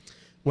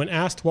 When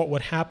asked what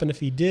would happen if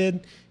he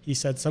did, he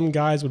said some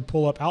guys would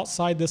pull up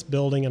outside this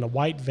building in a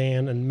white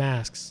van and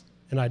masks,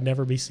 and I'd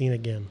never be seen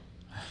again.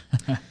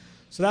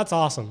 So that's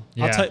awesome.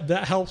 Yeah. I'll tell you,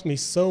 that helps me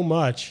so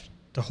much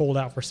to hold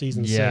out for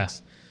season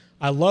 6.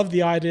 I love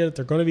the idea that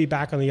they're going to be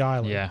back on the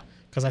island. Yeah.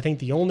 Because I think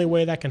the only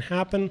way that can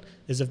happen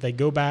is if they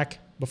go back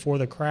before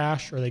the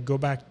crash or they go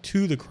back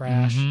to the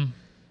crash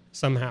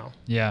somehow.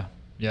 Yeah.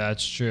 Yeah,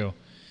 that's true.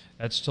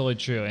 That's totally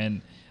true.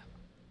 And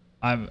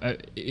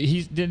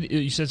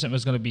you said something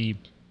was going to be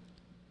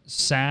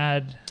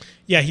sad.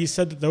 Yeah, he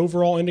said that the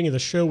overall ending of the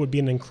show would be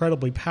an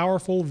incredibly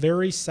powerful,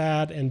 very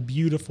sad, and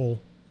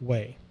beautiful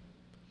way.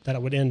 That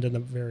it would end in a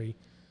very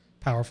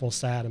powerful,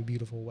 sad, and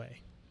beautiful way.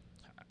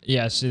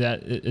 Yeah, see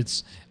that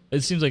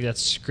it seems like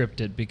that's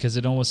scripted because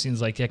it almost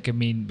seems like that could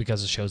mean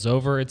because the show's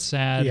over, it's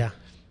sad. Yeah.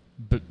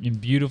 But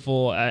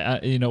beautiful,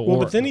 Well,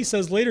 but then he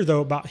says later, though,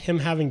 about him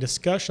having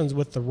discussions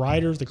with the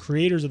writers, the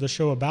creators of the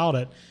show about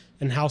it,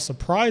 and how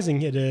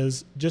surprising it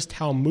is, just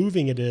how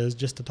moving it is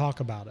just to talk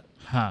about it.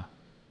 Huh.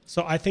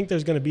 So I think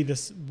there's going to be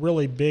this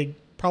really big,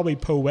 probably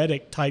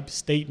poetic type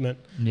statement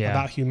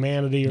about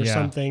humanity or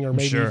something, or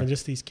maybe even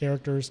just these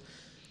characters.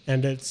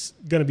 And it's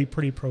going to be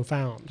pretty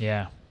profound.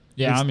 Yeah.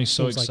 Yeah, I'm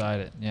so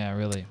excited. Like, yeah,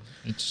 really.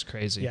 It's just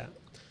crazy. Yeah.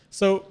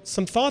 So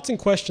some thoughts and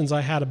questions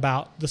I had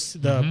about this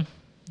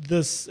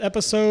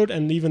episode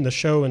and even the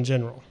show in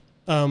general.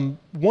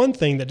 One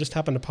thing that just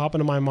happened to pop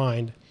into my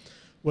mind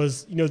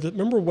was,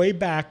 remember way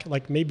back,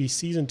 like maybe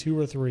season 2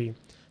 or 3,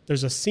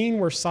 there's a scene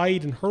where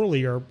Saeed and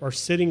Hurley are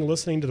sitting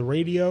listening to the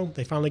radio.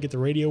 They finally get the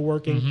radio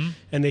working,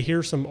 and they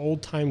hear some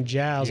old-time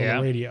jazz on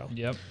the radio.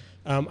 Yep.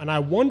 And I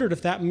wondered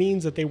if that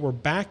means that they were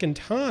back in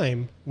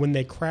time when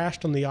they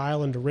crashed on the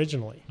island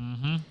originally.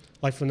 Mm-hmm.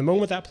 Like from the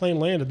moment that plane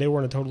landed, they were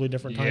in a totally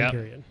different time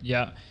period.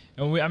 Yeah.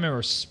 And I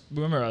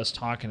remember us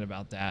talking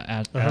about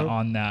that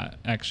on that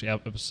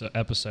actually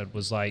episode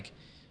was like,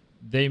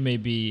 they may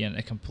be in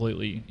a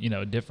completely,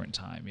 different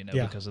time,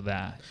 because of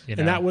that.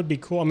 And that would be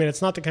cool. I mean,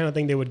 it's not the kind of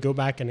thing they would go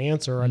back and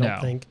answer, I don't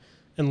think,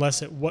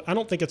 unless I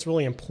don't think it's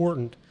really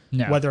important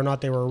whether or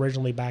not they were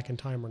originally back in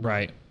time or not.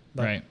 Right,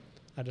 right.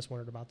 I just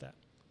wondered about that.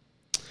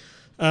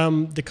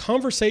 The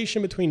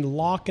conversation between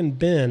Locke and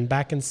Ben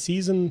back in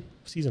season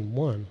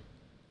 1,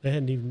 they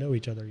didn't even know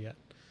each other yet.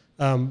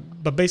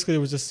 But basically,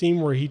 there was a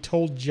scene where he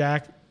told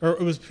Jack, or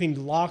it was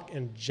between Locke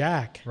and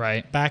Jack,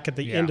 back at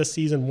the end of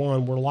season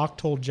 1, where Locke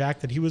told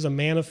Jack that he was a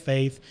man of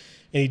faith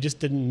and he just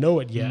didn't know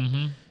it yet.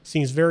 Mm-hmm.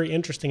 Seems very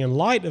interesting in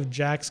light of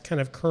Jack's kind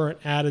of current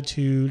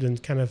attitude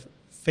and kind of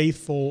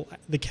faithful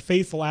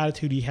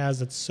attitude he has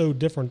that's so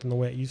different than the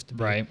way it used to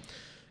be. Right.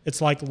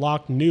 It's like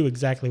Locke knew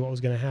exactly what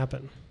was going to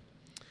happen.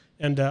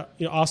 And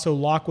also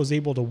Locke was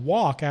able to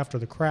walk after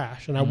the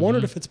crash. And I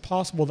wondered if it's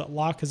possible that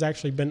Locke has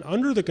actually been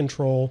under the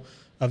control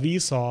of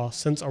Esau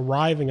since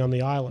arriving on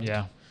the island.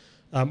 Yeah.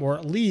 Or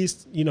at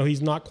least,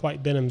 he's not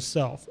quite been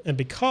himself. And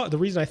because the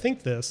reason I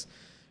think this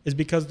is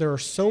because there are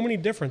so many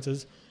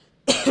differences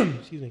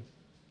excuse me,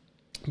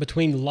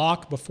 between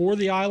Locke before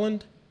the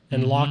island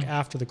and Locke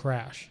after the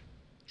crash.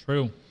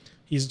 True.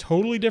 He's a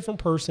totally different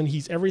person.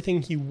 He's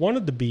everything he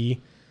wanted to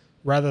be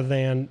rather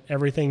than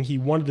everything he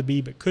wanted to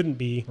be but couldn't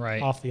be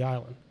off the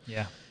island.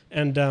 Yeah.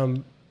 And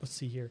let's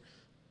see here.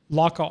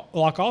 Locke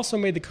also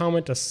made the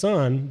comment to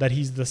Son that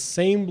he's the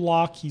same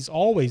Locke he's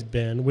always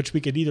been, which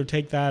we could either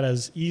take that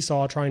as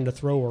Esau trying to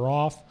throw her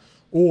off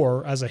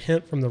or as a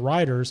hint from the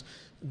writers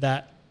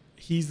that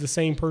he's the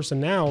same person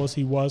now as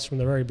he was from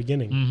the very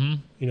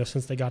beginning,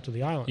 since they got to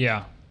the island.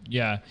 Yeah,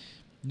 yeah.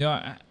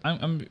 No,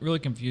 I'm really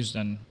confused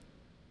on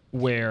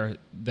where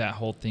that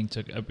whole thing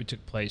took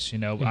place,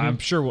 I'm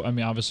sure,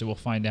 obviously we'll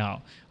find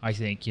out, I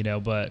think,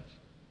 but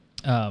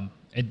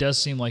it does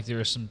seem like there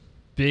are some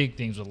big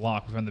things with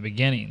Locke from the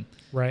beginning,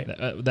 right?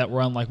 That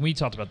were unlike. We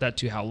talked about that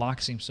too. How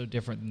Locke seems so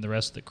different than the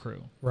rest of the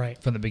crew,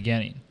 right, from the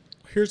beginning.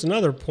 Here's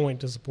another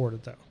point to support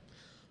it, though.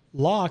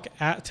 Locke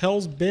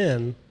tells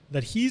Ben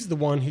that he's the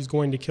one who's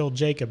going to kill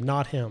Jacob,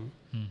 not him.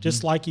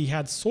 Just like he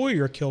had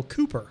Sawyer kill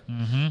Cooper,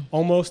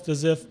 almost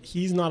as if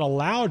he's not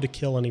allowed to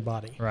kill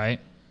anybody.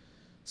 Right.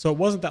 So it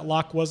wasn't that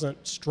Locke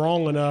wasn't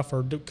strong enough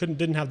or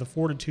didn't have the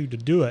fortitude to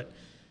do it.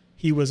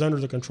 He was under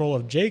the control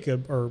of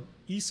Jacob or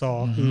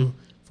Esau, who,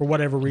 for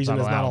whatever reason,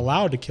 is not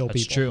allowed to kill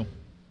people. That's true.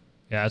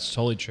 Yeah, that's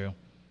totally true.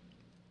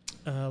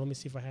 Let me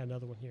see if I had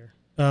another one here.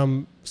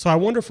 So I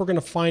wonder if we're going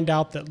to find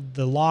out that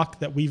the Locke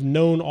that we've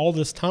known all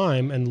this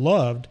time and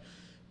loved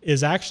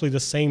is actually the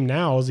same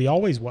now as he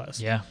always was.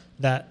 Yeah.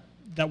 That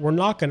we're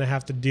not going to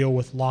have to deal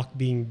with Locke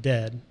being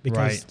dead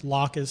because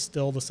Locke is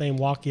still the same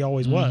Locke he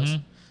always was.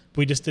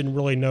 We just didn't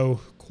really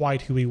know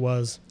quite who he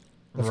was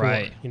before.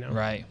 Right.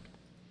 Right.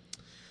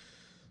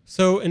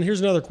 So, and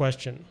here's another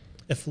question.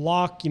 If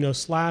Locke,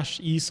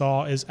 slash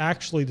Esau is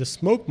actually the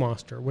smoke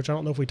monster, which I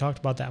don't know if we talked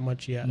about that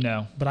much yet.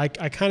 No. But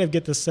I kind of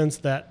get the sense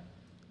that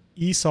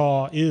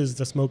Esau is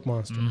the smoke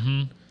monster.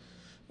 Mm-hmm.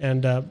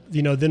 And,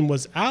 then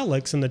was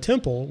Alex in the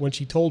temple when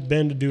she told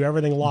Ben to do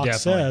everything Locke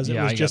says. It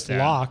was just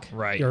Locke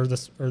or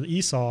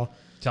Esau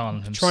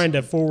telling him trying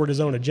to forward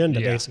his own agenda,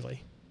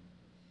 basically.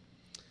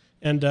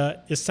 And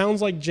it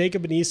sounds like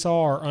Jacob and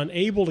Esau are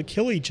unable to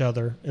kill each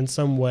other in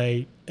some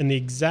way, in the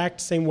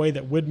exact same way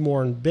that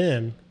Widmore and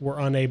Ben were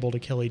unable to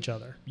kill each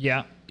other.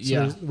 Yeah,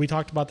 So we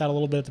talked about that a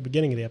little bit at the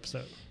beginning of the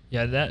episode.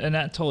 Yeah,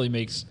 that totally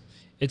makes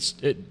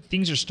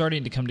things are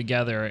starting to come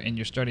together, and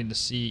you're starting to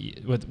see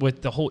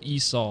with the whole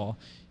Esau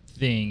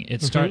thing.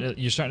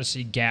 You're starting to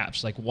see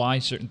gaps, like why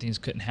certain things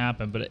couldn't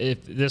happen. But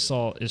if this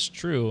all is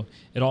true,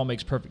 it all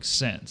makes perfect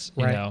sense.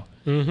 You know?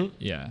 Mm-hmm.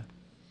 Yeah,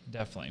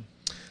 definitely.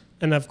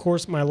 And of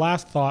course, my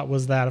last thought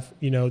was that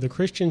the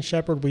Christian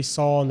shepherd we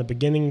saw in the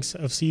beginnings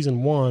of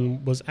season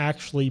 1 was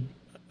actually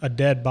a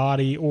dead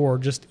body, or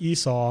just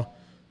Esau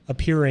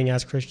appearing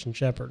as Christian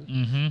shepherd.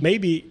 Mm-hmm.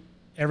 Maybe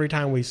every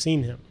time we've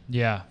seen him,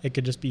 it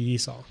could just be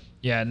Esau.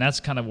 Yeah, and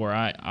that's kind of where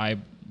I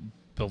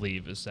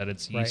believe is that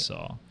it's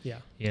Esau.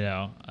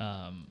 Yeah.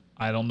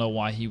 I don't know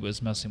why he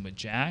was messing with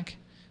Jack,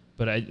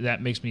 but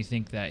that makes me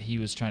think that he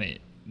was trying to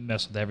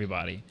mess with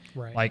everybody.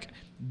 Right. Like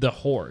the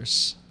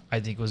horse, I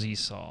think was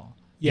Esau.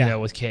 Yeah.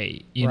 With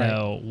Kate.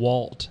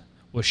 Walt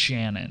was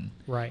Shannon.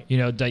 Right.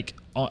 Like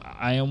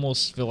I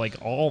almost feel like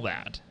all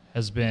that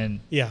has been.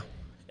 Yeah.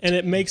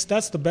 And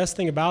that's the best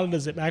thing about it,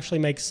 is it actually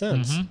makes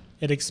sense. Mm-hmm.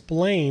 It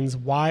explains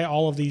why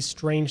all of these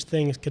strange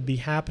things could be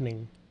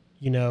happening,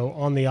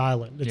 on the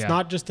island. It's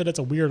not just that it's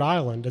a weird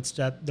island. It's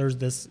that there's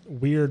this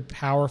weird,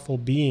 powerful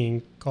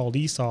being called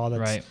Esau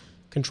that's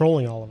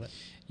controlling all of it.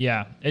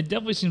 Yeah. It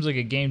definitely seems like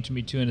a game to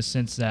me, too, in a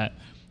sense that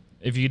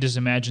if you just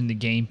imagine the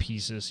game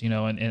pieces,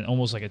 and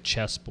almost like a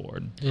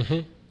chessboard,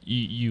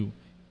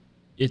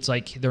 it's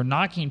like they're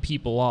knocking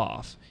people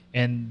off,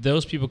 and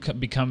those people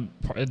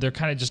they're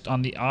kind of just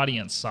on the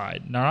audience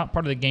side. They're not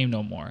part of the game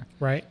no more.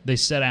 Right. They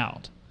set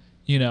out,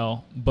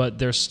 but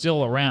they're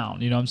still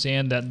around. You know what I'm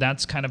saying?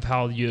 That's kind of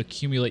how you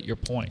accumulate your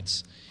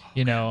points,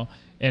 and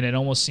it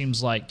almost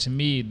seems like to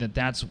me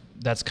that's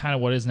kind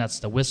of what it is, and that's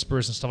the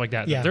whispers and stuff like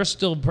that. Yeah. They're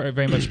still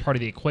very much part of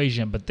the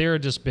equation, but they're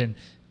just been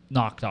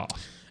knocked off.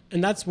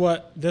 And that's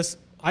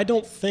I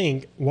don't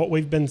think what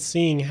we've been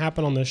seeing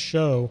happen on this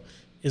show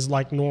is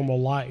like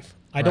normal life.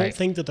 I don't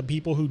think that the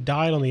people who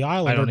died on the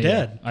island are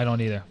dead. I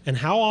don't either. And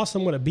how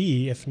awesome would it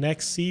be if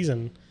next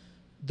season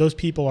those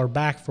people are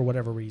back for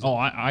whatever reason? Oh,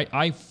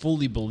 I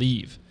fully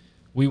believe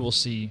we will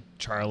see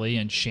Charlie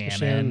and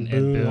Shannon and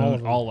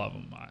Boone, all of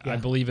them. I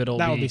believe that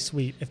would be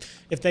sweet.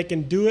 If they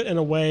can do it in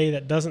a way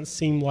that doesn't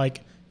seem like,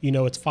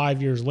 it's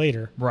 5 years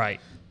later. Right.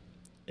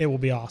 It will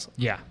be awesome.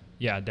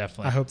 Yeah,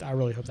 definitely. I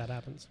really hope that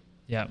happens.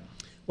 Yeah.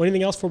 Well,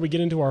 anything else before we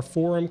get into our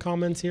forum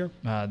comments here?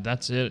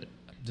 That's it.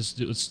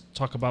 Let's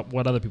talk about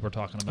what other people are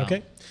talking about.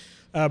 Okay.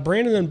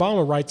 Brandon and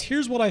Obama writes,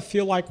 here's what I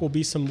feel like will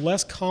be some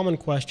less common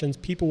questions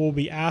people will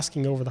be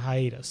asking over the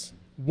hiatus.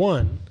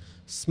 1,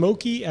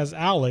 Smokey as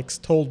Alex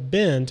told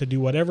Ben to do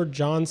whatever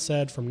John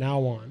said from now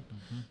on.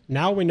 Mm-hmm.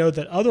 Now we know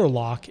that other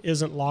Locke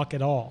isn't Locke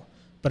at all,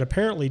 but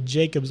apparently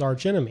Jacob's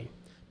archenemy.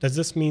 Does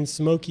this mean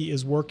Smokey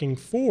is working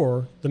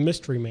for the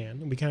mystery man?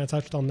 And we kind of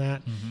touched on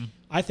that. Mm-hmm.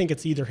 I think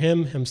it's either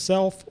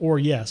himself, or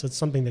yes, it's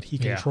something that he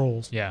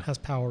controls, has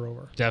power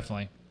over.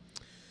 Definitely.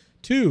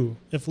 2,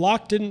 if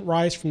Locke didn't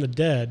rise from the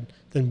dead,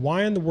 then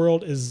why in the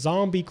world is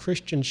zombie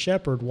Christian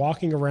Shepherd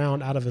walking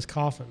around out of his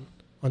coffin?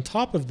 On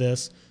top of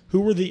this,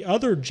 who were the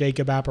other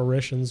Jacob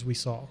apparitions we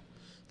saw?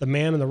 The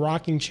man in the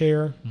rocking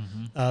chair,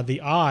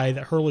 the eye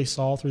that Hurley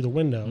saw through the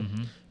window.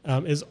 Mm-hmm.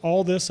 Is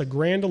all this a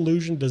grand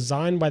illusion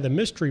designed by the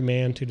mystery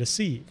man to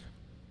deceive?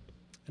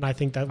 And I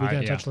think that we kind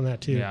of touched on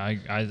that too.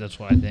 Yeah, that's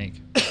what I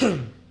think.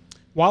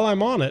 While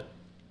I'm on it,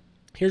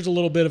 here's a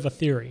little bit of a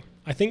theory.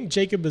 I think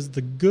Jacob is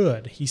the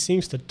good. He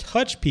seems to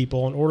touch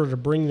people in order to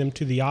bring them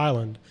to the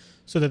island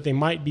so that they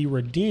might be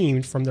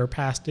redeemed from their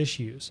past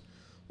issues.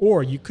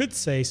 Or you could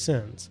say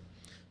sins.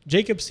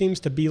 Jacob seems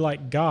to be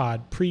like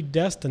God,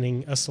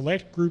 predestining a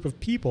select group of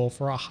people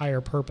for a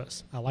higher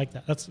purpose. I like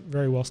that. That's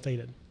very well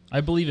stated.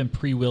 I believe in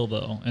pre-will,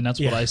 though, and that's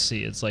what I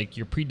see. It's like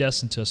you're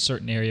predestined to a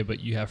certain area, but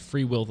you have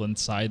free will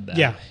inside that.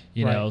 Yeah,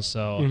 you know.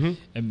 So,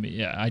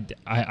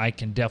 I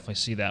can definitely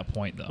see that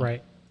point, though.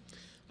 Right.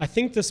 I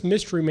think this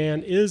mystery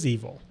man is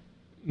evil.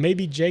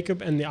 Maybe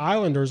Jacob and the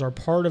Islanders are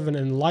part of an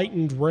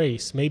enlightened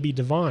race, maybe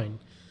divine.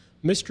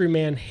 Mystery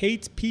man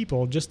hates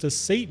people just as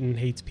Satan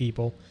hates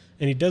people,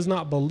 and he does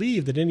not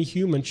believe that any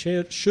human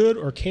should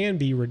or can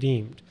be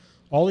redeemed.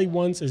 All he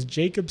wants is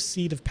Jacob's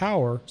seat of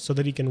power so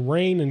that he can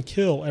reign and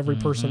kill every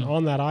person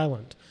on that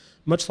island,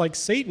 much like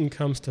Satan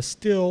comes to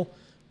steal,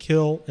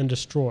 kill, and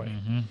destroy.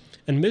 Mm-hmm.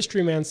 And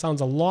Mystery Man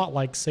sounds a lot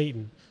like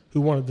Satan,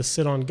 who wanted to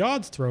sit on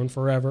God's throne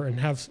forever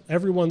and have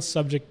everyone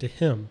subject to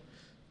him.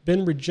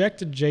 Ben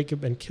rejected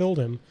Jacob and killed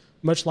him,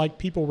 much like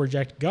people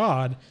reject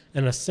God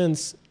and, in a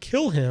sense,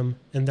 kill him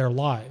in their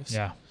lives.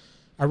 Yeah.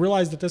 I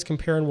realize that this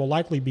comparing will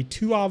likely be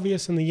too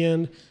obvious in the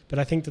end, but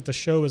I think that the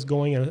show is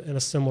going in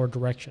a similar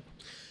direction.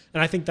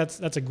 And I think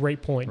that's a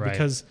great point,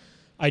 because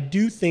I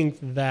do think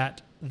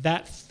that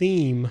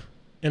theme,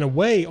 in a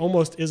way,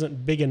 almost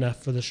isn't big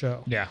enough for the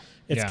show. Yeah.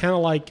 It's kind of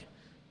like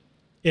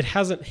it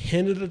hasn't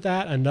hinted at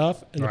that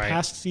enough in the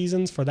past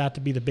seasons for that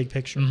to be the big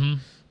picture. Mm-hmm.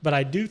 But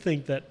I do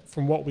think that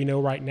from what we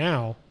know right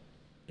now,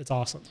 it's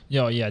awesome.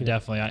 Yeah,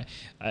 definitely.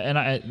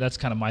 That's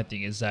kind of my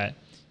thing, is that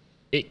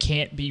it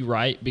can't be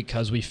right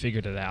because we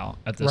figured it out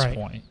at this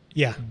point.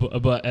 Yeah.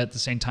 But at the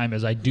same time,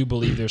 as I do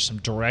believe there's some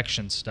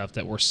direction stuff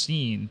that we're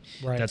seeing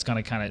that's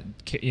going to kind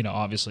of,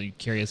 obviously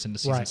carry us into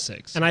season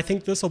 6. And I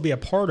think this will be a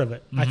part of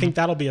it. Mm-hmm. I think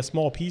that'll be a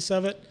small piece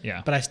of it.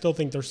 Yeah. But I still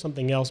think there's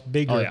something else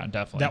bigger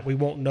that we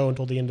won't know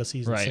until the end of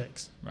season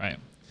 6. Right.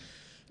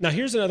 Now,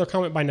 here's another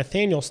comment by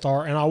Nathaniel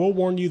Starr, and I will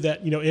warn you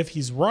that, if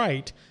he's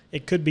right,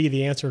 it could be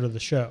the answer to the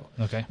show.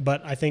 Okay.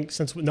 But I think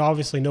since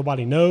obviously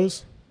nobody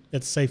knows,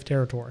 it's safe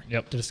territory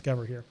to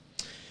discover here.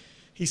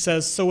 He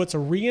says, so it's a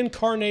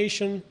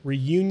reincarnation,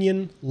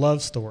 reunion,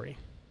 love story.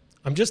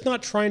 I'm just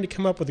not trying to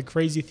come up with a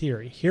crazy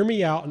theory. Hear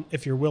me out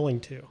if you're willing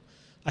to.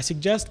 I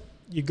suggest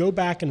you go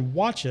back and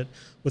watch it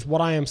with what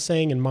I am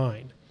saying in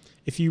mind.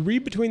 If you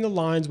read between the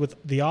lines with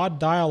the odd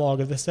dialogue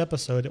of this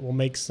episode, it will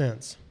make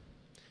sense.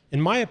 In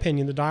my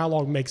opinion, the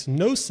dialogue makes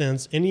no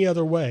sense any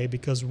other way,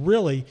 because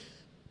really,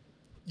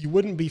 you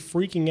wouldn't be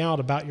freaking out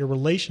about your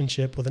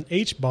relationship with an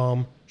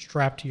H-bomb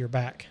strapped to your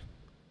back.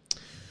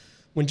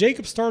 When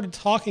Jacob started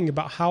talking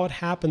about how it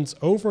happens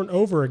over and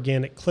over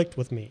again, it clicked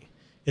with me.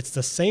 It's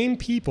the same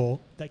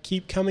people that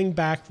keep coming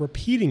back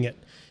repeating it,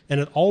 and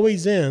it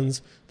always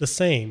ends the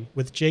same,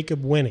 with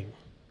Jacob winning.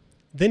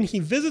 Then he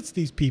visits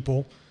these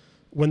people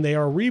when they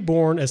are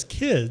reborn as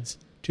kids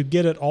to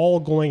get it all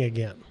going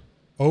again,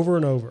 over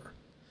and over.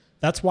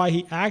 That's why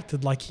he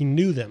acted like he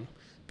knew them,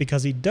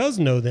 because he does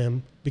know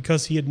them,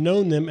 because he had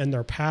known them in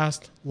their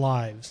past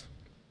lives.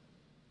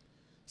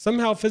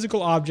 Somehow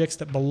physical objects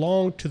that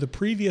belong to the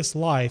previous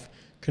life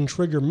can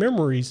trigger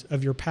memories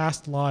of your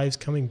past lives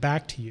coming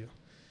back to you.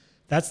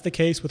 That's the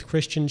case with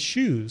Christian's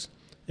shoes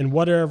and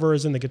whatever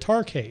is in the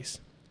guitar case.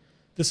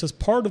 This is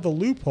part of the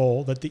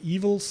loophole that the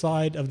evil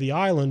side of the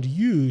island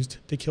used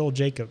to kill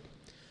Jacob.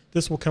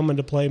 This will come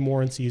into play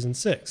more in season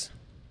 6.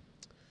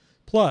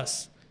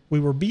 Plus, we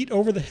were beat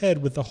over the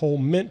head with the whole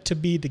meant to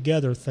be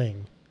together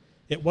thing.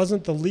 It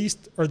wasn't the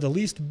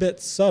least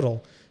bit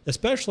subtle,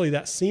 especially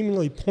that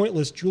seemingly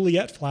pointless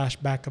Juliet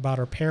flashback about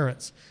her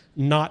parents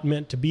not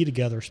meant to be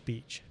together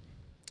speech.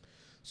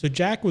 So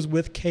Jack was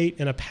with Kate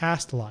in a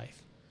past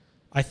life.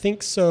 I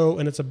think so,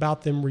 and it's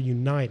about them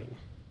reuniting.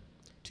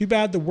 Too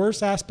bad the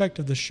worst aspect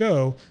of the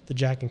show, the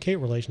Jack and Kate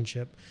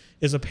relationship,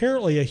 is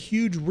apparently a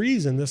huge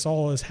reason this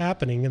all is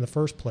happening in the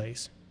first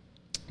place.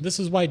 This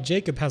is why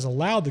Jacob has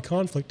allowed the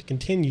conflict to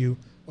continue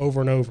over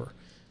and over,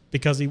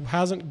 because he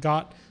hasn't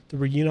got the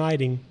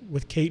reuniting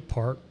with Kate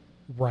part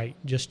right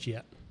just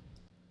yet.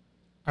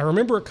 I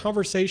remember a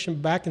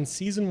conversation back in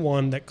season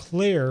 1 that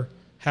Claire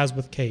has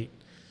with Kate.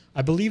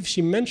 I believe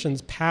she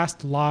mentions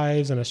past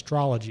lives and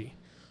astrology.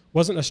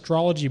 Wasn't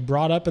astrology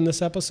brought up in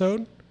this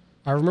episode?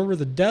 I remember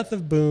the death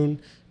of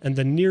Boone and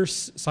the near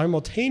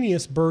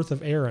simultaneous birth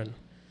of Aaron.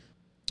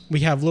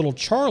 We have little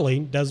Charlie,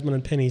 Desmond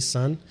and Penny's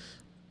son,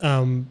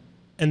 and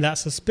that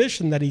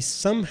suspicion that he's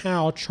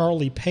somehow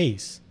Charlie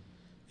Pace.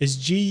 Is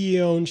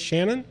Ji-Yeon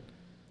Shannon?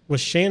 Was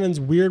Shannon's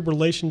weird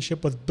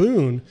relationship with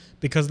Boone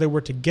because they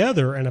were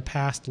together in a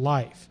past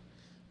life?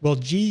 Will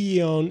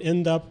Ji-Yeon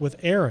end up with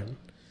Aaron?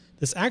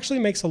 This actually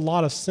makes a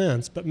lot of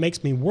sense, but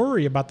makes me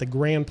worry about the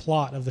grand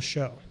plot of the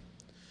show.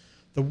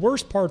 The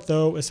worst part,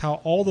 though, is how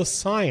all the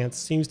science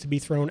seems to be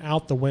thrown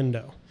out the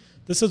window.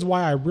 This is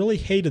why I really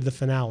hated the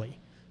finale.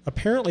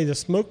 Apparently the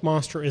smoke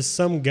monster is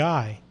some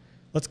guy.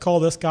 Let's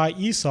call this guy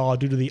Esau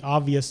due to the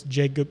obvious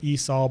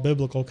Jacob-Esau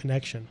biblical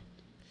connection.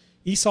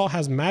 Esau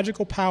has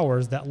magical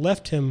powers that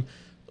lets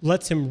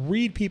him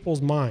read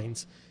people's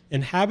minds,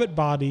 inhabit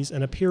bodies,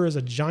 and appear as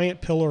a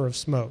giant pillar of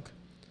smoke.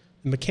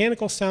 The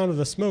mechanical sound of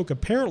the smoke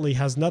apparently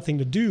has nothing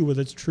to do with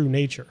its true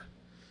nature.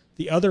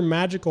 The other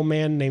magical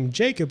man named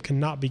Jacob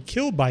cannot be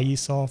killed by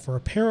Esau for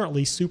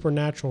apparently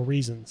supernatural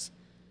reasons.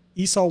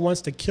 Esau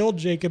wants to kill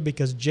Jacob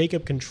because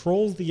Jacob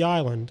controls the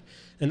island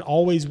and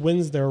always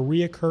wins their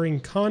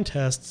reoccurring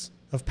contests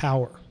of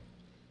power.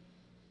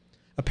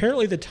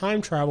 Apparently the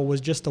time travel was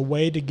just a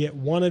way to get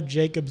one of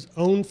Jacob's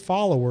own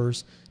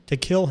followers to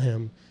kill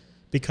him,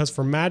 because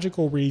for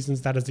magical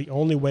reasons that is the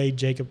only way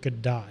Jacob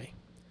could die.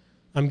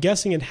 I'm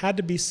guessing it had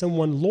to be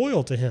someone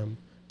loyal to him,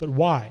 but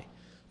why?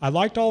 I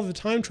liked all of the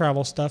time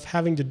travel stuff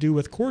having to do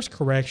with course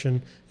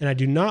correction, and I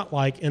do not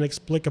like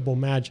inexplicable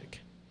magic.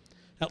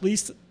 At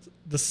least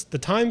the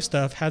time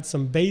stuff had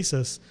some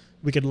basis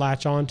we could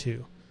latch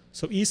onto.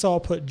 So Esau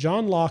put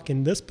John Locke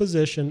in this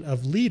position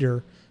of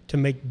leader to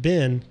make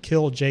Ben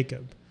kill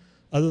Jacob.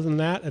 Other than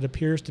that, it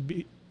appears to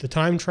be the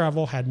time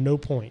travel had no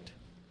point.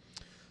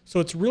 So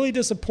it's really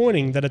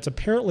disappointing that it's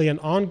apparently an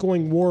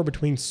ongoing war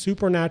between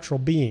supernatural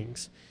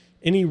beings.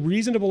 Any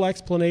reasonable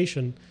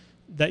explanation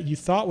that you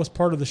thought was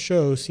part of the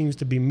show seems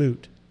to be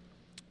moot.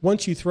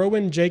 Once you throw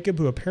in Jacob,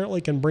 who apparently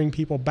can bring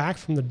people back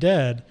from the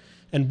dead,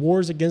 and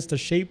wars against a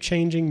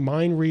shape-changing,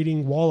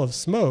 mind-reading wall of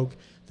smoke,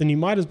 then you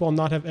might as well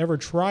not have ever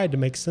tried to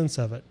make sense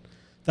of it.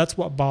 That's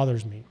what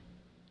bothers me.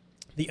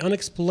 The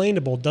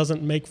unexplainable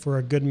doesn't make for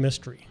a good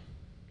mystery.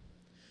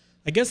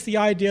 I guess the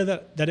idea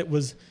that it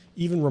was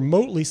even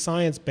remotely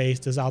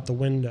science-based is out the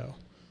window.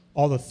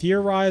 All the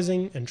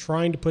theorizing and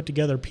trying to put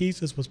together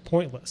pieces was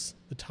pointless.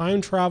 The time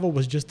travel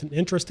was just an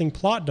interesting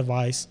plot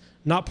device,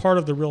 not part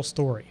of the real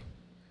story.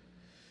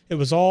 It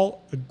was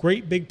all a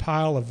great big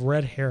pile of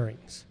red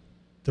herrings.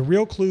 The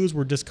real clues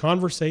were just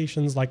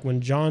conversations like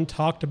when John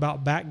talked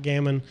about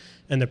backgammon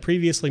and the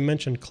previously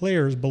mentioned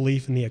Claire's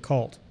belief in the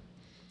occult.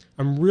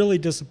 I'm really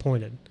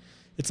disappointed.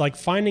 It's like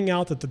finding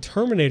out that the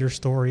Terminator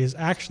story is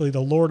actually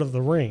the Lord of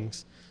the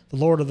Rings. The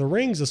Lord of the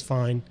Rings is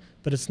fine,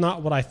 but it's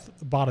not what I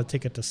bought a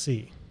ticket to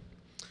see.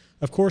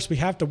 Of course, we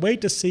have to wait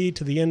to see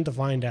to the end to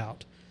find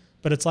out.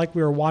 But it's like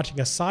we were watching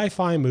a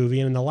sci-fi movie,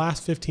 and in the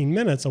last 15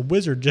 minutes, a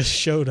wizard just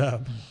showed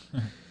up.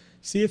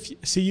 See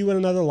you in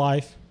another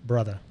life,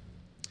 brother.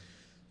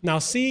 Now,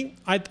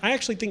 I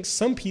actually think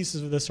some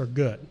pieces of this are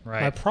good.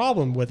 Right. My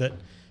problem with it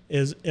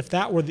is if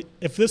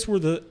this were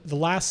the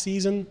last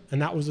season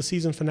and that was the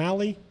season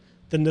finale,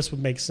 then this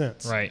would make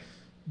sense. Right.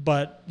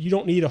 But you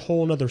don't need a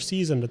whole another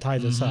season to tie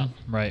this up.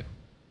 Right.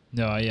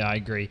 No, yeah, I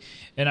agree,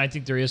 and I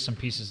think there is some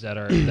pieces that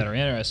are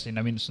interesting.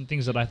 I mean, some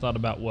things that I thought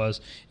about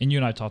was, and you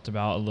and I talked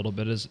about a little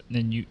bit, is,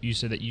 and you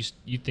said that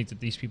you think that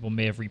these people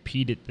may have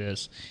repeated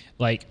this,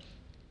 like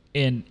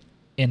in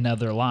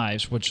other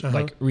lives, which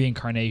like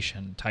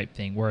reincarnation type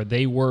thing, where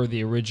they were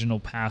the original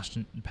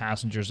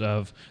passengers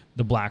of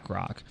the Black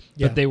Rock,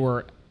 but they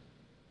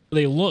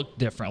looked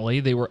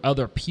differently. They were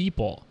other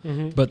people,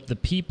 but the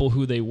people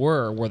who they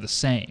were the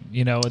same.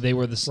 You know, they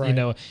were the you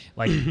know,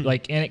 like,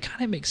 and it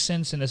kind of makes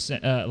sense in a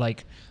sense.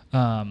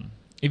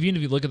 If you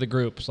look at the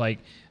groups, like,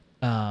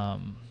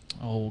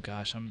 oh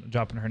gosh, I'm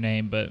dropping her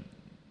name, but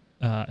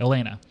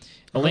Elena,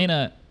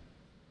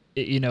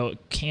 you know,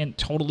 can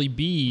totally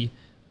be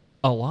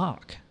a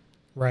Locke.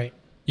 Right.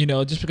 You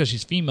know, just because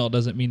she's female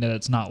doesn't mean that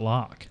it's not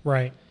Locke.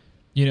 Right.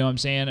 You know what I'm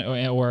saying?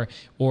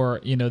 Or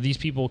you know, these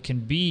people can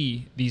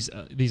be these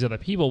other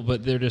people,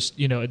 but they're just,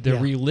 you know, they're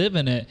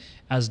reliving it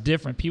as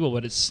different people,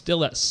 but it's still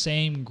that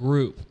same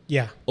group.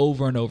 Yeah.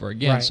 Over and over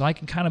again. Right. So I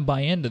can kind of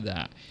buy into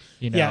that.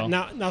 You know. Yeah.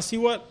 Now see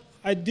what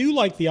I do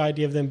like the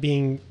idea of them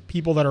being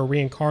people that are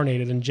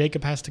reincarnated, and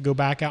Jacob has to go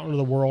back out into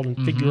the world and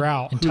figure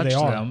out who they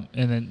are. Them,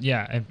 and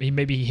then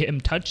maybe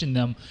him touching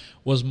them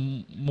was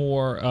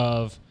more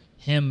of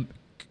him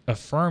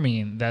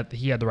affirming that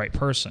he had the right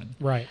person.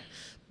 Right.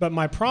 But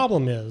my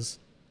problem is,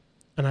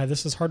 and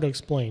this is hard to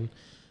explain,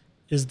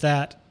 is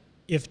that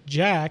if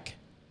Jack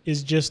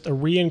is just a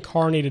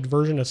reincarnated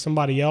version of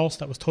somebody else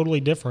that was totally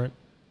different,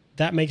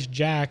 that makes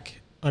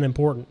Jack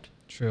unimportant.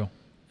 True.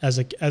 As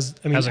the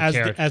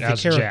character.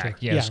 Jack.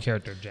 Yeah, as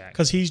character Jack.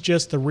 Because he's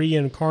just the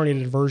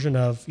reincarnated version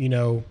of, you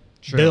know,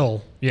 True.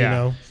 Bill, you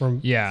know,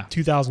 from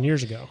 2,000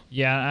 years ago.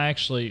 Yeah,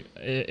 actually,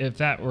 if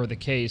that were the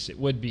case, it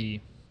would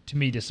be, to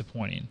me,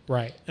 disappointing.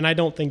 Right. And I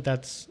don't think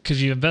that's...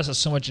 Because you invested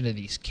so much into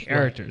these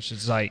characters. Right.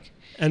 It's like...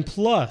 And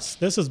plus,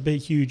 this is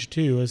huge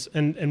too,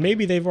 and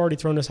maybe they've already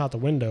thrown this out the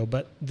window,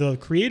 but the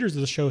creators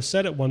of the show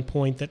said at one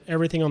point that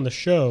everything on the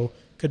show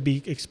could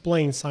be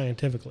explained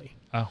scientifically.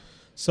 Oh.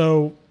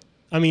 So,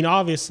 I mean,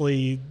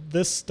 obviously,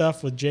 this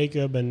stuff with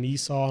Jacob and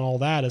Esau and all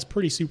that is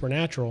pretty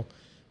supernatural,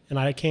 and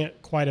I can't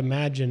quite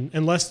imagine,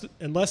 unless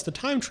the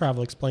time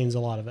travel explains a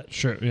lot of it.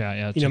 Sure,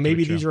 yeah. You know,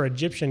 maybe these are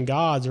Egyptian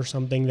gods or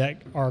something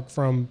that are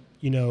from,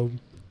 you know,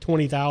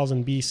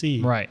 20,000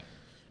 BC. Right.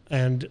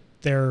 And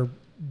they're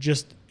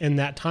just in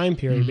that time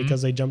period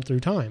because they jumped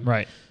through time.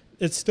 Right.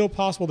 It's still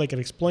possible they could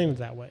explain it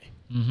that way.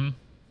 Mm-hmm.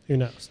 Who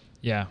knows?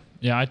 Yeah.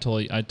 Yeah, I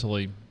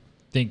totally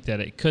think that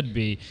it could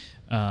be.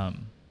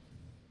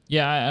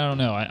 Yeah, I don't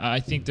know.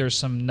 I think there's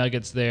some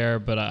nuggets there,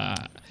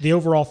 but the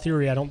overall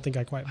theory, I don't think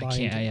I quite buy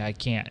into. Yeah, I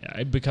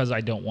can't because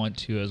I don't want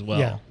to as well.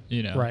 Yeah,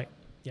 you know. Right.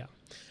 Yeah,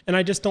 and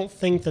I just don't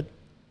think that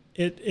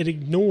it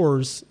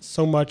ignores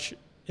so much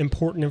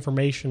important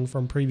information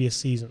from previous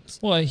seasons.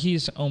 Well,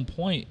 his own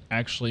point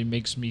actually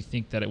makes me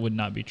think that it would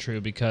not be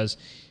true because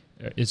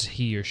it's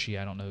he or she.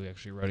 I don't know who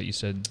actually wrote it. You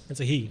said it's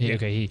a he. Yeah.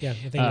 Okay, he. Yeah,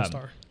 I think it's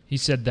Star. He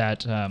said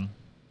that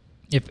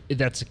if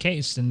that's the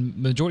case, then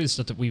the majority of the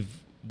stuff that we've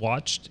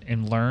watched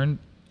and learned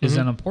is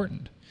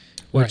unimportant,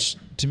 which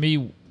to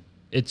me,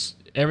 it's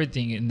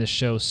everything in this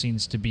show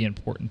seems to be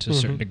important to a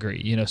certain degree,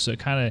 you know, so it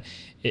kind of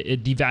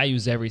it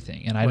devalues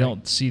everything, and I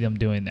don't see them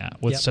doing that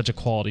with such a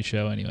quality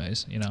show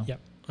anyways, you know. Yep,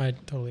 I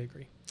totally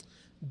agree.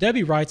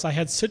 Debbie writes, I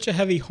had such a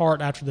heavy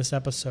heart after this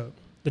episode.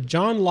 The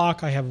John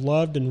Locke I have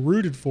loved and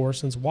rooted for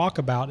since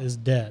Walkabout is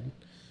dead.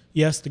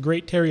 Yes, the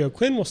great Terry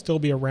O'Quinn will still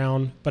be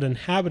around, but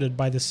inhabited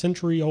by the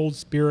century-old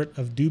spirit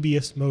of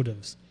dubious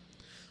motives.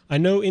 I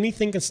know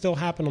anything can still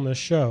happen on this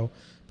show,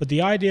 but the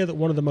idea that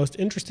one of the most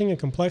interesting and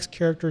complex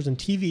characters in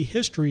TV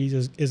history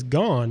is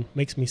gone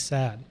makes me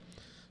sad.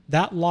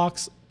 That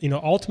Locke's, you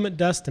know, ultimate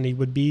destiny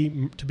would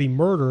be to be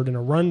murdered in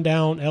a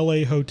rundown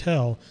L.A.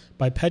 hotel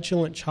by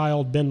petulant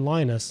child Ben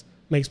Linus,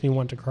 makes me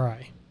want to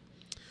cry.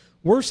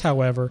 Worse,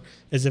 however,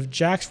 is if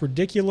Jack's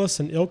ridiculous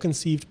and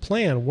ill-conceived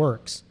plan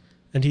works,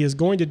 and he is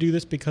going to do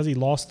this because he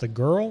lost the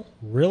girl?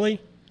 Really?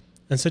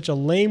 And such a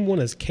lame one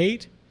as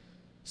Kate?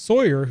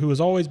 Sawyer, who has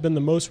always been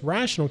the most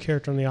rational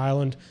character on the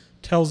island,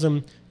 tells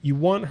him, "You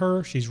want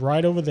her, she's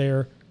right over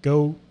there,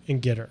 go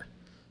and get her."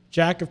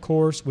 Jack, of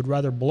course, would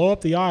rather blow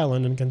up the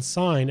island and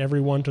consign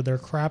everyone to their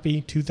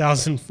crappy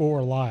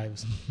 2004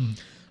 lives.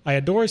 I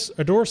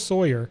adore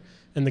Sawyer,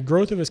 and the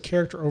growth of his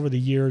character over the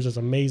years is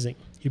amazing.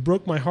 He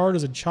broke my heart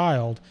as a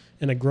child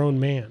and a grown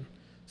man.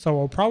 So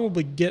I'll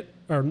probably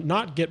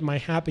not get my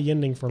happy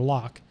ending for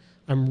Locke.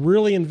 I'm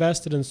really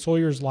invested in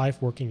Sawyer's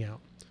life working out.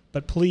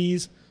 But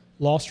please,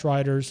 Lost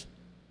Riders,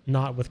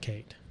 not with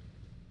Kate.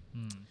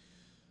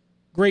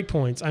 Great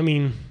points. I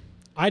mean,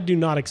 I do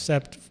not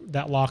accept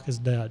that Locke is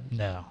dead.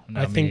 No,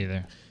 I think me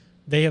either.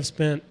 They have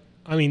spent,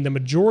 the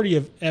majority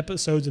of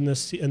episodes in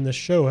this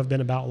show have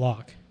been about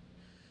Locke.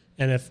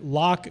 And if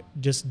Locke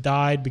just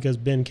died because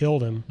Ben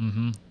killed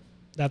him,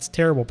 that's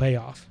terrible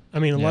payoff.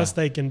 Unless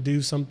they can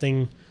do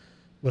something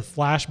with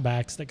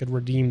flashbacks that could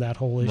redeem that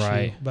whole issue.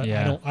 Right. But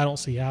I don't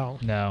see how.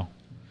 No.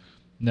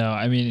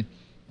 I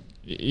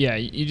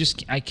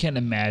can't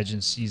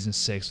imagine season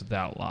 6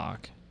 without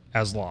Locke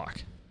as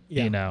Locke.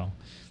 Yeah.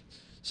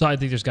 So I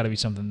think there's got to be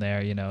something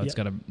there. There's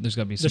got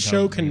to be. The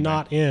show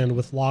cannot end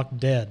with Locke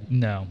dead.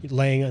 No.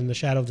 Laying in the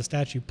shadow of the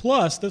statue.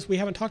 Plus, we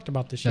haven't talked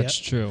about this yet. That's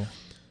true.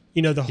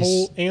 The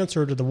whole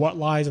answer to the what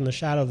lies in the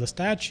shadow of the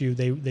statue,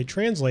 they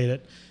translate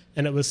it,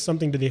 and it was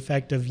something to the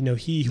effect of,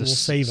 he who will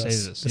save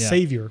us. The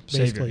Savior,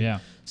 basically. Savior, yeah.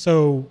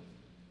 So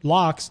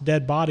Locke's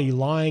dead body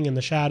lying in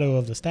the shadow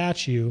of the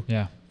statue,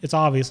 it's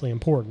obviously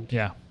important.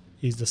 Yeah.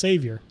 He's the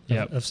Savior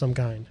of some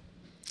kind.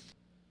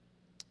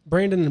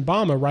 Brandon and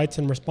Bama writes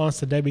in response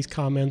to Debbie's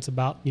comments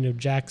about,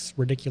 Jack's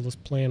ridiculous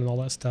plan and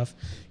all that stuff.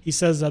 He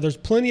says, there's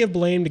plenty of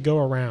blame to go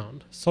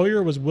around.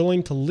 Sawyer was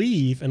willing to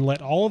leave and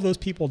let all of those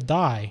people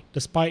die,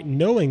 despite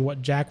knowing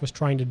what Jack was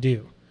trying to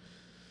do.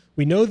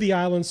 We know the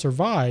island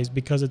survives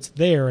because it's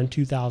there in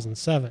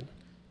 2007.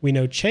 We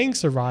know Chang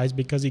survives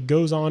because he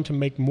goes on to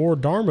make more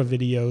Dharma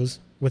videos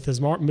with his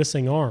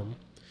missing arm.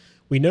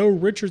 We know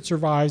Richard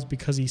survives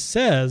because he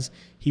says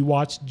he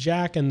watched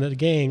Jack and the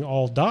gang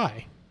all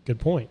die. Good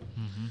point.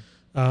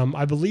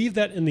 I believe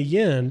that in the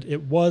end,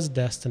 it was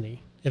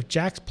destiny. If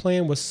Jack's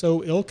plan was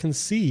so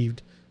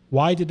ill-conceived,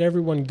 why did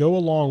everyone go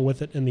along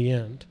with it in the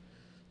end?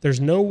 There's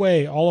no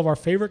way all of our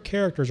favorite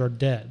characters are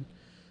dead.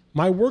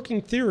 My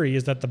working theory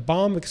is that the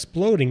bomb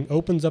exploding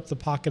opens up the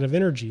pocket of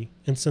energy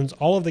and sends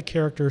all of the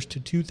characters to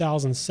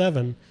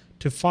 2007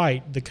 to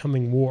fight the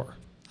coming war.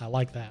 I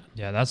like that.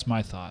 Yeah, that's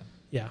my thought.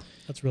 Yeah,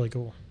 that's really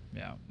cool.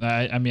 Yeah,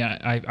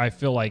 I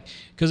feel like,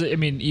 because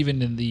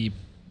even in the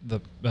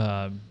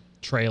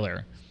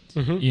trailer,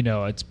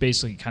 it's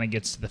basically kind of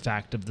gets to the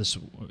fact of this,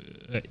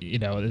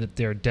 that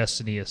their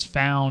destiny is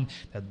found,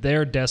 that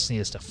their destiny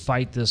is to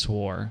fight this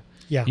war.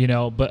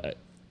 Yeah. But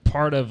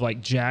part of like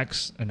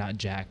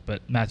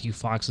Matthew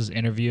Fox's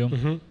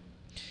interview,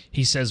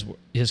 he says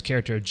his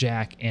character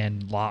Jack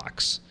and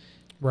Locke's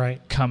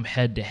come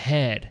head to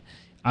head.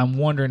 I'm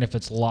wondering if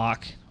it's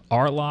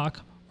our Locke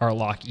or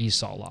Locke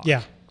Esau Locke.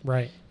 Yeah.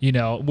 Right.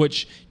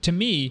 Which to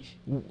me,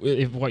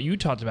 if what you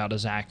talked about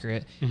is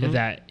accurate,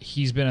 that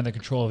he's been under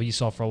control of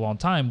Esau for a long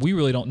time. We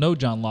really don't know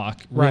John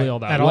Locke really all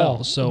that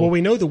well. So, we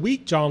know the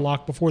weak John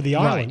Locke before the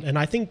island, and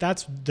I think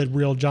that's the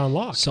real John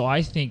Locke. So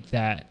I think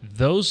that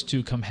those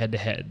two come head to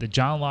head. The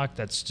John Locke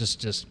that's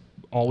just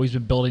always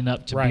been building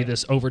up to be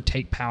this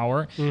overtake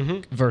power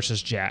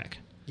versus Jack.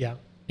 Yeah.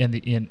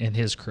 In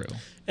his crew.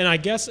 And I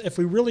guess if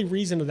we really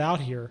reason it out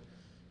here,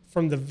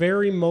 from the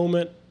very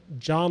moment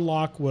John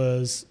Locke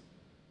was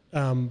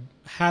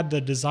had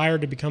the desire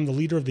to become the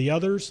leader of the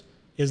others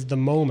is the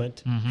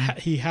moment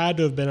he had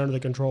to have been under the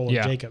control of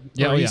Jacob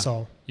or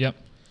Esau. Yep.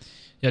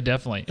 Yeah,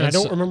 definitely. And I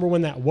don't remember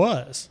when that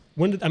was.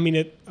 When did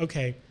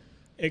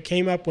it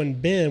came up when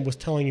Ben was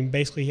telling him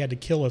basically he had to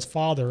kill his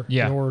father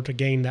in order to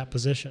gain that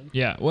position.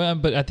 Yeah. Well,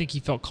 but I think he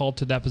felt called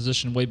to that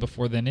position way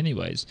before then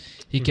anyways.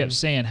 He kept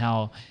saying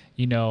how,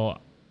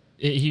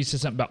 he said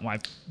something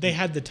about They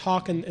had the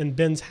talk in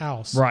Ben's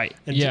house. Right.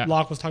 And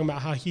Locke was talking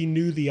about how he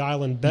knew the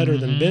island better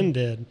than Ben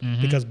did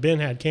because Ben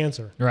had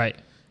cancer. Right.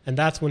 And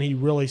that's when he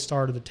really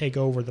started to take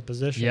over the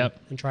position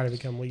and try to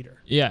become leader.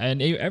 Yeah, and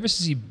ever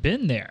since he'd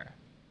been there,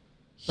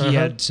 he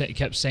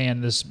kept saying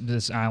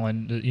this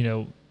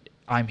island,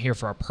 I'm here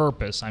for a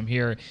purpose. I'm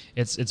here.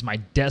 It's my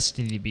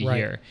destiny to be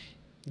here.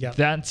 Yeah.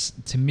 That's,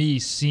 to me,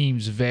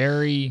 seems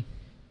very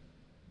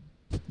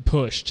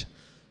pushed.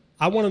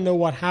 I want to know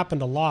what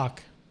happened to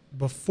Locke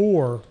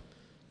before.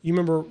 You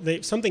remember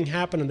something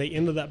happened and they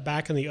ended up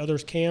back in the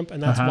others' camp,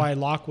 and that's why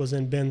Locke was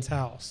in Ben's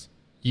house.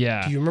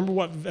 Yeah. Do you remember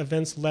what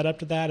events led up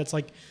to that? It's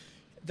like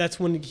that's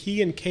when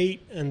he and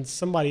Kate and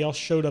somebody else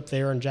showed up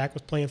there, and Jack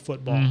was playing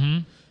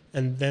football.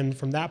 And then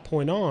from that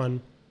point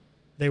on,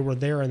 they were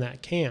there in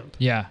that camp.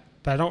 Yeah.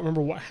 But I don't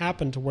remember what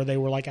happened to where they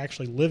were like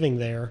actually living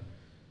there,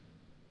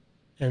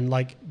 and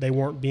like they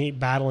weren't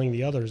battling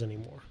the others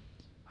anymore.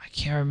 I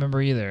can't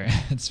remember either.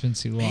 It's been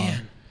too long.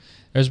 Man.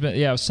 There's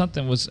been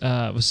something was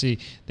let's see,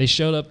 they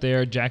showed up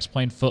there. Jack's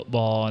playing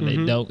football and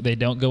they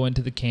don't go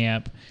into the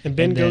camp. And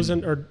Ben goes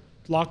in, or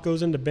Locke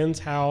goes into Ben's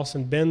house,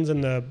 and Ben's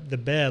in the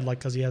bed like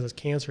because he has his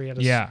cancer, he had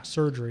his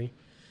surgery,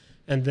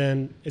 and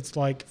then it's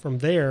like from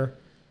there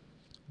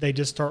they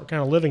just start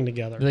kind of living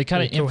together. They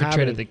kind of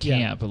infiltrated the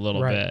camp a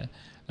little bit.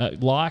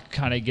 Locke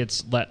kind of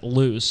gets let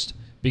loose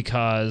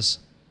because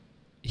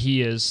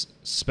he is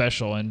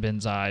special in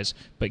Ben's eyes,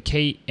 but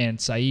Kate and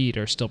Saeed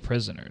are still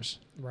prisoners.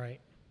 Right.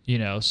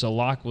 So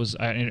Locke was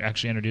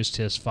actually introduced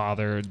to his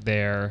father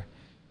there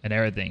and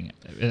everything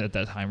at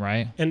that time,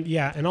 right?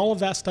 And all of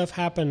that stuff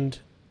happened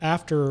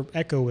after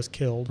Echo was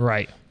killed.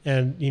 Right.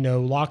 And,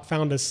 Locke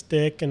found his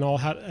stick and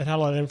had a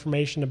lot of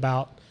information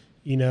about,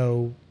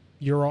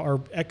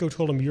 or Echo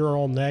told him you're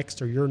all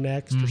next or you're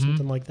next or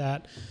something like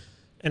that.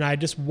 And I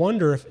just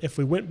wonder if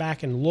we went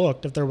back and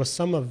looked, if there was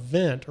some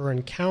event or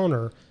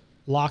encounter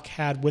Locke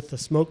had with the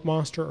smoke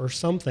monster or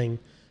something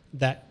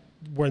that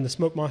when the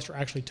smoke monster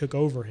actually took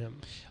over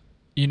him.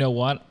 You know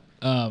what?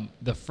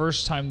 The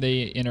first time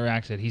they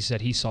interacted, he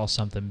said he saw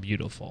something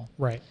beautiful.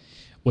 Right.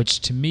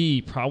 Which to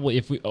me, probably,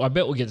 I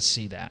bet we'll get to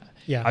see that.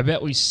 Yeah. I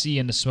bet we see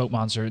in the smoke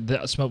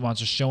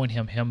monster showing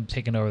him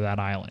taking over that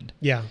island.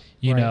 Yeah.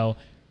 You know,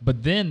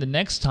 but then the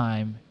next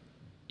time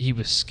he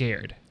was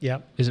scared. Yeah.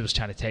 Because it was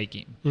trying to take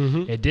him.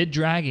 Mm-hmm. It did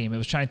drag him. It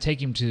was trying to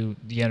take him to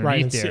the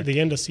underneath there. The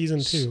end of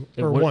season 2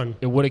 or would, 1.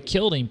 It would have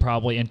killed him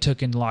probably and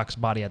took in Locke's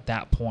body at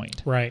that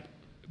point. Right.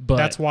 But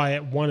that's why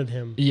it wanted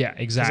him. Yeah,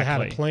 exactly. Because it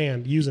had a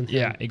plan using him.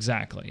 Yeah,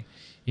 exactly.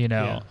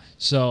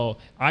 So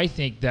I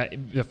think that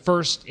the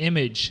first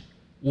image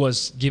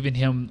was giving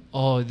him,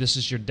 oh, this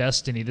is your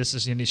destiny.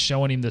 And he's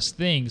showing him this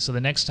thing. So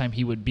the next time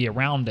he would be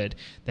around it,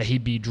 that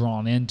he'd be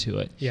drawn into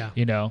it. Yeah.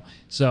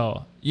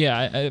 So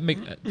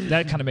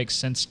that kind of makes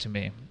sense to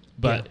me.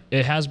 But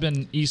it has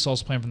been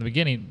Esau's plan from the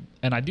beginning.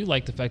 And I do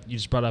like the fact that you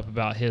just brought up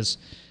about his,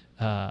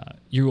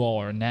 you all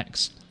are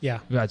next. Yeah.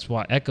 That's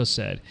what Echo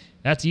said.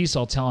 That's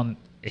Esau telling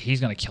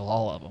he's going to kill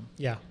all of them.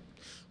 Yeah.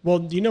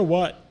 Well, you know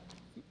what?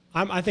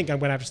 I think I'm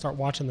going to have to start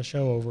watching the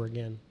show over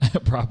again.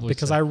 Probably.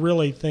 Because I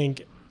really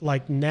think,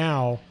 like,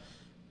 now,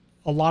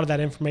 a lot of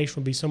that information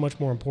would be so much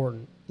more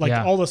important. Like,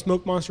 all the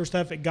smoke monster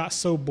stuff, it got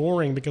so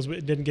boring because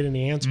it didn't get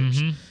any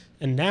answers. Mm-hmm.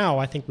 And now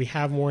I think we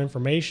have more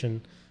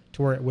information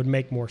to where it would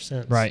make more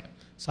sense. Right.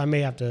 So I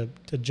may have to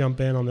jump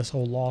in on this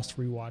whole Lost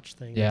rewatch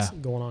thing that's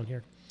going on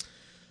here.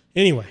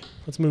 Anyway,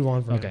 let's move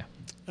on from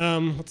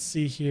now. Let's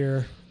see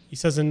here. He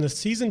says, in the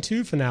season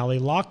 2 finale,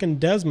 Locke and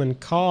Desmond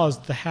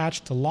caused the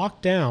hatch to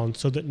lock down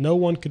so that no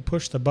one could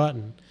push the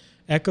button.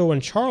 Echo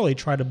and Charlie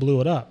try to blow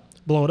it up,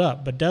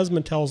 but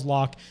Desmond tells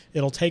Locke,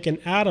 it'll take an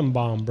atom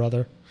bomb,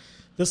 brother.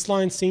 This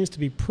line seems to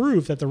be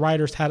proof that the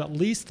writers had at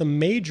least the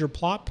major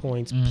plot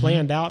points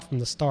planned out from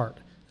the start,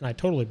 and I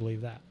totally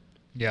believe that.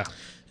 Yeah.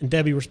 And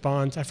Debbie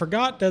responds, I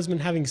forgot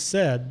Desmond having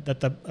said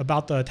that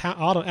about the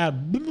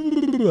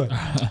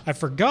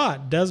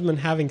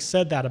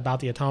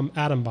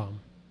atom bomb.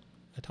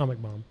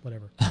 Atomic bomb,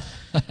 whatever.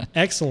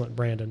 Excellent,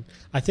 Brandon.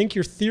 I think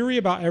your theory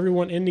about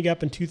everyone ending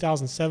up in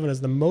 2007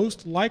 is the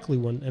most likely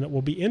one, and it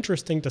will be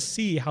interesting to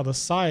see how the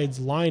sides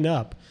line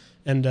up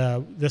and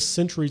this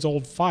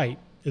centuries-old fight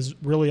is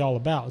really all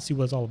about, see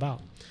what it's all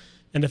about.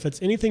 And if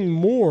it's anything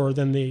more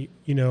than the,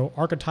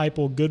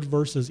 archetypal good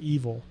versus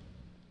evil.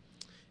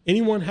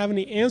 Anyone have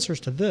any answers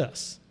to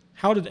this?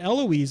 How did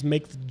Eloise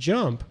make the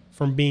jump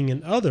from being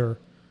an other,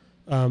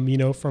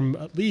 from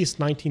at least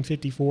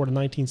 1954 to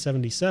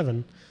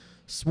 1977,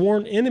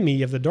 sworn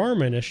enemy of the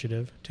Dharma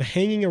Initiative, to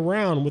hanging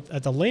around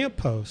at the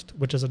lamppost,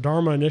 which is a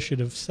Dharma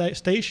Initiative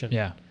station?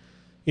 Yeah.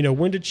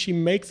 When did she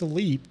make the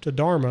leap to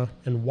Dharma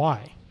and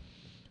why?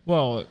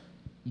 Well,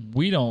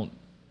 the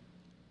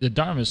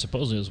Dharma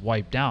supposedly was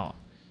wiped out.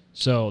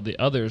 So the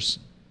others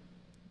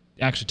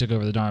actually took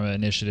over the Dharma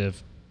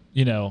Initiative,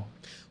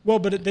 Well,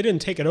 but they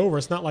didn't take it over.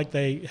 It's not like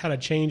they had a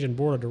change in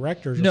board of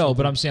directors. No, something.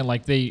 But I'm saying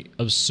like they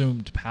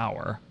assumed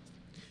power.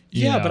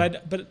 Yeah,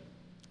 but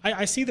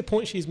I see the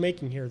point she's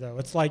making here, though.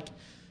 It's like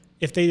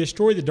if they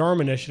destroy the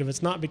Dharma Initiative,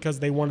 it's not because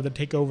they wanted to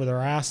take over their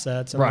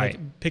assets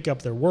and pick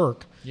up their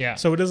work. Yeah.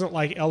 So it isn't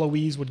like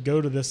Eloise would go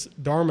to this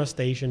Dharma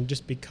station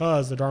just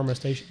because the Dharma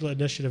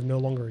Initiative no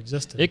longer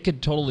existed. It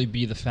could totally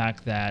be the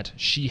fact that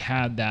she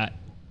had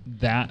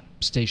that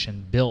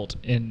station built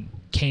and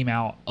came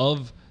out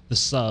of the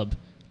sub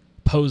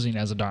posing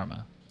as a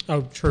Dharma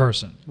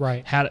person.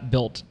 Right. Had it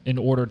built in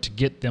order to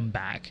get them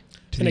back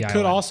to the island. And it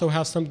could also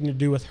have something to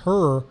do with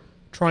her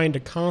trying to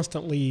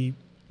constantly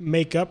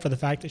make up for the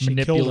fact that she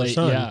killed her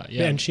son.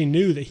 Yeah. And she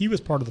knew that he was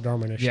part of the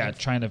Dharma Initiative. Yeah,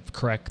 trying to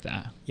correct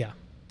that. Yeah,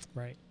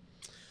 right.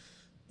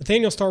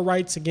 Nathaniel Starr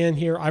writes again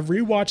here, I've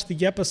rewatched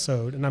the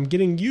episode and I'm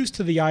getting used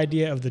to the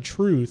idea of the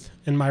truth,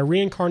 and my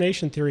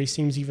reincarnation theory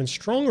seems even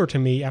stronger to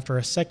me after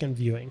a second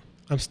viewing.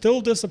 I'm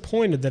still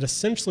disappointed that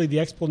essentially the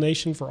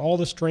explanation for all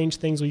the strange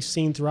things we've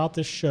seen throughout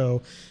this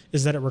show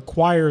is that it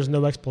requires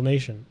no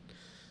explanation.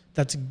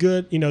 That's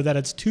good, that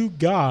it's two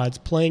gods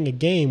playing a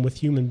game with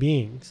human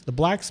beings. The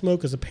Black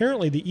Smoke is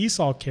apparently the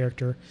Esau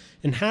character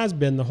and has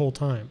been the whole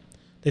time.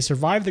 They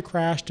survived the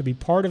crash to be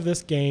part of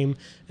this game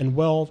and,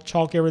 well,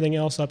 chalk everything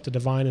else up to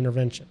divine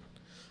intervention.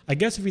 I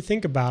guess if you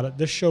think about it,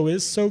 this show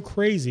is so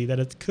crazy that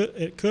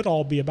it could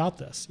all be about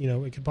this. You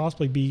know, it could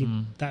possibly be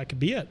that could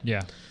be it.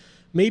 Yeah.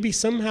 Maybe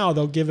somehow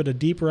they'll give it a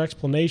deeper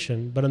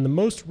explanation, but in the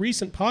most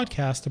recent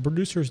podcast, the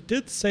producers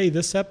did say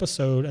this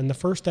episode and the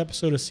first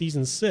episode of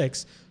season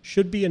 6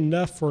 should be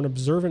enough for an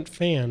observant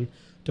fan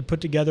to put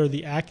together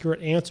the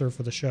accurate answer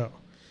for the show.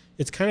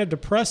 It's kind of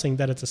depressing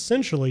that it's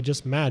essentially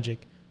just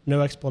magic,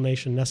 no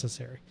explanation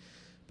necessary.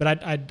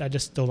 But I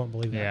just still don't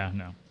believe that. Yeah,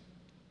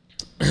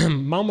 no.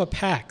 Mama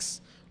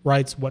Pax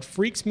writes, what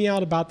freaks me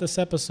out about this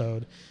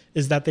episode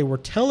is that they were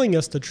telling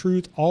us the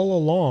truth all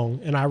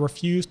along and I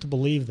refuse to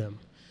believe them.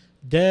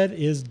 Dead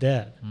is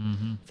dead.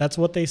 Mm-hmm. That's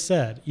what they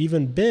said.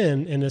 Even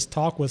Ben, in his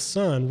talk with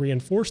Son,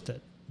 reinforced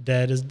it.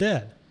 Dead is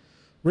dead.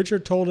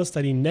 Richard told us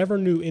that he never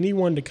knew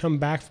anyone to come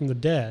back from the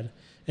dead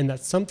and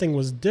that something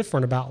was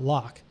different about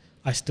Locke.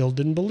 I still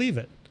didn't believe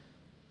it.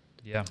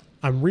 Yeah.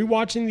 I'm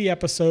rewatching the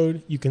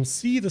episode. You can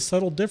see the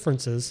subtle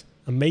differences,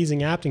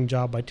 amazing acting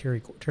job by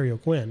Terry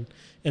O'Quinn,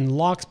 in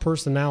Locke's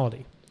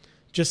personality.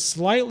 Just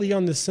slightly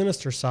on the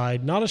sinister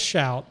side, not a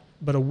shout,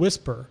 but a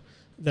whisper,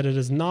 that it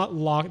is not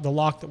the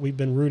Locke that we've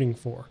been rooting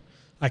for.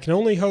 I can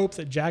only hope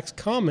that Jack's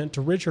comment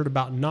to Richard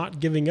about not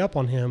giving up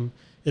on him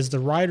is the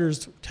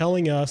writers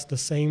telling us the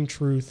same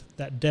truth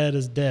that dead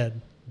is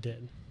dead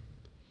did.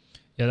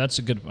 Yeah, that's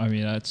a good. I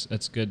mean,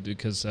 that's good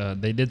because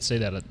they did say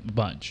that a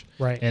bunch,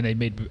 right? And they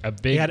made a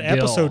big. They had an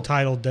episode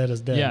titled "Dead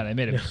is Dead." Yeah, they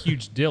made a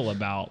huge deal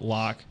about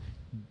Locke.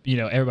 You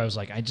know, everybody was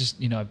like,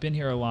 I've been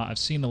here a lot, I've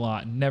seen a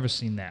lot, never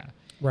seen that,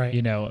 right?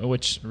 You know,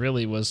 which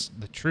really was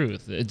the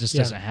truth. It just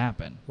doesn't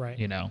happen, right?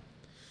 You know.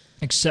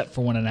 Except for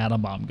when an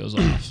atom bomb goes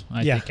off.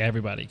 I think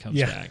everybody comes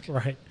back.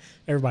 Right.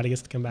 Everybody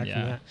gets to come back from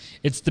that.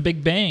 It's the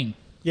Big Bang.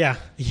 Yeah.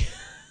 I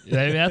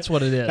mean, that's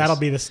what it is. That'll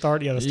be the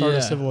start of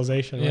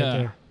civilization right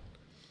there.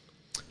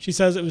 She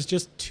says it was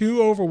just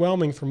too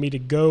overwhelming for me to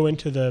go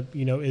into the,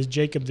 is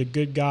Jacob the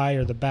good guy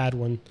or the bad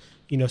one,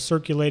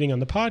 circulating on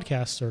the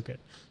podcast circuit.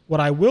 What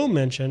I will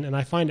mention, and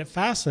I find it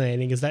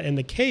fascinating, is that in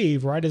the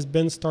cave, right as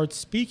Ben starts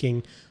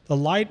speaking, the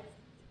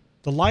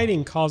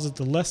lighting causes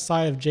the left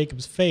side of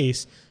Jacob's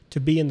face to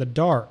be in the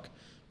dark,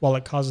 while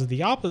it causes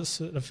the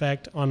opposite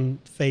effect on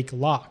fake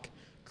Locke,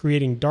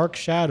 creating dark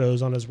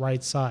shadows on his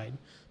right side.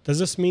 Does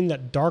this mean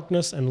that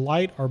darkness and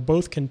light are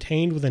both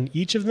contained within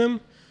each of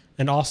them,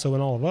 and also in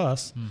all of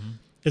us? Mm-hmm.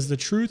 Is the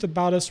truth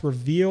about us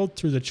revealed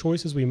through the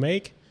choices we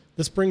make?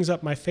 This brings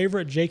up my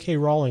favorite J.K.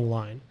 Rowling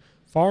line.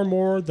 Far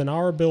more than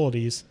our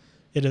abilities,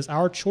 it is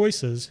our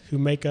choices who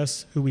make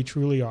us who we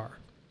truly are.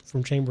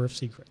 From Chamber of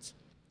Secrets.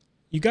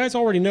 You guys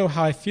already know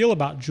how I feel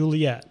about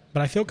Juliet,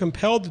 but I feel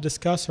compelled to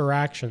discuss her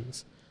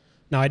actions.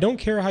 Now, I don't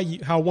care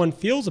how one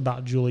feels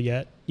about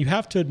Juliet. You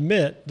have to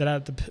admit that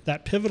at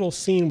that pivotal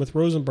scene with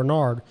Rose and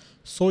Bernard,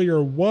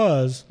 Sawyer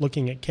was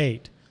looking at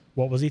Kate.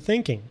 What was he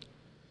thinking?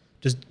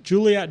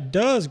 Juliet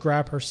does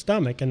grab her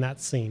stomach in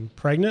that scene.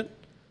 Pregnant?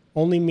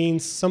 Only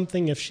means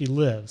something if she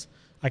lives.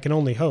 I can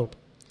only hope.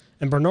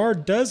 And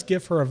Bernard does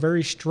give her a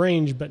very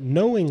strange but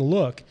knowing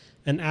look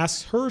and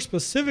asks her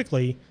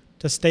specifically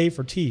to stay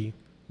for tea.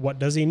 What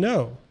does he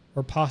know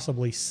or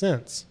possibly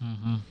sense?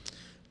 Mm-hmm.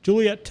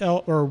 Juliet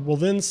will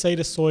then say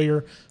to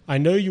Sawyer, I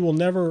know you will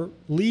never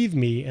leave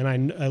me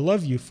and I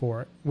love you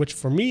for it, which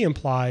for me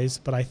implies,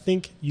 but I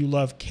think you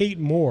love Kate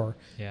more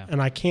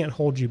and I can't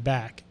hold you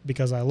back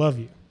because I love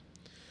you.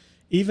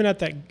 Even at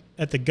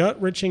the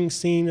gut-wrenching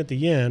scene at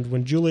the end,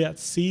 when Juliet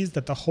sees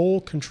that the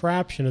whole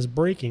contraption is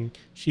breaking,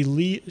 she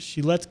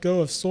lets go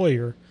of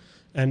Sawyer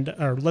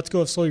lets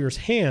go of Sawyer's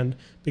hand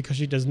because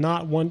she does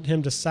not want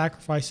him to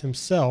sacrifice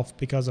himself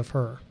because of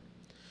her.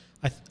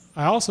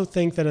 I also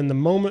think that in the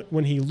moment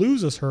when he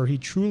loses her, he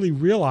truly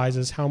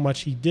realizes how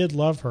much he did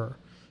love her,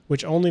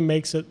 which only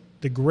makes it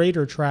the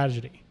greater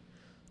tragedy.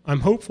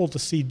 I'm hopeful to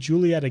see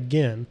Juliet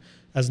again,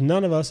 as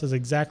none of us is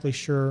exactly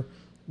sure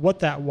what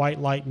that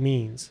white light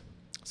means.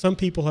 Some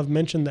people have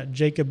mentioned that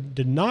Jacob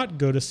did not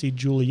go to see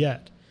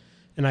Juliet,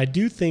 and I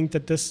do think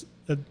that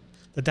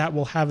that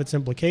will have its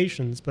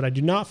implications, but I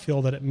do not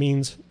feel that it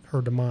means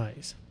her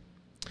demise.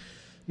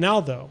 Now,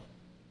 though,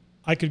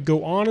 I could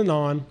go on and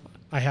on.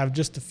 I have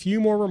just a few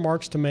more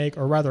remarks to make,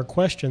 or rather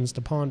questions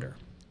to ponder.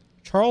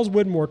 Charles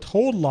Widmore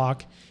told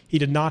Locke he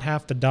did not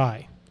have to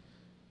die.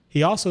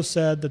 He also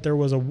said that there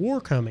was a war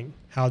coming.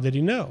 How did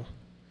he know?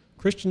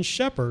 Christian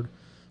Shepherd,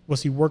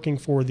 was he working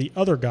for the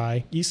other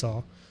guy,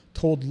 Esau,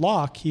 told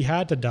Locke he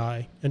had to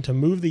die and to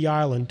move the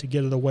island to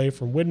get it away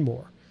from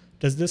Widmore.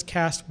 Does this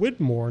cast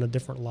Widmore in a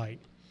different light?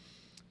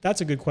 That's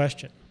a good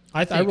question.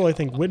 I really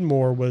think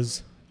Widmore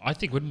was... I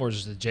think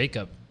Widmore's the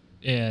Jacob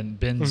and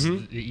Ben's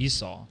the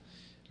Esau.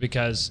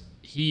 Because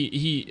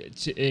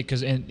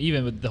and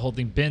even with the whole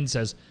thing, Ben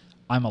says,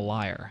 I'm a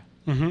liar.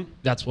 Mm-hmm.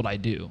 That's what I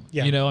do.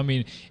 Yeah.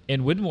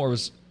 And Widmore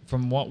was,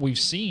 from what we've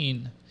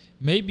seen,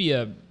 maybe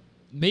a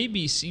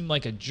maybe seemed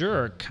like a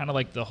jerk, kind of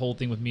like the whole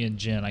thing with me and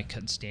Jen. I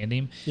couldn't stand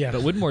him. Yeah.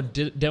 But Widmore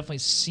definitely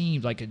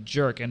seemed like a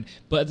jerk.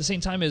 But at the same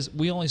time,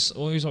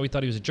 only reason we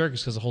thought he was a jerk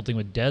is because the whole thing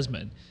with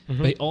Desmond.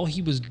 Mm-hmm. But all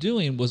he was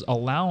doing was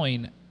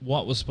allowing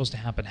what was supposed to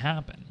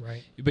happen.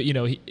 Right. But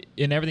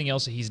in everything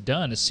else that he's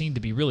done, it seemed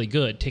to be really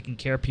good, taking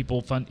care of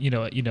people,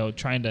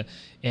 trying to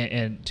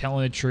and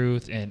telling the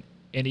truth and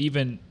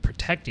even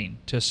protecting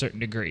to a certain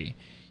degree.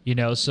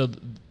 So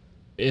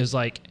it was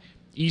like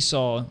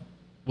Esau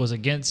was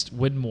against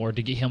Widmore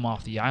to get him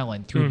off the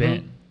island through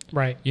Ben.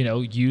 Right.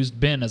 Used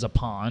Ben as a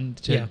pawn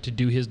to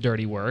do his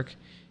dirty work.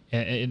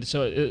 And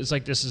so it's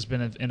like this has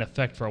been in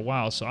effect for a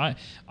while. So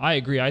I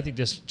agree. I think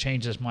this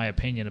changes my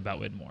opinion about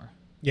Widmore.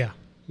 Yeah,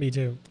 me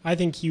too. I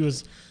think he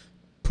was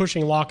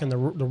pushing Locke in the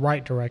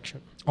right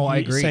direction. Oh, I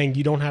agree. Saying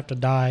you don't have to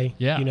die,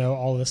 yeah.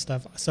 All of this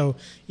stuff. So,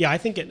 yeah, I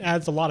think it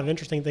adds a lot of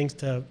interesting things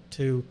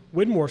to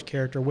Widmore's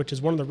character, which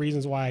is one of the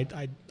reasons why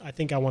I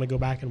think I want to go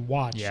back and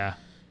watch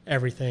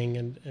everything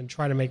and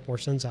try to make more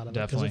sense out of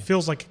it. Because it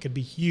feels like it could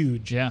be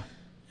huge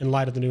in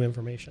light of the new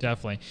information.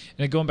 Definitely.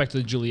 And going back to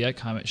the Juliet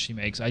comment she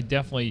makes, I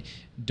definitely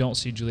don't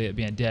see Juliet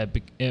being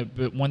dead.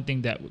 But one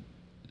thing that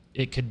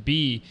it could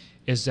be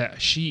is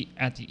that she,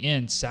 at the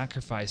end,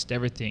 sacrificed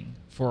everything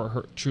for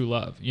her true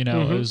love. It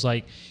was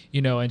like,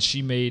 and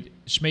she made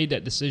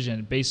that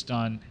decision based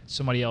on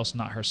somebody else,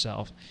 not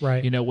herself.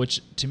 Right.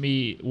 Which to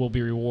me will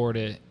be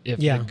rewarded if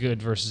the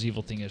good versus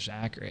evil thing is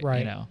accurate.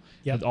 Right.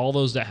 Yep. All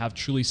those that have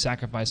truly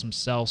sacrificed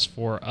themselves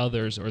for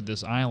others or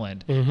this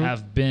island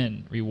have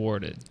been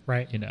rewarded.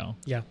 Right.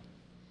 Yeah.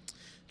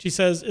 She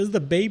says, is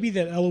the baby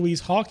that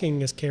Eloise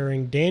Hawking is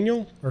carrying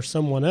Daniel or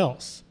someone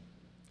else?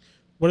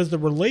 What is the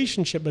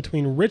relationship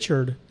between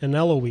Richard and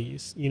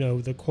Eloise?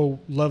 The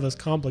quote, love is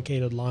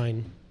complicated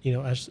line,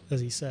 as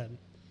he said.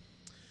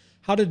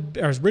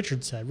 As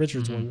Richard said,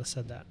 Richard's the one that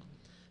said that.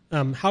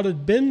 How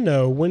did Ben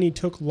know when he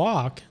took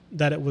Locke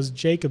that it was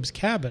Jacob's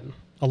cabin?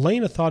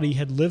 Elena thought he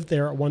had lived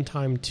there at one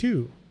time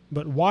too,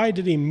 but why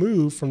did he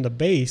move from the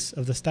base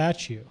of the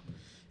statue?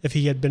 If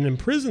he had been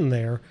imprisoned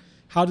there,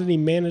 how did he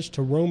manage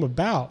to roam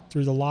about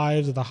through the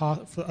lives of the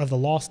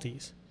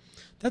Losties?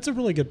 That's a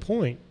really good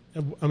point.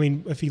 I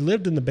mean, if he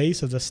lived in the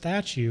base of the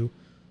statue,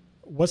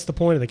 what's the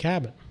point of the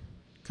cabin?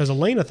 Because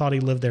Elena thought he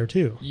lived there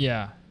too.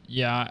 Yeah.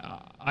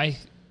 I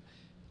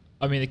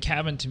mean, the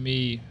cabin to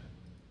me,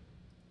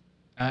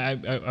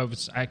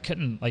 I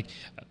couldn't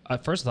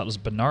at first I thought it was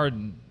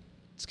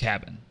Bernard's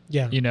cabin.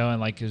 Yeah.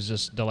 And it was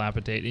just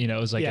dilapidated. It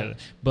was like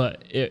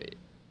but it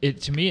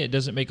to me it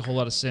doesn't make a whole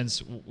lot of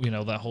sense.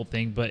 That whole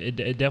thing, but it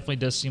definitely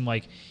does seem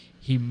like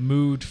he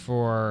moved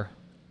for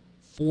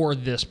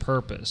this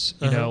purpose.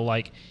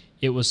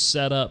 It was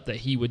set up that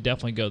he would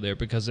definitely go there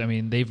because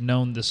they've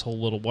known this whole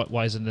little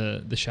why is in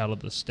the shadow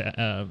of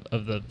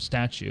the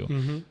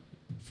statue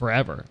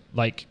forever.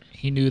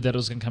 He knew that it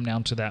was going to come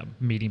down to that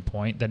meeting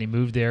point. That he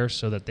moved there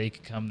so that they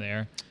could come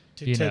there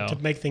to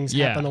make things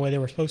happen the way they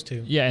were supposed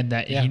to. Yeah, and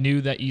that he knew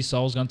that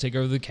Esau was going to take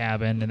over the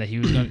cabin and that he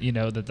was going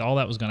to that all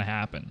that was going to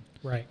happen.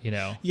 Right.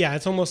 Yeah,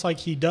 it's almost like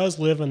he does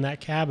live in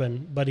that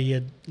cabin, but he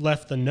had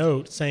left the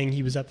note saying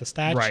he was at the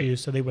statue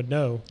so they would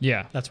know.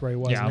 Yeah, that's where he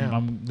was. Yeah, now.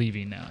 I'm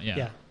leaving now. Yeah.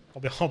 Yeah.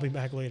 I'll be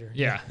back later.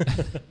 Yeah.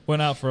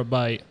 Went out for a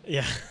bite.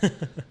 Yeah.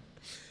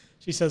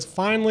 She says,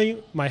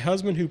 finally, my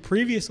husband, who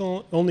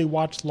previously only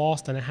watched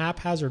Lost in a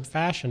haphazard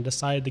fashion,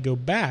 decided to go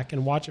back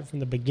and watch it from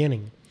the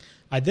beginning.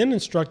 I then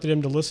instructed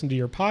him to listen to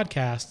your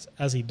podcasts,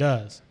 as he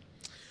does.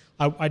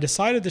 I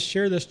decided to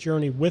share this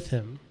journey with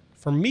him.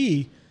 For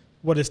me,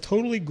 what is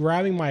totally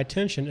grabbing my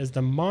attention is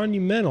the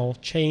monumental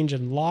change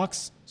in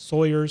Locke's,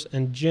 Sawyer's,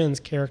 and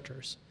Jen's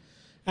characters.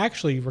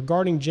 Actually,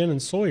 regarding Jen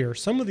and Sawyer,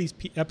 some of these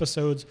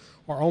episodes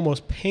are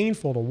almost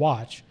painful to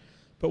watch,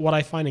 but what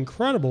I find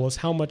incredible is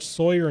how much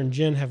Sawyer and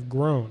Jen have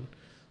grown,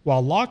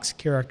 while Locke's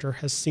character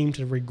has seemed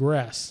to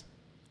regress.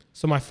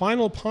 So my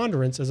final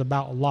ponderance is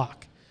about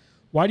Locke.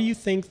 Why do you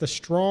think the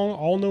strong,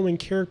 all-knowing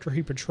character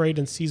he portrayed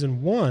in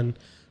Season 1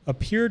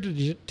 appeared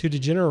to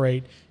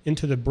degenerate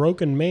into the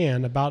broken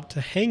man about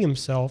to hang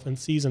himself in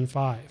Season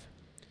 5?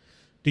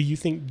 Do you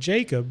think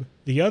Jacob,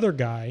 the other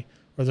guy,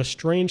 or the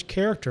strange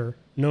character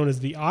known as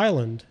the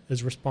Island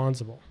is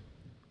responsible?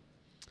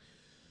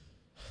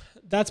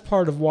 That's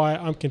part of why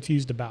I'm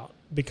confused about,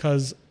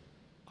 because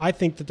I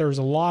think that there's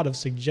a lot of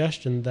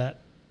suggestion that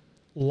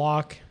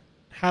Locke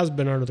has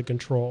been under the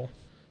control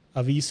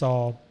of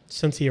Esau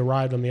since he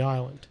arrived on the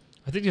island.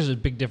 I think there's a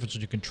big difference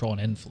between control and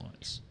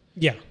influence.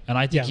 Yeah. And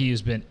I think he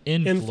has been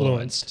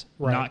influenced,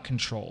 right, not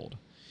controlled.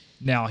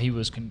 Now, he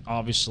was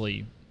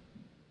obviously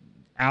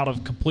out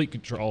of complete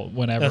control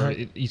whenever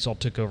Esau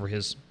took over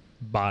his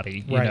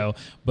body, you know.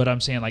 But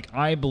I'm saying,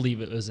 I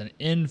believe it was an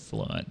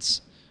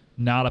influence,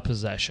 not a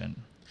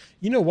possession.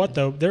 You know what,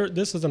 though?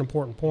 This is an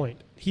important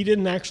point. He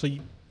didn't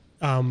actually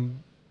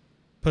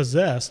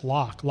possess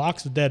Locke.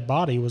 Locke's dead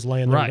body was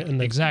laying in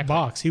the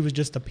box. He was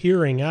just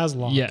appearing as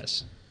Locke.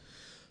 Yes.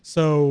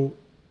 So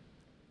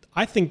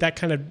I think that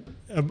kind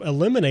of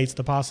eliminates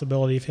the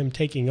possibility of him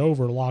taking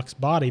over Locke's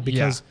body,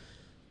 because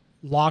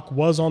Locke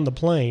was on the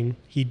plane.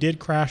 He did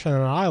crash on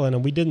an island,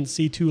 and we didn't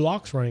see two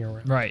Locks running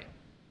around. Right.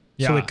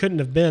 So it couldn't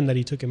have been that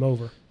he took him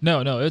over.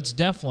 No, it's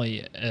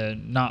definitely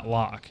not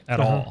Locke at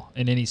all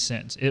in any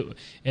sense.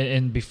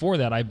 And before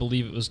that, I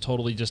believe it was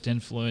totally just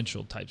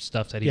influential type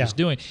stuff that he was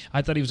doing.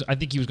 I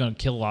think he was going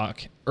to kill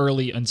Locke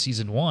early in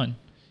season 1.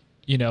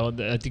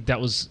 I think that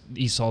was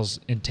Esau's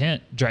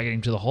intent, dragging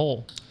him to the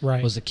hole,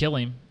 was to kill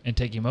him and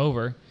take him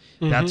over.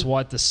 Mm-hmm. That's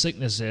what the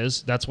sickness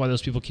is. That's why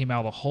those people came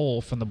out of the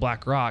hole from the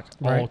Black Rock,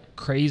 all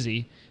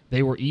crazy.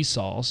 They were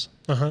Esau's,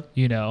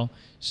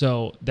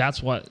 So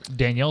that's what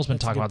Danielle's been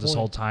talking about this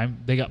whole time.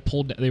 They got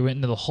pulled. They went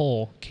into the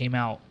hole, came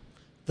out.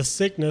 The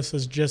sickness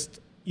is just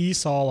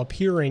Esau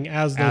appearing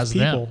as those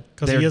people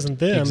because he isn't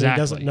them. Exactly. And he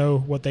doesn't know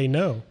what they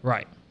know.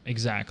 Right.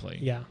 Exactly.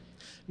 Yeah.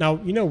 Now,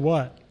 you know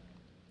what?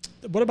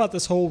 What about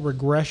this whole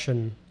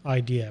regression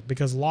idea?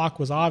 Because Locke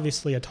was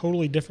obviously a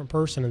totally different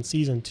person in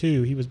season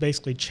 2. He was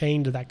basically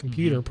chained to that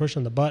computer,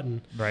 pushing the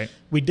button. Right.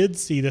 We did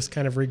see this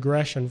kind of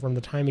regression from the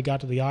time he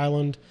got to the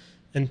island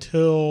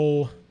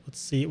until, let's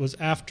see, it was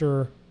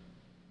after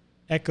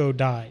Echo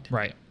died.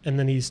 Right. And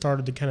then he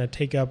started to kind of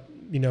take up,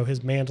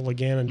 his mantle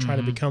again and try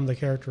to become the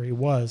character he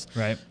was.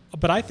 Right.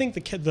 But I think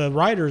the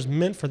writers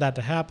meant for that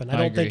to happen. I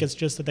don't agree. think it's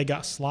just that they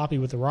got sloppy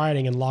with the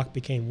writing and Locke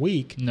became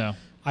weak. No.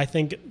 I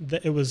think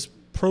that it was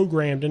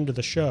programmed into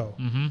the show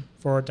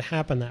for it to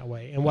happen that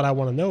way. And what I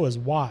want to know is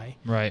why.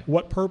 Right.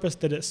 What purpose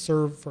did it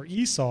serve for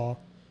Esau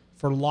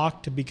for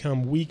Locke to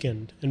become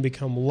weakened and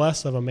become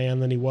less of a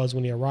man than he was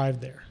when he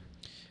arrived there?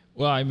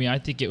 Well, I mean, I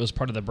think it was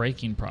part of the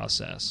breaking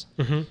process.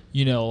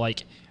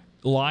 Like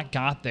Locke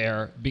got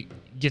there,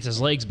 gets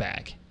his legs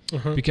back,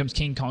 becomes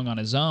King Kong on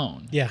his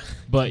own. Yeah.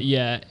 But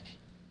yet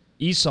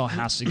Esau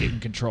has to get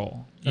in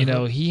control.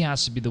 He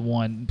has to be the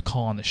one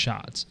calling the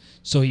shots.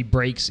 So he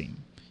breaks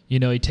him.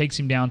 He takes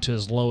him down to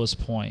his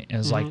lowest point and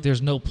is like,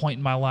 there's no point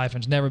in my life.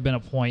 There's never been a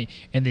point.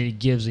 And then he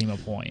gives him a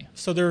point.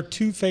 So there are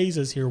 2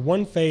 phases here.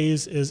 One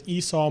phase is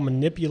Esau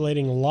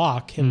manipulating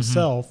Locke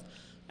himself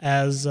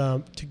as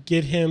to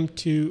get him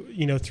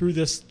to, through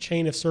this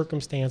chain of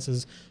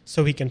circumstances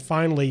so he can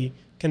finally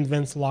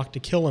convince Locke to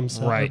kill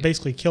himself, or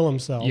basically kill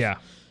himself. Yeah.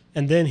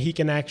 And then he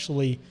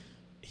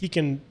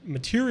can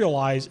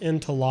materialize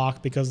into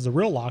Locke because the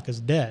real Locke is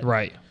dead.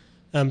 Right.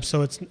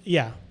 So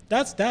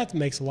that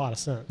makes a lot of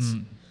sense.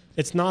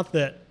 It's not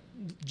that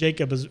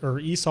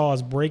Esau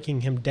is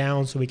breaking him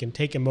down so he can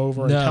take him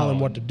over and tell him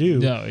what to do.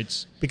 No,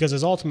 it's because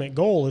his ultimate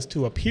goal is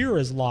to appear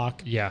as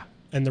Locke. Yeah.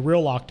 And the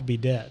real Locke to be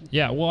dead.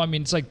 Yeah. Well, I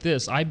mean, it's like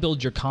this. I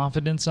build your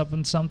confidence up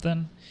in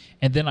something,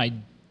 and then I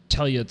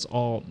tell you it's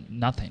all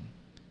nothing.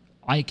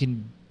 I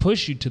can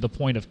push you to the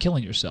point of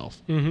killing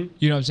yourself. You know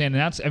what I'm saying?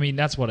 And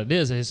that's what it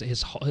is.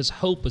 His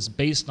hope is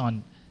based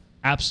on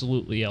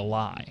absolutely a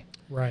lie.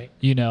 Right.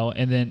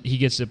 And then he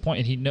gets to the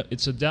point,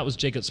 and so that was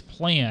Jacob's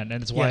plan,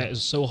 and it's why it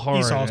was so hard.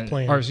 Esau's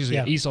plan. Or excuse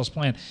me, Esau's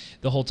plan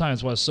the whole time.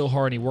 It's why it was so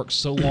hard, and he worked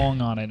so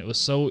long on it. It was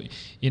so,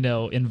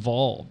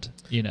 involved.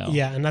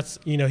 Yeah, and that's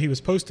he was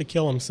supposed to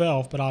kill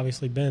himself, but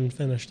obviously Ben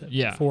finished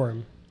it for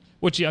him.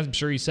 Which I'm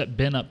sure he set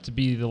Ben up to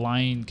be the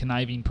lying,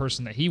 conniving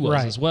person that he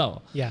was as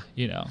well. Yeah.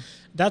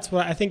 That's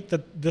what I think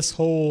that this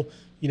whole,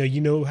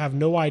 have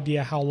no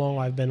idea how long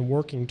I've been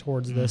working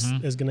towards this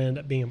is going to end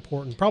up being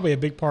important. Probably a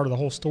big part of the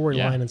whole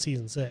storyline in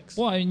season 6.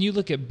 Well, I mean, you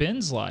look at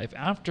Ben's life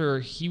after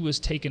he was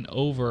taken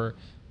over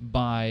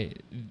by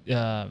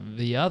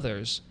the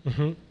others,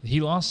 he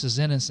lost his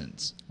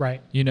innocence.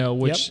 Right.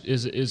 Which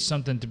is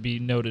something to be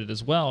noted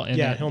as well.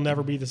 And he'll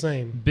never be the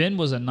same. Ben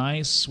was a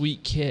nice,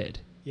 sweet kid.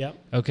 Yep.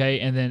 Okay,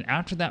 and then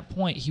after that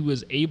point, he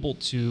was able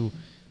to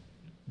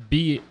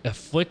be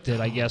afflicted,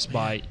 I guess,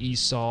 by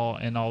Esau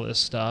and all this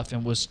stuff,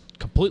 and was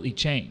completely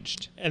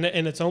changed. And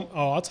it's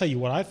I'll tell you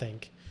what I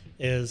think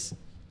is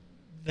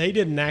they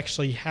didn't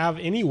actually have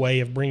any way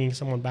of bringing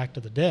someone back to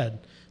the dead.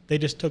 They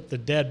just took the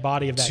dead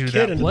body of that kid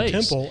into the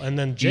temple, and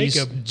then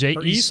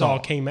Esau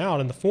came out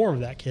in the form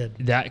of that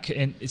kid.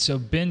 And so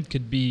Ben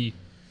could be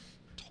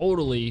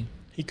totally.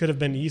 He could have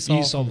been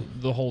Esau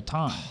the whole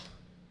time.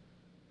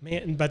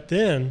 Man, but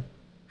then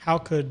how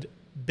could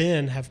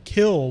Ben have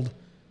killed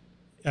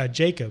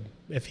Jacob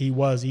if he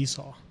was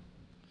Esau?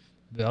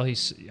 Well, I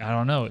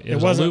don't know. It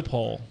was a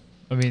loophole.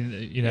 I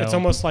mean, It's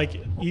almost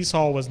like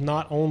Esau was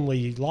not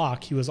only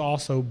Locke, he was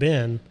also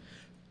Ben,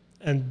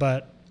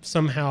 but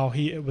somehow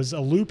it was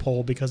a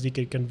loophole because he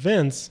could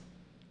convince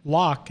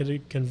Locke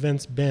could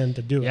convince Ben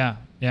to do it.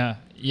 Yeah.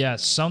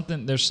 There's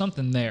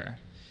something there.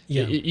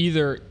 Yeah.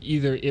 Either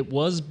it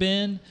was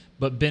Ben,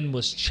 but Ben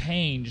was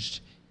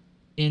changed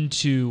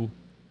into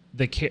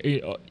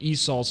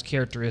Esau's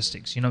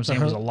characteristics. You know what I'm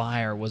saying? Was a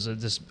liar, was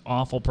this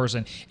awful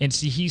person. And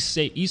see,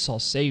 Esau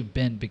saved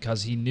Ben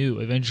because he knew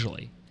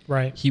eventually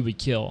he would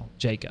kill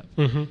Jacob.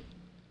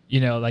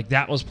 Like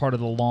that was part of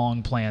the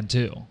long plan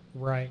too.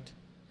 Right.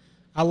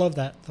 I love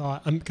that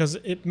thought because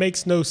it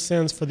makes no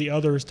sense for the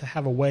others to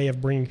have a way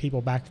of bringing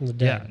people back from the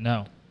dead. Yeah,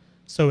 no.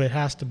 So it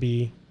has to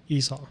be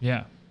Esau.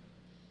 Yeah.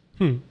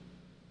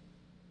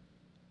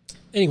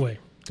 Anyway,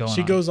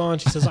 she goes on.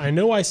 She says, I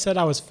know I said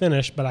I was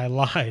finished, but I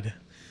lied.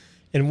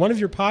 In one of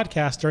your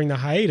podcasts during the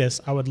hiatus,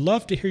 I would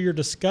love to hear your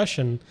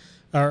discussion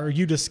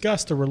you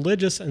discuss the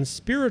religious and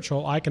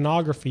spiritual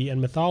iconography and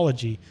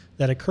mythology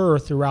that occur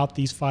throughout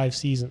these 5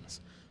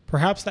 seasons.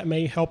 Perhaps that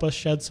may help us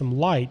shed some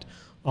light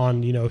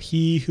on,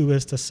 he who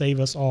is to save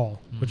us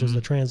all, which is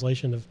the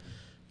translation of,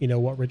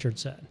 what Richard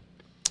said.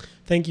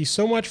 Thank you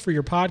so much for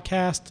your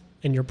podcast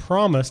and your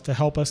promise to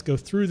help us go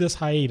through this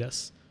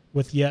hiatus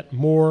with yet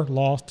more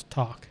Lost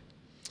talk.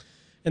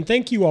 And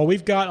thank you all.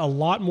 We've got a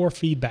lot more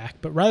feedback,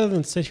 but rather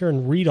than sit here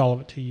and read all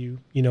of it to you,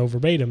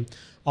 verbatim,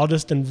 I'll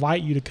just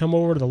invite you to come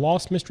over to the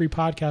Lost Mystery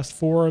Podcast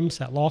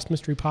forums at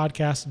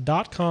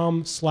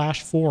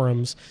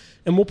lostmysterypodcast.com/forums,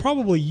 and we'll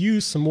probably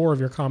use some more of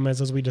your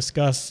comments as we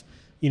discuss,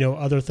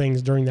 other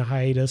things during the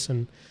hiatus.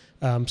 And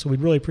so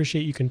we'd really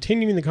appreciate you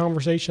continuing the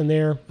conversation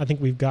there. I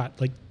think we've got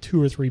like 2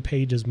 or 3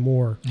 pages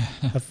more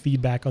of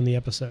feedback on the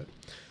episode.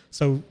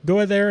 So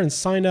go there and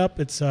sign up.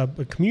 It's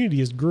the community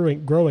is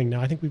growing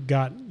now. I think we've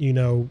got,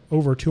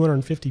 over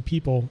 250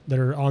 people that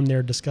are on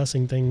there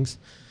discussing things.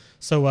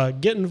 So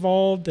get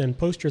involved and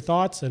post your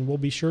thoughts, and we'll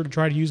be sure to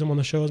try to use them on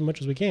the show as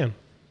much as we can.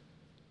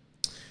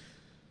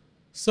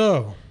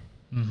 So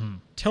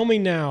tell me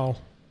now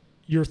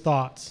your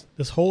thoughts,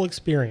 this whole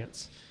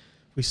experience.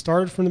 We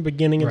started from the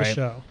beginning of the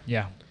show.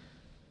 Yeah.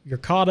 You're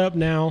caught up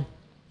now.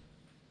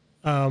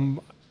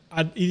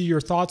 Either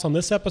your thoughts on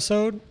this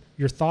episode,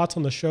 your thoughts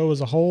on the show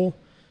as a whole,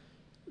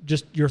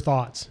 just your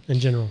thoughts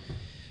in general.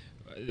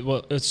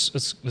 Well,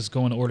 let's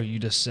go in the order you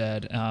just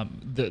said.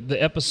 The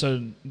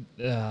episode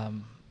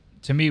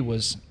to me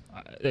was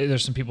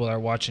there's some people that are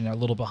watching are a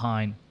little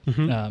behind,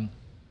 and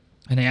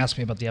they asked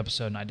me about the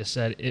episode, and I just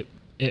said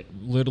it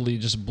literally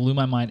just blew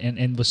my mind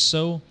and was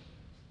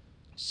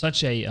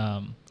such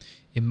a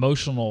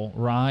emotional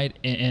ride,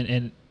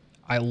 and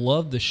I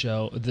love the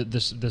show,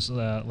 this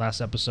last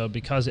episode,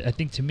 because I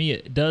think to me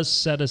it does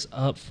set us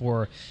up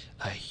for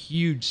a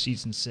huge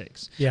season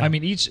 6. Yeah. I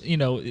mean,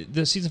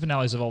 the season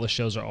finales of all the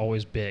shows are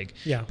always big.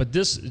 Yeah. But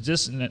this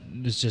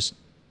is just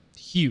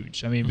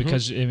huge. I mean,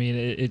 because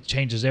it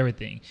changes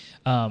everything.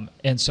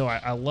 And so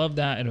I love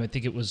that, and I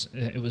think it was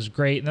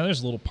great. Now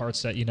there's little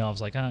parts that I was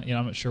like, I'm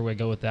not sure where I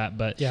go with that,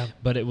 but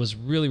it was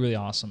really, really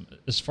awesome.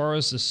 As far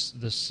as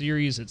the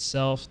series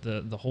itself,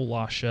 the whole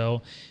Lost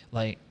show,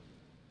 like.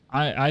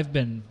 I've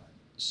been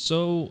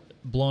so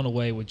blown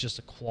away with just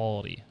the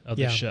quality of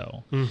the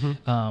show.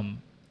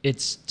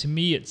 It's to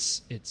me,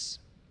 it's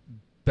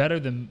better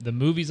than the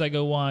movies I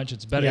go watch.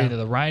 It's better than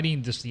the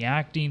writing, just the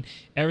acting.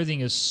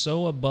 Everything is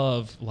so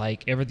above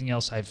like everything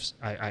else I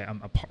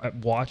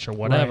watch or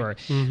whatever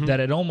that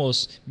it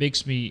almost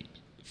makes me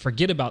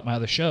forget about my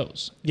other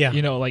shows. Yeah.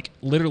 Like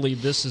literally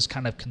this has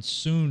kind of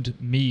consumed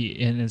me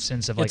in a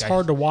sense of like it's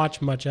hard to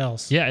watch much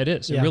else. Yeah, it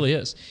is. It really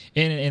is.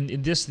 And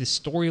the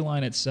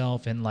storyline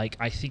itself, and like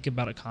I think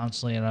about it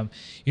constantly, and I'm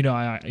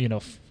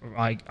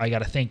I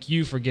got to thank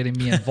you for getting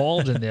me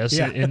involved in this,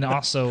 and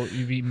also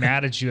you'd be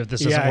mad at you if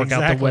this doesn't work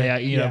out the way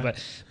I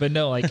but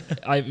no, like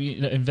I've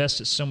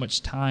invested so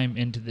much time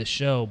into this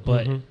show,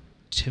 but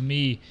to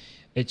me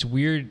it's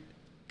weird.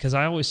 Because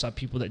I always thought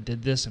people that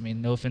did this, I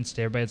mean, no offense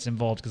to everybody that's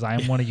involved, because I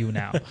am one of you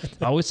now.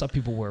 I always thought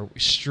people were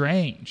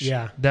strange.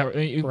 Yeah.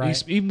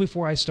 Even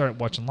before I started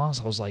watching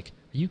Lost, I was like,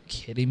 are you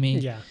kidding me?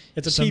 Yeah.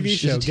 It's a TV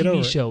show. It's a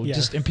TV show. Yeah.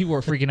 And people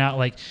were freaking out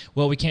like,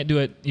 well, we can't do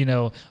it,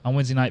 on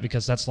Wednesday night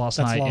because that's Lost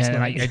night.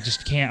 I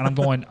just can't.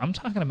 And I'm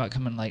talking about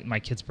coming like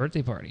my kid's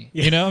birthday party.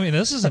 Yeah. I mean,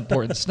 this is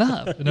important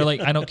stuff. And they're like,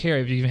 I don't care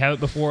if you have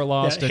it before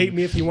Lost. Hate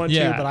me if you want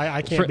to, but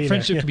I can't be there.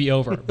 Friendship can be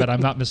over, but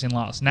I'm not missing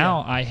Lost.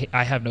 Now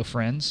I have no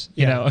friends.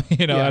 I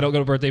don't go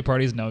to birthday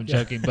parties. No, I'm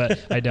joking,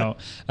 but I don't.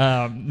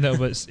 No,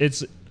 but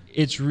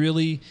it's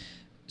really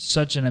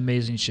such an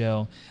amazing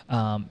show.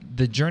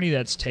 The journey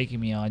that's taking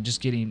me on, just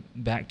getting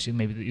back to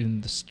maybe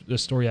even the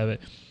story of it,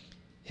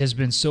 has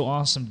been so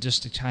awesome.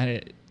 Just to try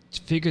to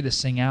figure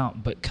this thing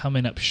out, but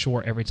coming up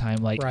short every time.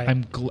 Like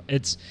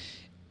it's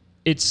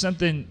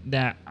something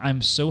that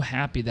I'm so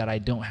happy that I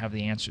don't have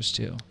the answers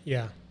to.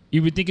 Yeah.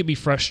 You would think it'd be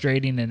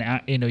frustrating,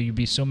 and you'd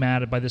be so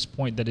mad by this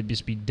point that it'd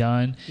just be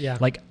done. Yeah.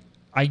 Like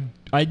I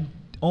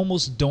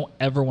almost don't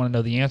ever want to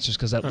know the answers,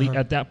 because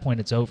at that point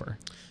it's over.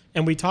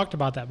 And we talked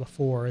about that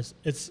before.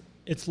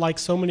 It's like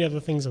so many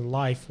other things in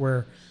life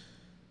where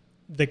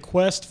the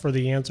quest for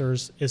the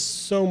answers is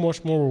so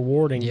much more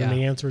rewarding than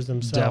the answers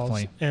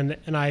themselves.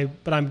 Definitely.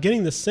 But I'm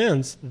getting the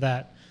sense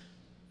that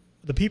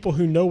the people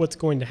who know what's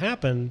going to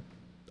happen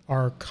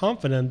are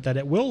confident that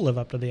it will live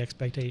up to the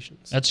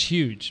expectations. That's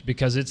huge,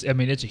 because it's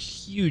a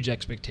huge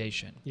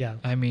expectation. Yeah.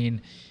 I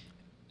mean,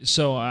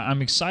 so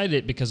I'm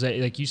excited because,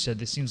 like you said,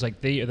 it seems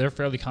like they're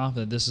fairly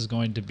confident this is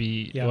going to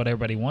be what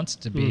everybody wants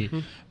it to be.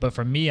 But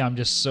for me, I'm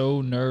just so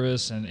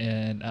nervous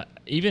and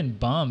even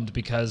bummed,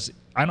 because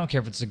I don't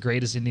care if it's the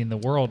greatest ending in the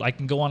world. I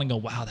can go on and go,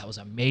 wow, that was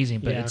amazing,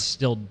 but it's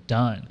still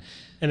done.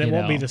 And it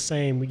won't be the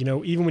same,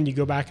 even when you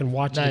go back and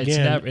watch it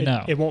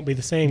again, it won't be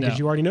the same because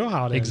you already know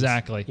how it ends.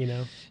 Exactly.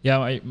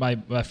 Yeah,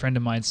 my friend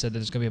of mine said that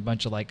there's going to be a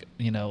bunch of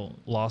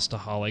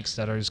Lostaholics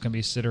that are just going to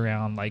be sit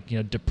around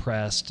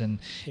depressed and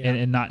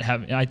not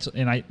have.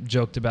 And I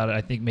joked about it. I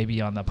think maybe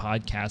on the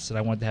podcast that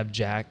I wanted to have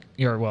Jack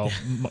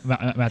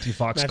Matthew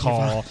Fox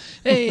call.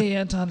 Hey,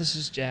 Anton, this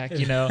is Jack.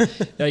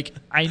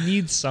 I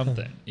need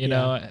something.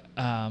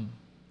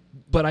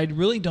 But I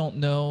really don't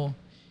know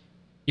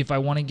if I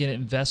want to get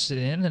invested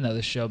in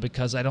another show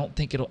because I don't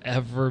think it'll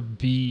ever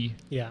be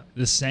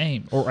the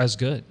same or as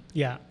good.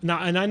 Yeah. Now,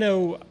 and I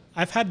know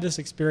I've had this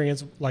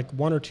experience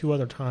one or two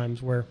other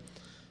times where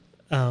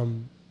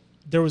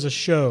there was a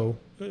show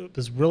that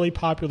was really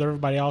popular,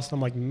 everybody else, and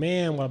I'm like,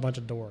 man, what a bunch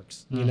of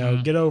dorks.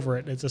 Get over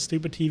it. It's a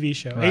stupid TV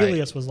show. Right.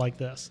 Alias was like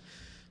this.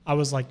 I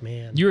was like,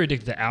 man. You were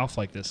addicted to Alf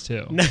like this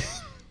too.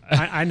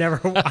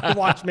 I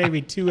watched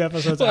maybe 2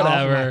 episodes of Alf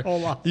my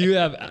whole life. You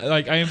have I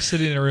am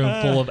sitting in a room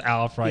full of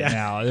Alf right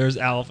now. There's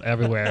Alf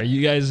everywhere.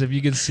 You guys, if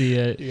you can see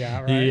it.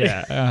 Yeah, right.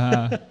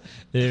 Yeah.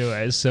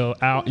 Anyway, so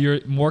you're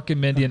Mork and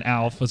Mindy and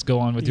Alf. Let's go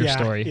on with your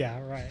story. Yeah,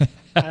 right.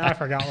 I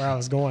forgot where I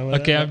was going with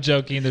it. Okay, I'm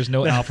joking. There's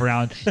no Alf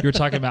around. You were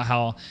talking about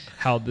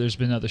how there's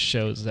been other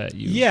shows that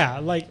you.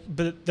 Yeah,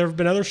 but there have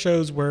been other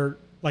shows where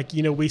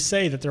we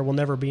say that there will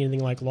never be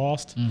anything like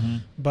Lost,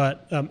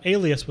 but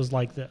Alias was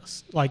like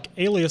this.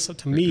 Alias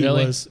to me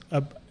was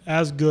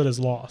as good as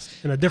Lost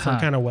in a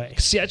different kind of way.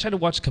 See, I tried to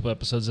watch a couple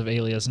episodes of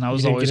Alias, and I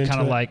was always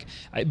kind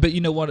of but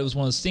you know what? It was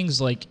one of those things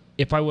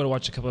if I would have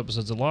watched a couple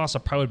episodes of Lost, I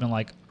probably would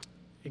have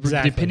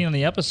been depending on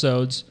the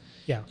episodes,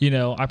 I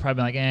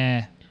probably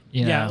been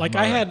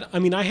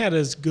I had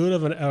as good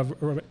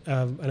of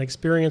an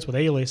experience with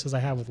Alias as I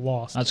have with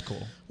Lost. That's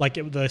cool.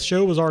 The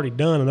show was already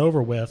done and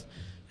over with,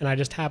 and I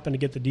just happened to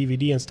get the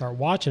DVD and start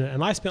watching it.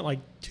 And I spent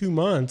 2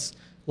 months,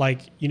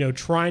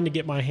 trying to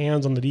get my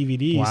hands on the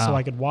DVDs so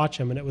I could watch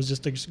them. And it was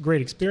just a great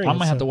experience. I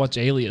might have to watch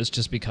Alias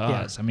just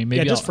because. Yeah.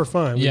 Maybe just for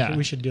fun.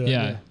 We should do it.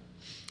 Yeah.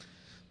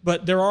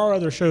 But there are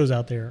other shows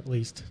out there, at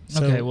least.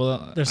 So okay,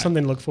 well, there's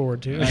something to look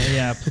forward to.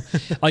 Yeah,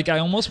 I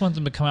almost want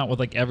them to come out with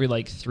every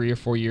 3 or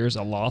 4 years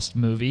a Lost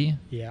movie.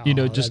 Yeah,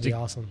 just to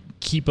awesome.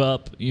 Keep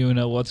up,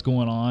 what's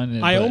going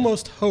on. I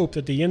almost hope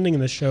that the ending of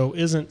the show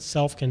isn't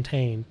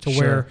self-contained to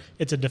where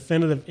it's a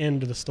definitive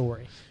end to the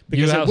story.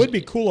 Because it would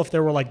be cool if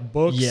there were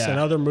books and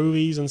other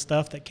movies and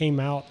stuff that came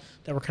out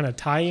that were kind of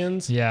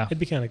tie-ins. Yeah, it'd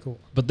be kind of cool.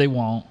 But they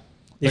won't.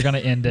 They're gonna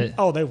end it.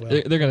 Oh, they will.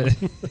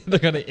 They're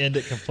gonna end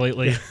it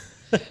completely.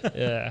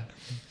 Yeah.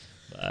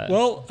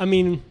 Well,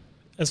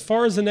 as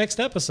far as the next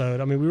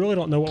episode, we really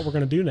don't know what we're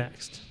going to do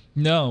next.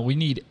 No, we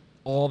need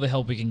all the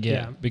help we can get.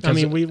 Yeah.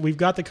 Because we've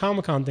got the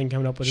Comic-Con thing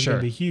coming up, which is going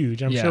to be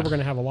huge. I'm sure we're going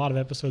to have a lot of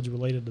episodes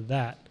related to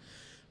that.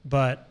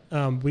 But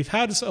we've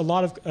had a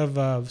lot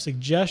of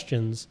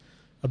suggestions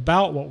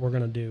about what we're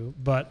going to do,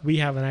 but we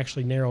haven't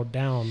actually narrowed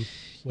down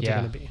what they're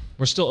going to be.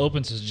 We're still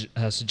open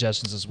to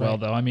suggestions as well,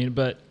 though.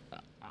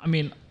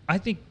 I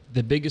think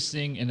the biggest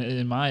thing,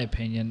 in my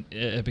opinion,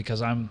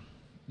 because I'm,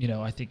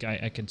 I think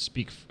I can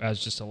speak as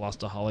just a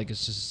Lostaholic,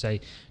 is just to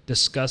say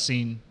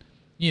discussing,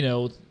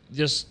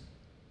 just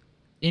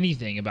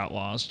anything about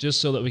Lost, just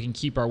so that we can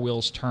keep our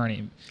wheels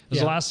turning.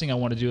 Because the last thing I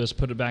want to do is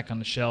put it back on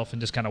the shelf and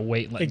just kind of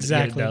wait and let it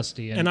get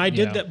dusty. And I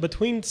did that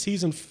between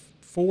season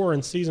 4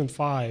 and season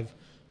 5,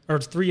 or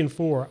 3 and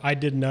 4. I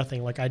did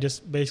nothing. I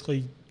just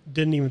basically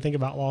didn't even think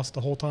about Lost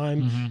the whole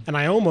time, and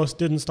I almost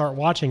didn't start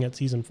watching it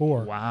season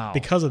 4. Wow!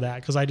 Because of that,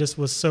 because I just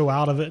was so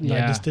out of it, and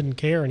I just didn't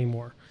care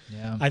anymore.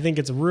 Yeah, I think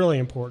it's really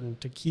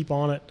important to keep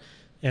on it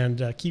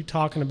and keep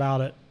talking about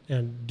it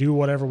and do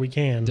whatever we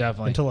can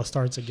until it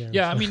starts again.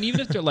 Yeah, so. Even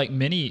if they're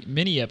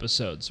mini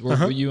episodes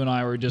where you and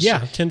I were just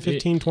 10,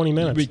 15, 20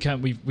 minutes.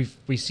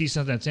 We see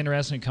something that's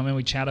interesting, we come in,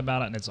 we chat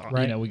about it, and it's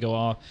we go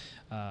off.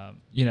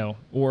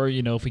 Or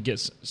if we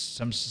get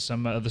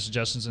some other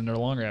suggestions in their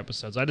longer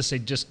episodes, I just say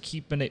just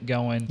keeping it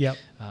going,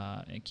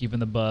 and keeping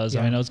the buzz.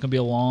 I know it's going to be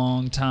a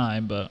long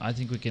time, but I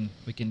think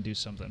we can do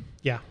something.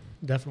 Yeah,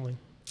 definitely.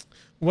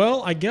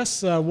 Well, I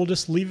guess we'll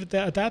just leave it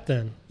at that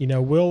then.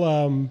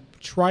 We'll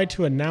try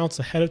to announce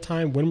ahead of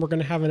time when we're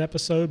going to have an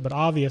episode, but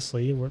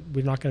obviously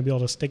we're not going to be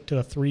able to stick to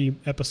a 3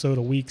 episode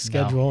a week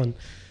schedule, and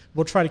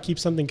we'll try to keep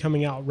something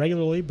coming out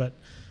regularly, but.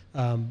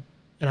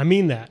 And I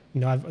mean that.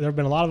 There have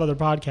been a lot of other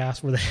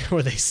podcasts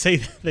where they say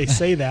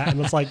that,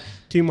 and it's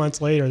 2 months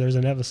later there's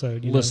an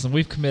episode. Listen,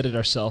 we've committed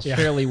ourselves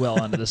fairly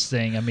well onto this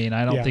thing.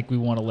 I don't think we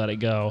want to let it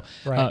go.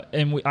 Right.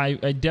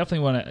 I definitely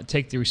want to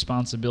take the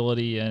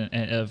responsibility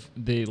of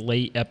the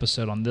late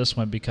episode on this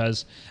one,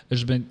 because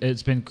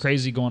it's been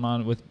crazy going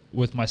on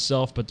with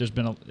myself, but there's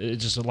been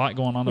just a lot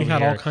going on. We've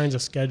had all kinds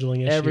of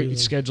scheduling issues. Every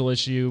schedule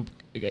issue.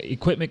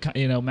 Equipment,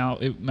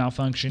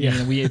 malfunction.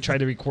 Yeah. We tried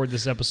to record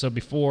this episode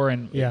before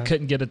and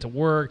couldn't get it to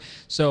work.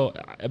 So,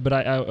 but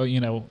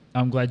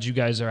I'm glad you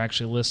guys are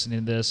actually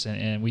listening to this,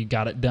 and we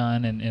got it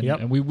done,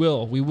 and we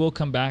will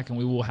come back, and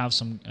we will have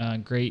some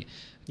great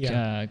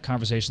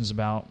conversations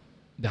about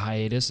the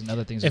hiatus and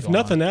other things. If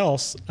nothing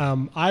else,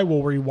 I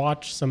will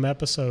rewatch some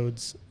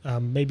episodes,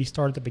 maybe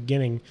start at the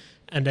beginning.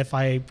 And if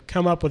I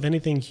come up with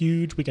anything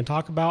huge we can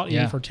talk about,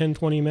 even for 10,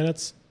 20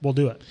 minutes, we'll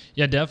do it.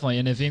 Yeah, definitely.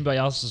 And if anybody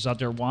else is out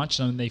there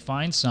watching them and they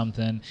find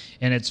something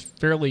and it's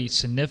fairly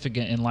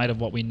significant in light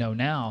of what we know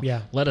now,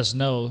 let us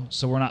know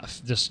so we're not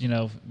just,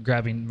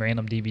 grabbing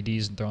random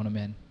DVDs and throwing them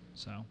in.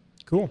 So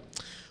cool.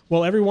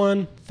 Well,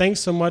 everyone,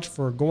 thanks so much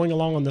for going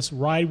along on this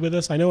ride with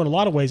us. I know in a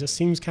lot of ways it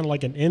seems kind of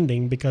like an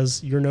ending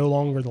because you're no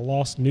longer the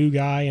lost new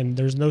guy and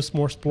there's no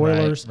more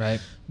spoilers.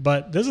 Right.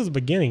 But this is the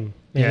beginning.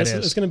 Man,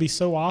 it's going to be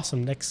so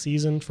awesome next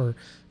season for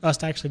us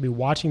to actually be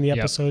watching the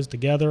episodes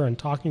together and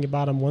talking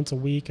about them once a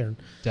week. And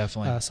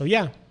definitely. So,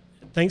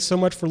 thanks so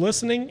much for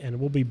listening, and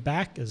we'll be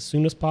back as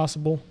soon as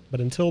possible. But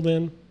until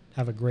then,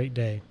 have a great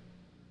day.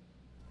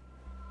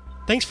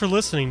 Thanks for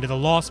listening to the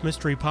Lost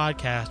Mystery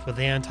Podcast with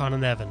Anton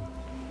and Evan.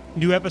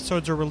 New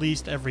episodes are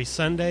released every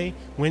Sunday,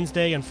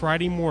 Wednesday, and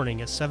Friday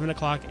morning at 7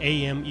 o'clock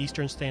a.m.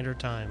 Eastern Standard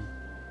Time.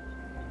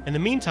 In the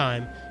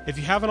meantime, if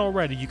you haven't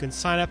already, you can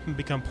sign up and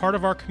become part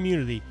of our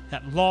community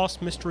at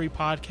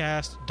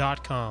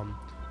lostmysterypodcast.com.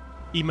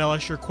 Email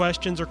us your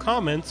questions or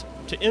comments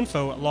to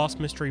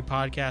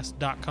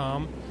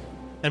info@lostmysterypodcast.com.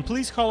 And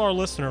please call our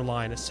listener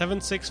line at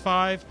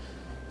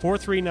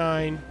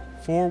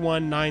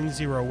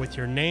 765-439-4190 with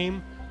your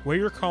name, where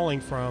you're calling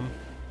from,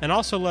 and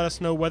also let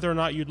us know whether or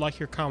not you'd like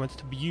your comments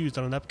to be used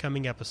on an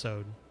upcoming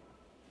episode.